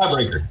 he's the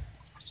tiebreaker.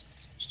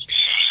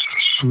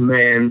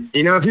 Man,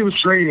 if he was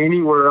trained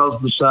anywhere else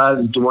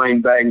besides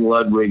Dwayne Bang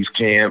Ludwig's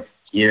camp,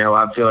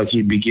 I feel like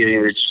he'd be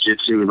getting the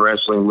jiu-jitsu and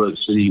wrestling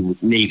looks that he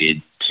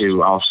needed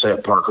to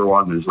offset Parker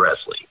Wadman's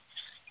wrestling.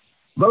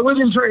 But with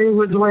him training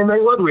with Dwayne May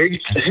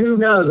Ludwig, who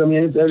knows? I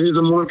mean, that is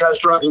a one-guy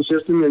striking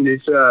system, and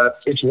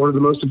it's one of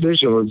the most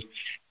efficient ones.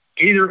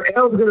 Either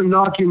L's going to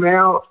knock him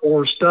out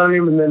or stun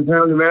him and then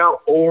pound him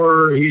out,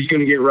 or he's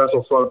going to get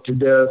wrestle-fucked to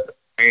death.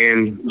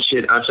 And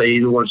shit, I'd say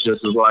either one's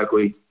just as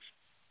likely.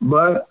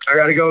 But I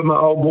got to go with my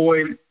old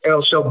boy,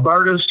 El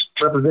Shelbertus,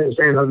 representing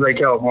San Jose,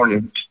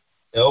 California.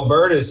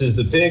 Albertus is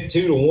the pick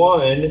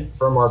 2-1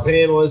 from our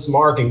panelists.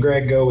 Mark and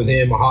Greg go with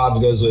him. Hobbs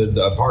goes with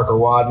Parker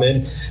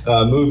Wadman.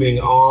 Moving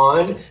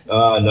on,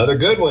 another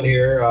good one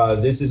here.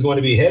 This is going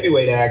to be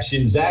heavyweight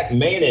action. Zach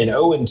Mannon,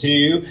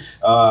 0-2.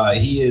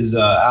 He is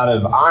out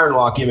of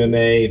Ironlock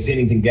MMA,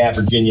 Pennington Gap,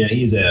 Virginia.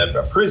 He's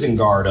a prison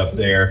guard up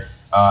there.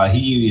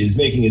 He is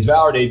making his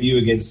Valor debut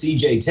against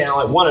CJ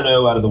Talent,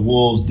 1-0 out of the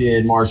Wolves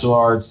Den Martial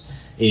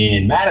Arts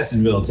in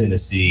Madisonville,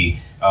 Tennessee.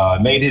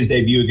 Made his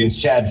debut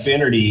against Chad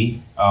Finnerty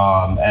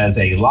as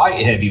a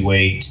light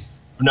heavyweight.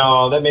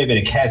 No, that may have been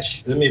a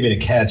catch. That may have been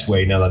a catch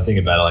weight. Now that I think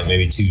about it, like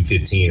maybe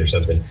 215 or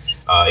something.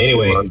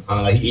 Anyway,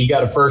 he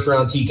got a first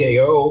round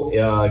TKO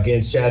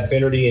against Chad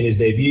Finnerty in his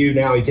debut.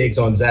 Now he takes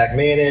on Zach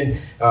Mannon,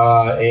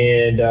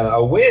 and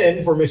a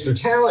win for Mr.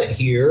 Talent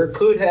here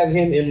could have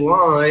him in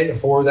line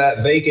for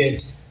that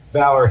vacant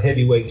Valor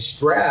heavyweight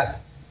strap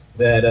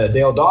that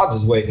Dale Dodds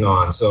is waiting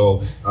on.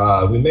 So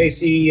we may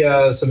see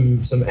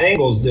some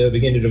angles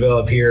begin to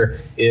develop here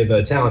if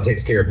Talent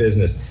takes care of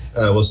business.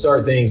 We'll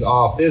start things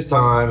off this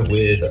time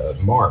with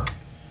Mark.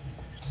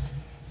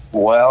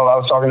 Well, I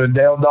was talking to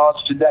Dale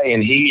Dodds today,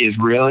 and he is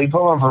really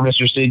pulling for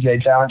Mr.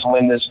 CJ Talent to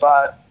win this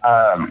fight.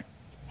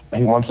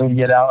 He wants him to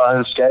get out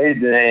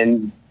unscathed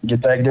and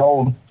get that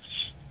gold.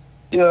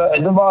 Yeah,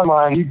 the bottom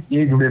line,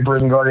 you can be a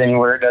prison guard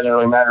anywhere. It doesn't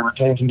really matter. But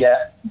Pennington Gap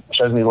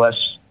shows me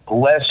less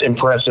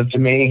impressive to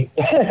me.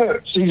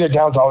 CJ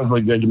Talent's always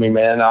looked good to me,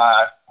 man.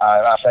 I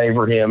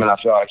favor him, and I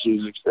feel like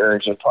his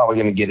experience is probably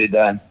going to get it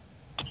done.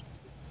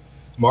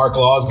 Mark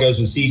Laws goes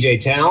with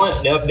CJ Talent.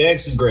 And up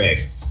next is Greg.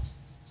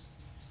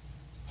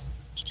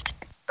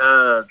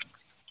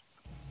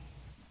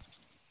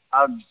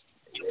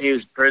 He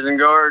was prison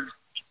guard.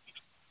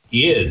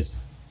 He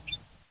is.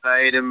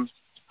 Paid him.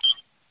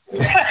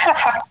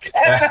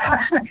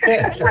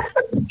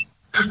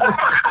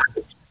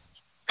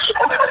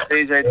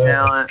 CJ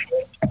Talent.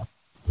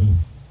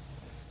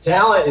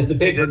 Talent is the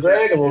pick for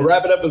Greg, and we'll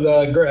wrap it up with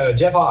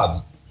Jeff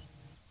Hobbs.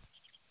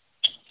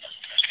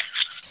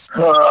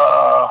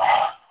 Well,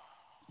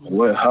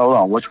 hold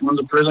on. Which one's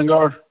a prison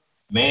guard?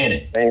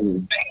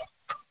 Mannon.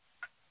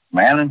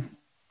 Mannon?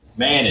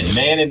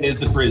 Mannon is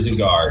the prison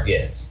guard,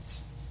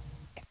 yes.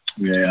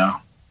 Yeah.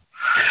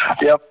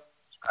 Yep.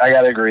 I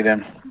got to agree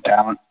then.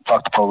 Talent.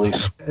 Fuck the police.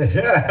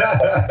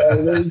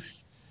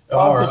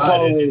 All right.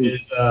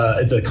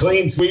 It's a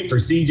clean sweep for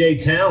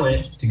CJ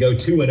Talent to go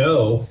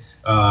 2-0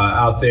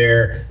 out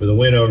there with a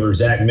win over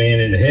Zach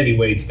Mannon, the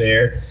heavyweights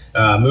there.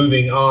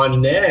 Moving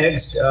on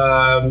next,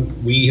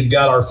 we have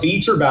got our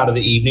feature bout of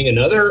the evening.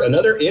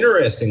 Another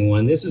interesting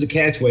one. This is a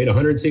catch weight,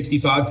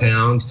 165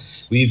 pounds.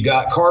 We've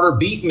got Carter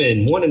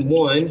Beekman,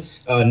 1-1,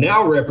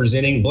 now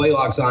representing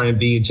Blaylock's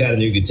IMB in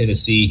Chattanooga,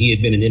 Tennessee. He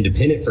had been an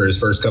independent for his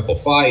first couple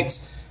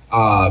fights,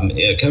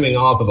 coming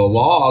off of a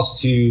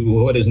loss to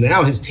what is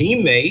now his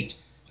teammate,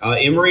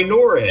 Emery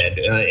Norred,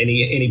 and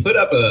he put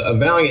up a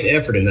valiant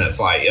effort in that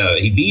fight.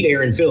 He beat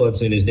Aaron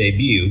Phillips in his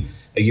debut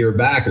a year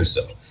back or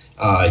so.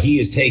 He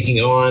is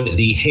taking on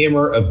the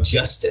Hammer of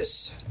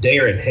Justice,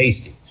 Darren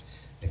Hastings.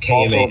 The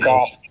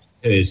KMA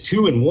is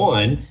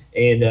 2-1,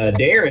 and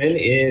Darren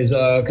is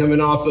coming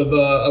off of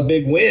a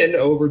big win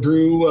over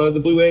the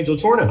Blue Angel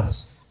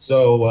Tornhouse.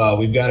 So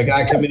we've got a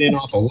guy coming in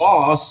off a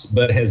loss,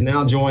 but has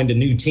now joined a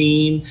new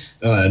team,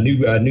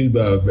 new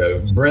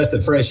breath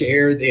of fresh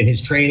air in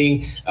his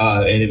training,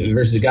 and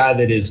versus a guy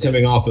that is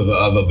coming off of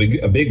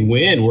a big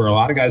win where a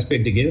lot of guys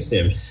picked against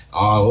him.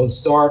 Let's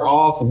start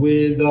off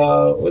with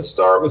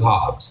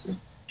Hobbs.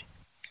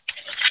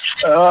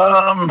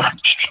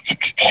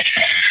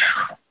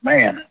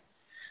 Man,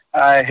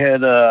 I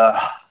had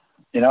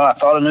I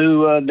thought I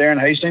knew Darren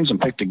Hastings and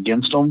picked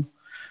against him.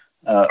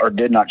 Or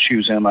did not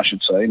choose him, I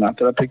should say. Not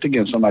that I picked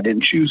against him. I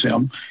didn't choose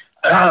him.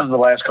 The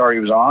last card he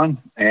was on,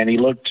 and he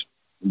looked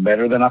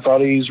better than I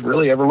thought he's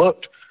really ever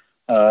looked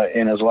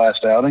in his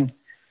last outing.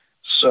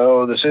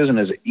 So this isn't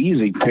as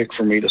easy pick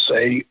for me to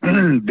say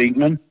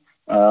Beekman.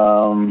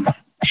 But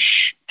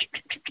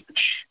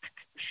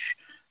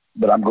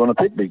I'm going to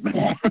pick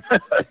Beekman.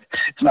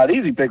 It's not an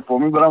easy pick for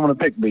me, but I'm going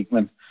to pick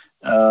Beekman.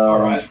 All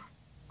right.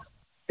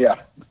 Yeah,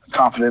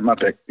 confident in my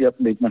pick. Yep,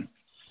 Beekman.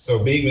 So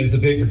Beekman's the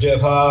pick for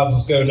Jeff Hobbs.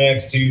 Let's go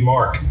next to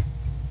Mark.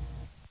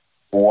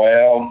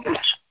 Well,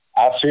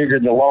 I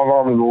figured the long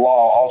arm of the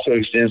law also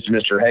extends to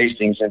Mr.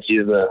 Hastings since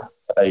he's a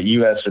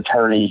U.S.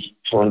 attorney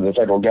for the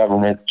federal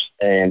government.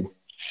 And,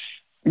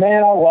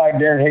 man, I like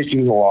Darren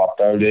Hastings a lot,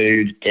 though,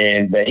 dude.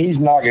 But he's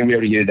not going to be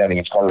able to get it done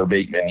against Carter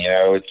Beekman.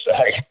 It's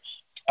like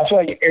I feel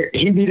like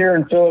he beat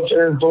Aaron Phillips.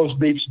 Aaron Phillips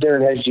beats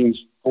Darren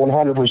Hastings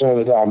 100%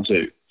 of the time,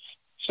 too.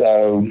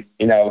 So,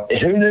 you know,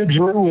 who knew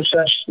Drew was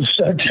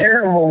so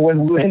terrible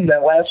when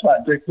that last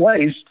fight took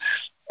place,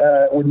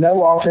 with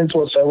no offense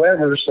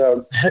whatsoever.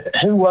 So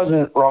who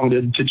wasn't wrong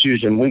to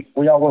choose him? We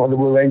all went with the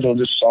Blue Angel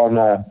just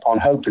on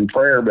hope and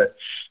prayer, but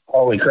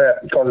holy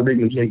crap, Carter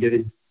Beekman's going to get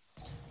him.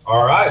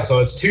 All right, so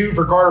it's 2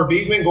 for Carter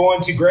Beekman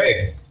going to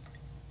Greg.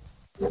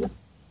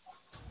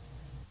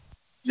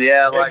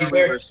 Yeah, like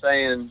we were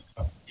saying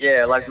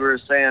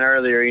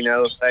earlier, you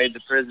know, fade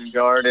the prison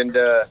guard, and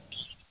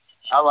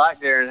I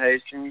like Darren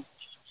Hastings.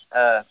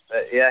 But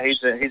yeah,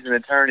 he's an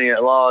attorney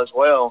at law as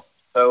well.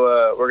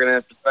 So we're gonna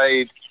have to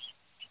fade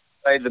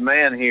the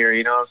man here.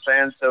 You know what I'm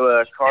saying?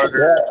 So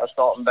Carter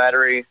assault and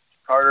battery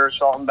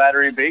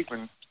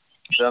Beekman.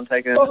 So I'm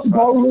taking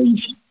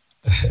it.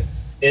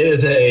 It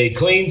is a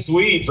clean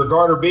sweep for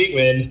Carter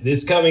Beekman.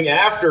 This coming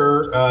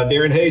after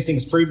Darren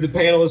Hastings proved the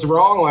panelists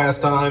wrong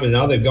last time, and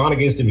now they've gone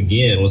against him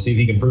again. We'll see if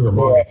he can prove them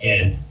wrong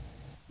again.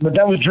 But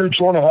that was Drew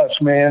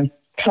Chornahuts, man.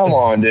 Come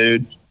on,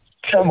 dude.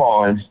 Come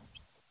on.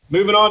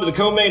 Moving on to the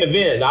co-main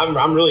event,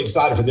 I'm really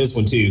excited for this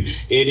one too.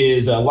 It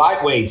is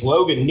lightweights.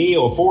 Logan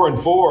Neal,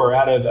 4-4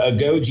 out of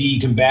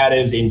Goji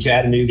Combatives in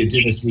Chattanooga,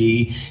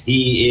 Tennessee.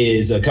 He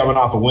is coming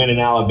off a win in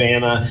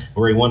Alabama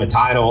where he won a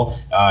title.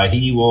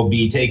 He will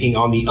be taking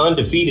on the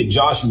undefeated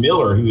Josh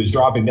Miller, who is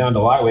dropping down to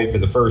lightweight for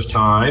the first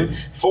time.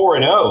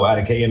 4-0 out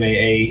of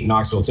KMAA,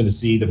 Knoxville,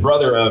 Tennessee. The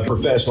brother of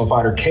professional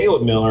fighter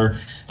Caleb Miller.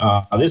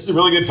 This is a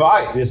really good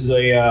fight. This is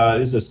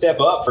a step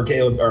up for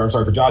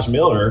for Josh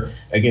Miller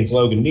against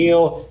Logan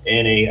Neal,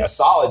 and a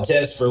solid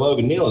test for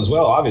Logan Neal as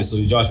well.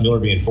 Obviously, Josh Miller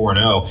being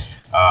 4-0.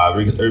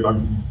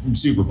 I'm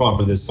super pumped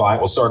for this fight.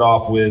 We'll start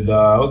off with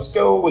let's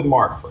go with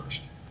Mark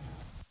first.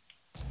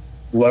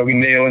 Logan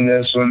Neal in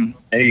this one,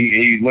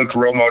 he looked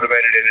real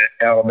motivated in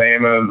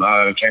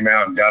Alabama. Came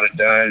out and got it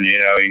done. You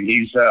know,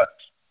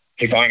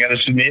 he finally got a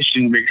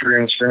submission victory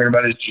and was screaming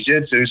about his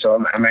jiu-jitsu,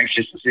 so I'm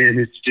anxious to see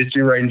his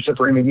jiu-jitsu rating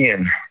supreme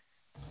again.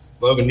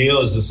 Logan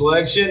Neal is the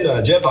selection.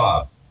 Jeff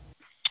Hobbs.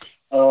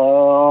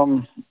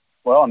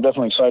 Well, I'm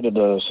definitely excited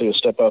to see a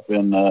step up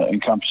in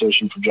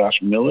competition for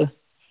Josh Miller.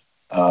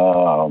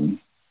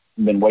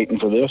 Been waiting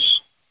for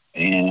this,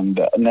 and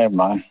never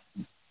mind.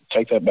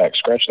 Take that back.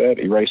 Scratch that.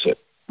 Erase it.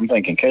 I'm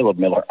thinking Caleb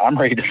Miller. I'm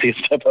ready to see a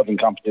step up in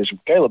competition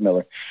for Caleb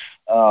Miller.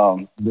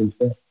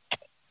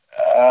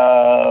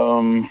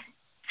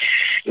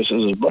 This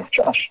is his brother,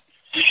 Josh.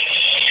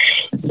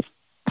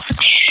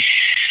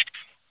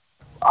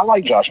 I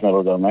like Josh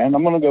Miller, though, man.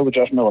 I'm going to go with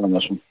Josh Miller in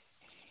this one.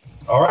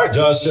 All right,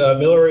 Josh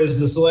Miller is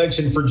the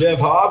selection for Jeff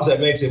Hobbs. That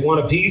makes it 1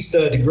 apiece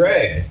to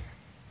Greg.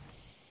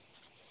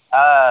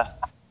 I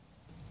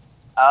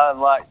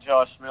like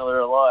Josh Miller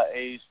a lot.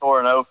 He's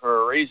 4-0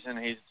 for a reason.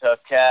 He's a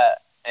tough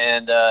cat.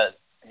 And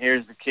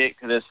here's the kick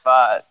to this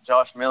fight.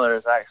 Josh Miller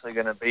is actually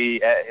going to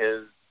be at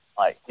his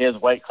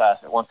weight class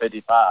at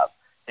 155.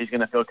 He's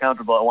going to feel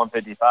comfortable at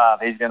 155.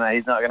 He's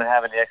not going to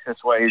have any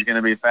excess weight. He's going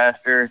to be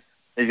faster.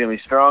 He's going to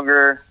be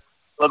stronger,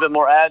 a little bit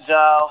more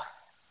agile,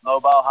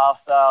 mobile,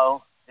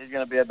 hostile. He's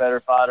going to be a better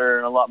fighter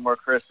and a lot more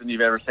crisp than you've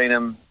ever seen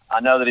him.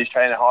 I know that he's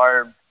training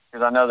hard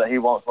because I know that he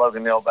wants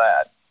Logan Neal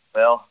bad.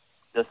 Well,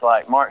 just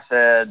like Mark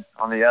said,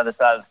 on the other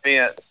side of the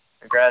fence,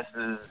 the grass is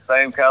the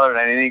same color, it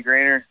ain't any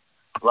greener.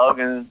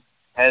 Logan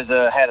has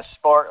had a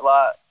spark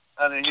light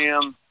under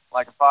him,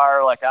 like a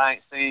fire, like I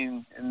ain't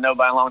seen in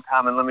nobody in a long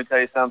time. And let me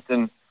tell you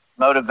something,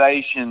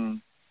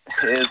 motivation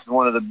is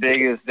one of the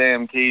biggest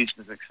damn keys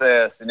to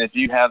success. And if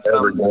you have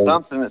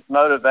something that's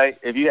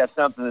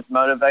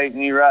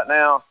motivating you right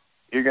now,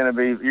 you're gonna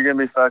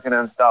be fucking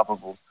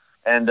unstoppable.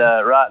 And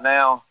right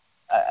now,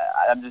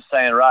 I'm just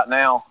saying, right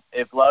now,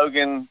 if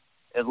Logan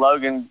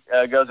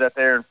goes out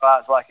there and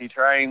fights like he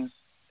trains,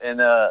 and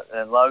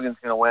Logan's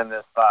gonna win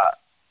this fight.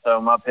 So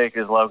my pick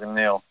is Logan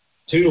Neal.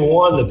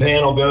 2-1, the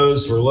panel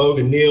goes for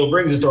Logan Neal.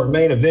 Brings us to our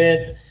main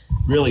event.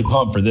 Really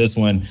pumped for this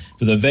one.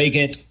 For the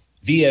vacant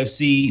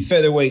VFC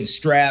featherweight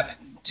strap,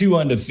 2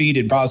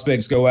 undefeated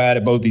prospects go at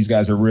it. Both these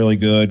guys are really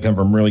good, come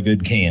from really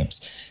good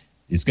camps.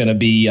 It's going to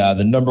be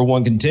the number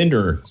 1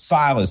 contender,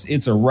 Silas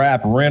It's a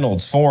Wrap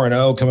Reynolds,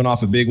 4-0, coming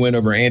off a big win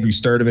over Andrew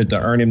Sturdivant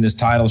to earn him this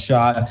title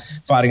shot,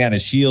 fighting out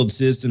of Shield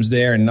Systems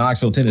there in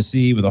Knoxville,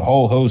 Tennessee, with a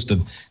whole host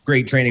of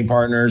great training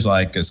partners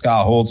like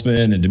Scott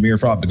Holtzman and Demir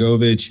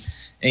Froptagovich,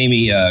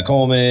 Amy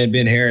Coleman,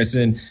 Ben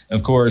Harrison.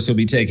 Of course, he'll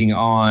be taking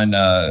on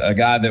a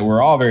guy that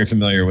we're all very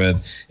familiar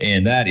with,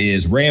 and that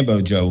is Rambo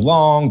Joe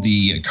Long,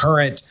 the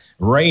current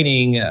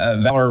reigning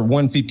Valor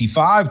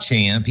 155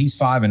 champ. He's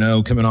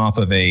 5-0, coming off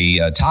of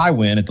a tie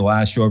win at the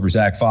last show over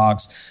Zach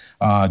Fox,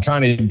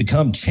 trying to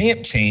become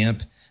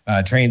champ.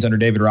 Trains under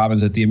David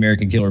Robbins at the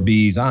American Killer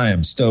Bees. I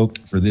am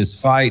stoked for this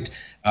fight.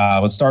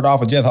 Let's start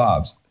off with Jeff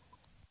Hobbs.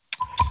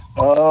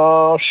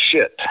 Oh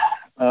shit,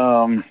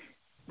 man,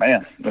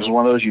 this is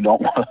one of those you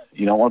don't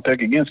want to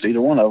pick against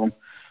either one of them.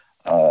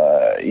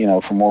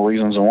 For more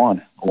reasons than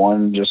one.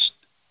 One, just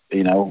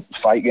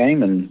fight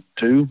game, and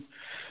 2.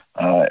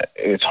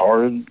 It's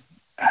hard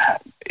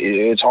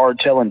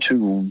telling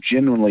 2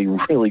 genuinely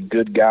really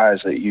good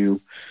guys that you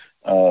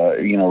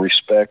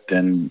respect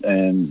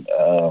and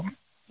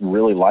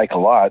really like a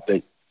lot,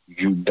 that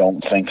you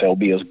don't think they'll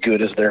be as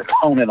good as their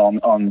opponent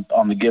on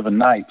the given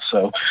night.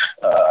 So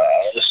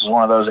this is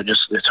one of those that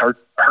it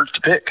hurts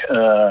to pick.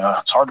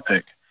 It's hard to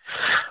pick.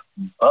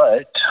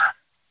 But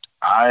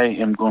I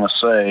am going to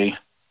say,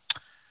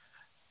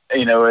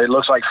 it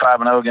looks like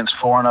 5-0 against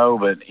 4-0,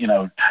 but,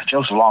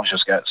 Joseph Long's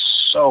just got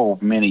so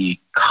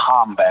many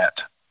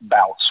combat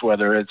bouts,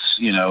 whether it's,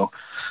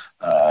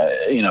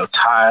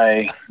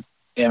 Thai,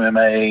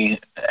 MMA.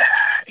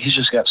 He's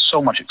just got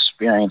so much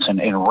experience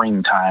in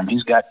ring time.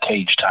 He's got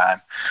cage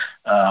time.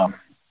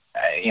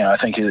 I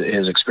think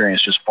his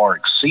experience just far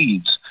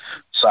exceeds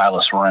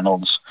Silas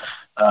Reynolds.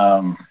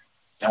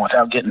 And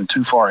without getting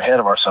too far ahead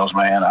of ourselves,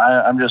 man,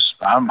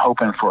 I'm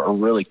hoping for a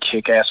really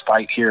kick-ass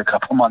fight here a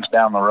couple months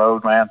down the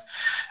road, man.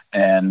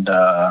 And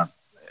I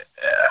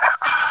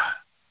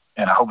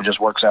hope it just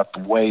works out the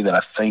way that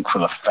I think for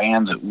the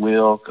fans it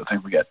will. I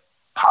think we got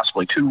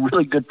possibly two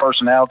really good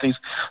personalities.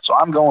 So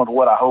I'm going with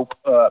what I hope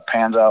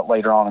pans out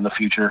later on in the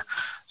future.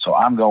 So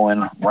I'm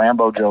going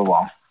Rambo Joe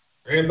Long.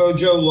 Rambo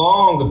Joe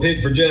Long, the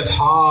pick for Jeff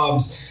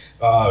Hobbs.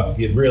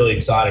 Get really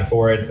excited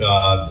for it.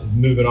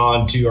 Moving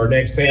on to our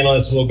next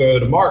panelist, we'll go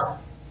to Mark.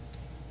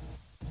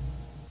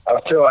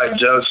 I feel like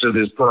Joseph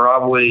is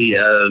probably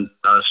a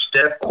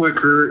step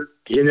quicker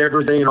in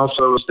everything,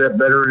 also a step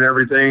better in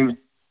everything.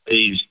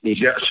 He's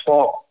got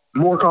fought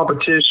more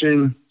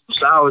competition.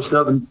 Silas,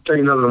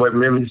 taking nothing away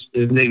from him. His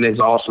nickname's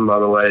awesome, by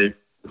the way.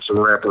 It's a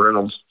Rapper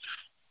Reynolds.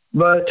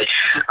 But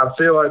I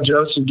feel like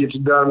Joseph gets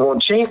it done. One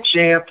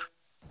champ.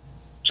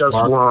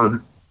 Joseph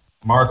Long.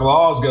 Mark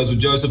Laws goes with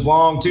Joseph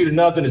Long,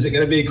 2-0. Is it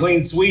going to be a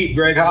clean sweep,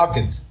 Greg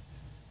Hopkins?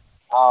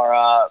 All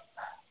right.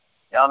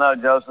 Y'all know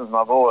Joseph's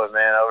my boy,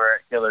 man, over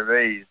at Killer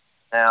Bees.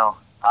 Now,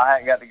 I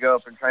hadn't got to go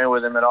up and train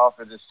with him at all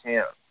for this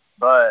champ.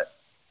 But,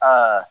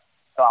 I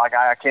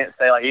can't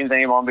say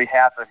anything on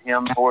behalf of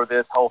him for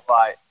this whole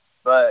fight.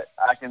 But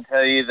I can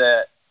tell you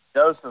that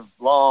Joseph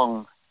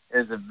Long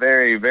is a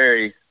very,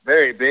 very,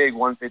 very big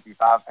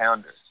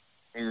 155-pounder.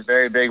 He's a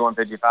very big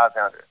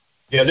 155-pounder.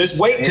 Yeah, this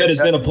weight cut is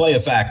going to play a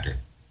factor.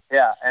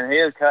 Yeah, and he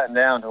is cutting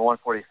down to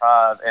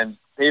 145. And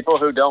people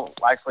who don't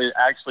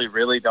actually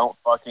really don't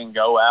fucking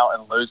go out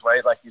and lose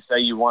weight like you say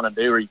you want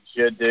to do or you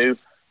should do,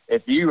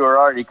 if you are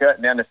already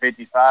cutting down to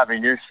 55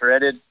 and you're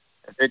shredded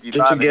at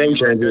 55, it's a game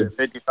changer.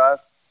 55,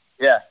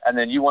 yeah, and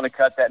then you want to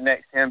cut that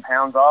next 10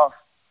 pounds off,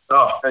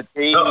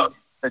 fatigue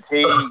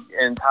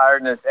and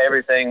tiredness,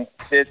 everything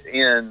sits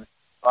in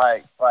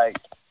like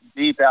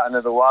deep out into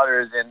the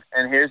waters.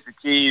 And here's the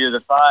key to the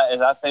fight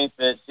is I think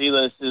that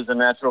Silas is a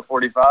natural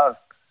 45.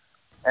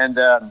 And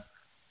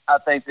I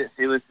think that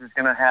Silas is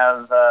going to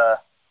have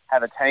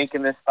a tank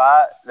in this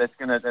fight that's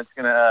going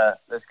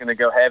to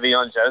go heavy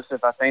on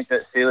Joseph. I think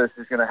that Silas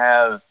is going to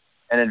have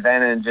an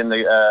advantage in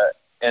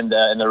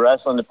the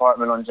wrestling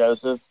department on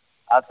Joseph.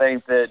 I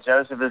think that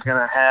Joseph is going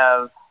to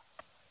have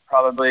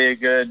probably a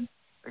great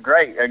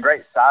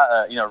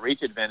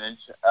reach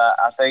advantage.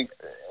 I think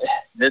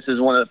this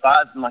is one of the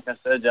fights, and like I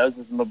said,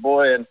 Joseph's my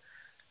boy, and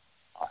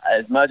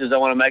as much as I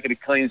want to make it a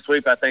clean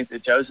sweep, I think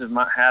that Joseph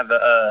might have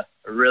a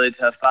really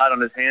tough fight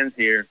on his hands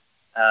here,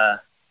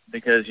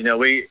 because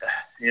we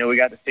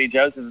got to see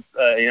Joseph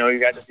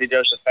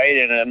fade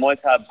in a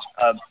Muay Thai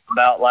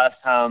bout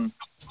last time.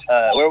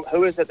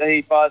 Who is it that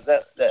he fought?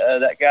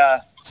 That guy.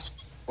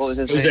 What was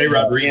his name?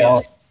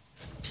 Jose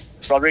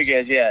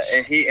Rodriguez, yeah,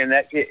 and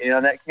that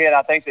kid.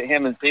 I think that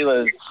him and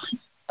Silas,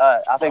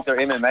 I think their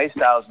MMA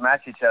styles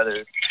match each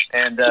other.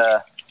 And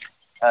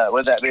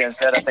with that being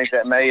said, I think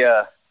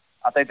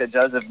that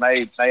Joseph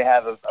may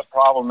have a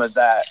problem with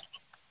that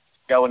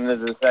going into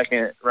the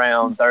second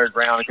round, third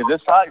round, because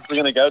this fight is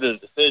going to go to the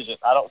decision.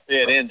 I don't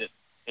see it ending.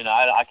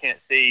 I can't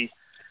see.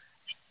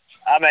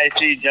 I may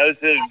see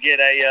Joseph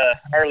get a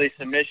early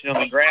submission on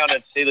the ground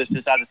if Silas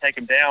decides to take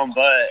him down.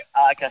 But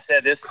like I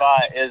said, this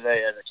fight is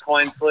a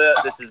coin flip.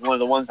 This is one of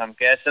the ones I'm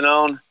guessing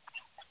on.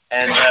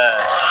 And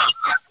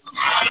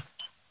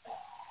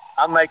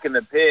I'm making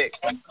the pick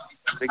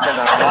because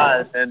I'm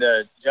biased. And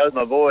Joe's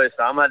my boy,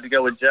 so I'm going to have to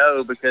go with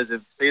Joe because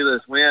if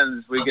Silas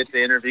wins, we get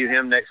to interview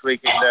him next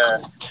week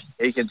and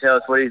he can tell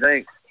us what he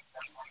thinks.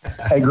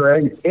 Hey,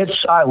 Greg, it's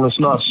Silas,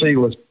 not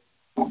Silas.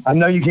 I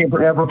know you can't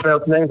ever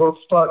pronounce the name, but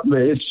fuck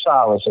me, it's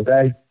Silas,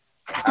 okay?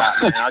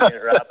 Man, I'll get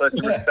it right. I'll put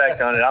some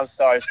respect on it. I'm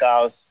sorry,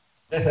 Silas.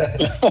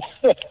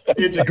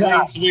 It's a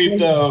clean sweep,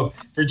 though,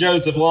 for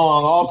Joseph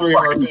Long. All three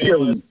of our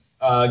panelists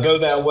go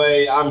that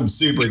way. I'm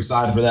super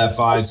excited for that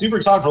fight. Super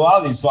excited for a lot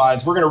of these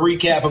fights. We're going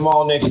to recap them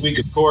all next week,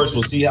 of course.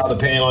 We'll see how the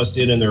panelists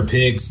did in their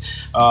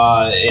picks.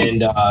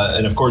 And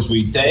of course,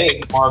 we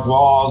thank Mark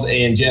Laws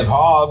and Jeff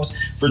Hobbs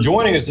for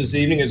joining us this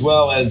evening, as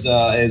well as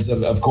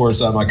of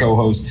course, my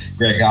co-host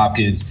Greg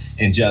Hopkins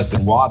and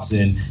Justin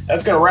Watson.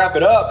 That's going to wrap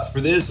it up for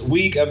this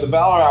week of the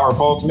Valor Hour,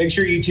 folks. Make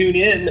sure you tune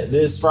in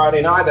this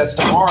Friday night. That's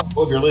tomorrow.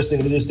 If you're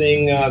listening to this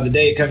thing the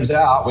day it comes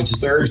out, which is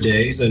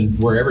Thursdays, and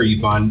wherever you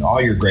find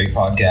all your great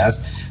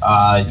podcasts,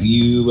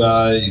 you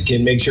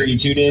can make sure you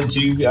tune in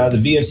to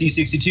the VFC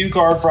 62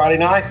 card Friday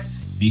night.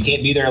 If you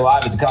can't be there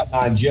live at the Cotton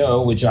Eye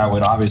Joe, which I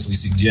would obviously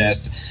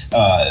suggest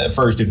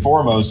first and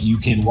foremost, you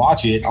can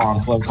watch it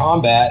on Flow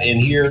Combat and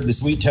hear the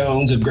sweet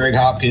tones of Greg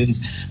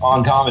Hopkins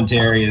on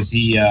commentary as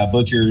he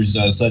butchers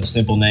such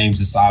simple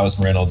names as Silas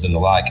Reynolds and the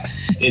like.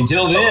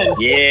 Until then,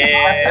 yeah,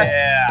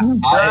 I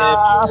am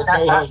your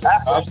co-host.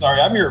 I'm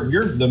sorry,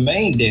 you're the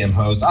main damn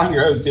host. I'm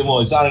your host, Tim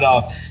Willie. Signing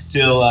off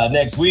till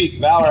next week.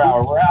 Valor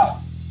Hour, we're out.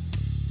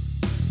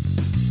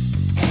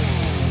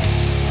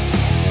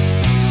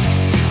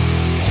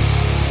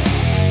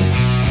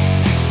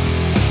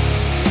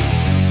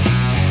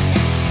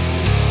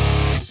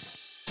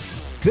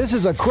 This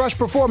is a Crush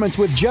Performance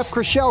with Jeff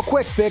Chrishell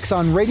Quick Fix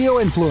on Radio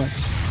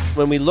Influence.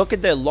 When we look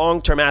at the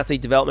long-term athlete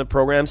development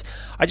programs,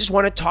 I just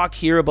want to talk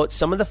here about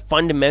some of the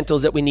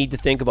fundamentals that we need to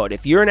think about.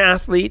 If you're an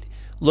athlete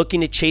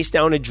looking to chase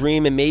down a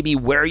dream and maybe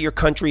wear your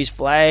country's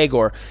flag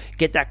or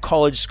get that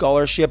college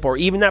scholarship or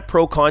even that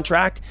pro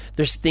contract,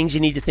 there's things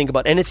you need to think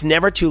about. And it's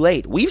never too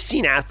late. We've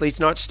seen athletes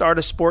not start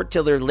a sport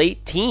till their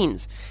late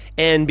teens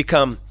and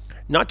become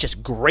not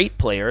just great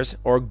players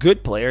or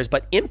good players,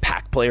 but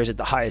impact players at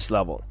the highest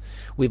level.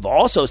 We've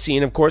also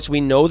seen, of course,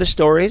 we know the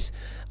stories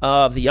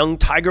of the young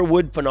Tiger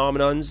Woods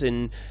phenomenons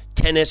in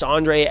tennis,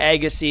 Andre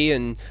Agassi,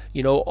 and,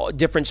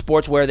 different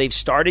sports where they've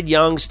started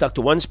young, stuck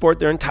to one sport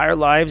their entire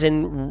lives,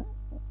 and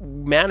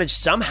managed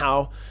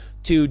somehow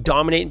to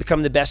dominate and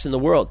become the best in the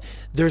world.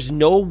 There's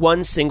no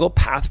one single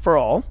path for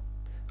all,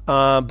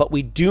 but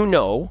we do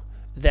know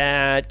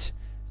that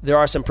there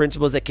are some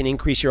principles that can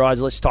increase your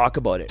odds. Let's talk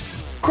about it.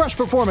 Crush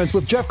Performance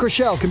with Jeff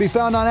Chrishell can be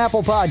found on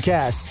Apple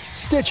Podcasts,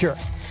 Stitcher,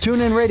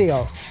 TuneIn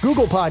Radio,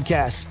 Google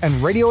Podcasts, and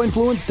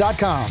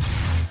RadioInfluence.com.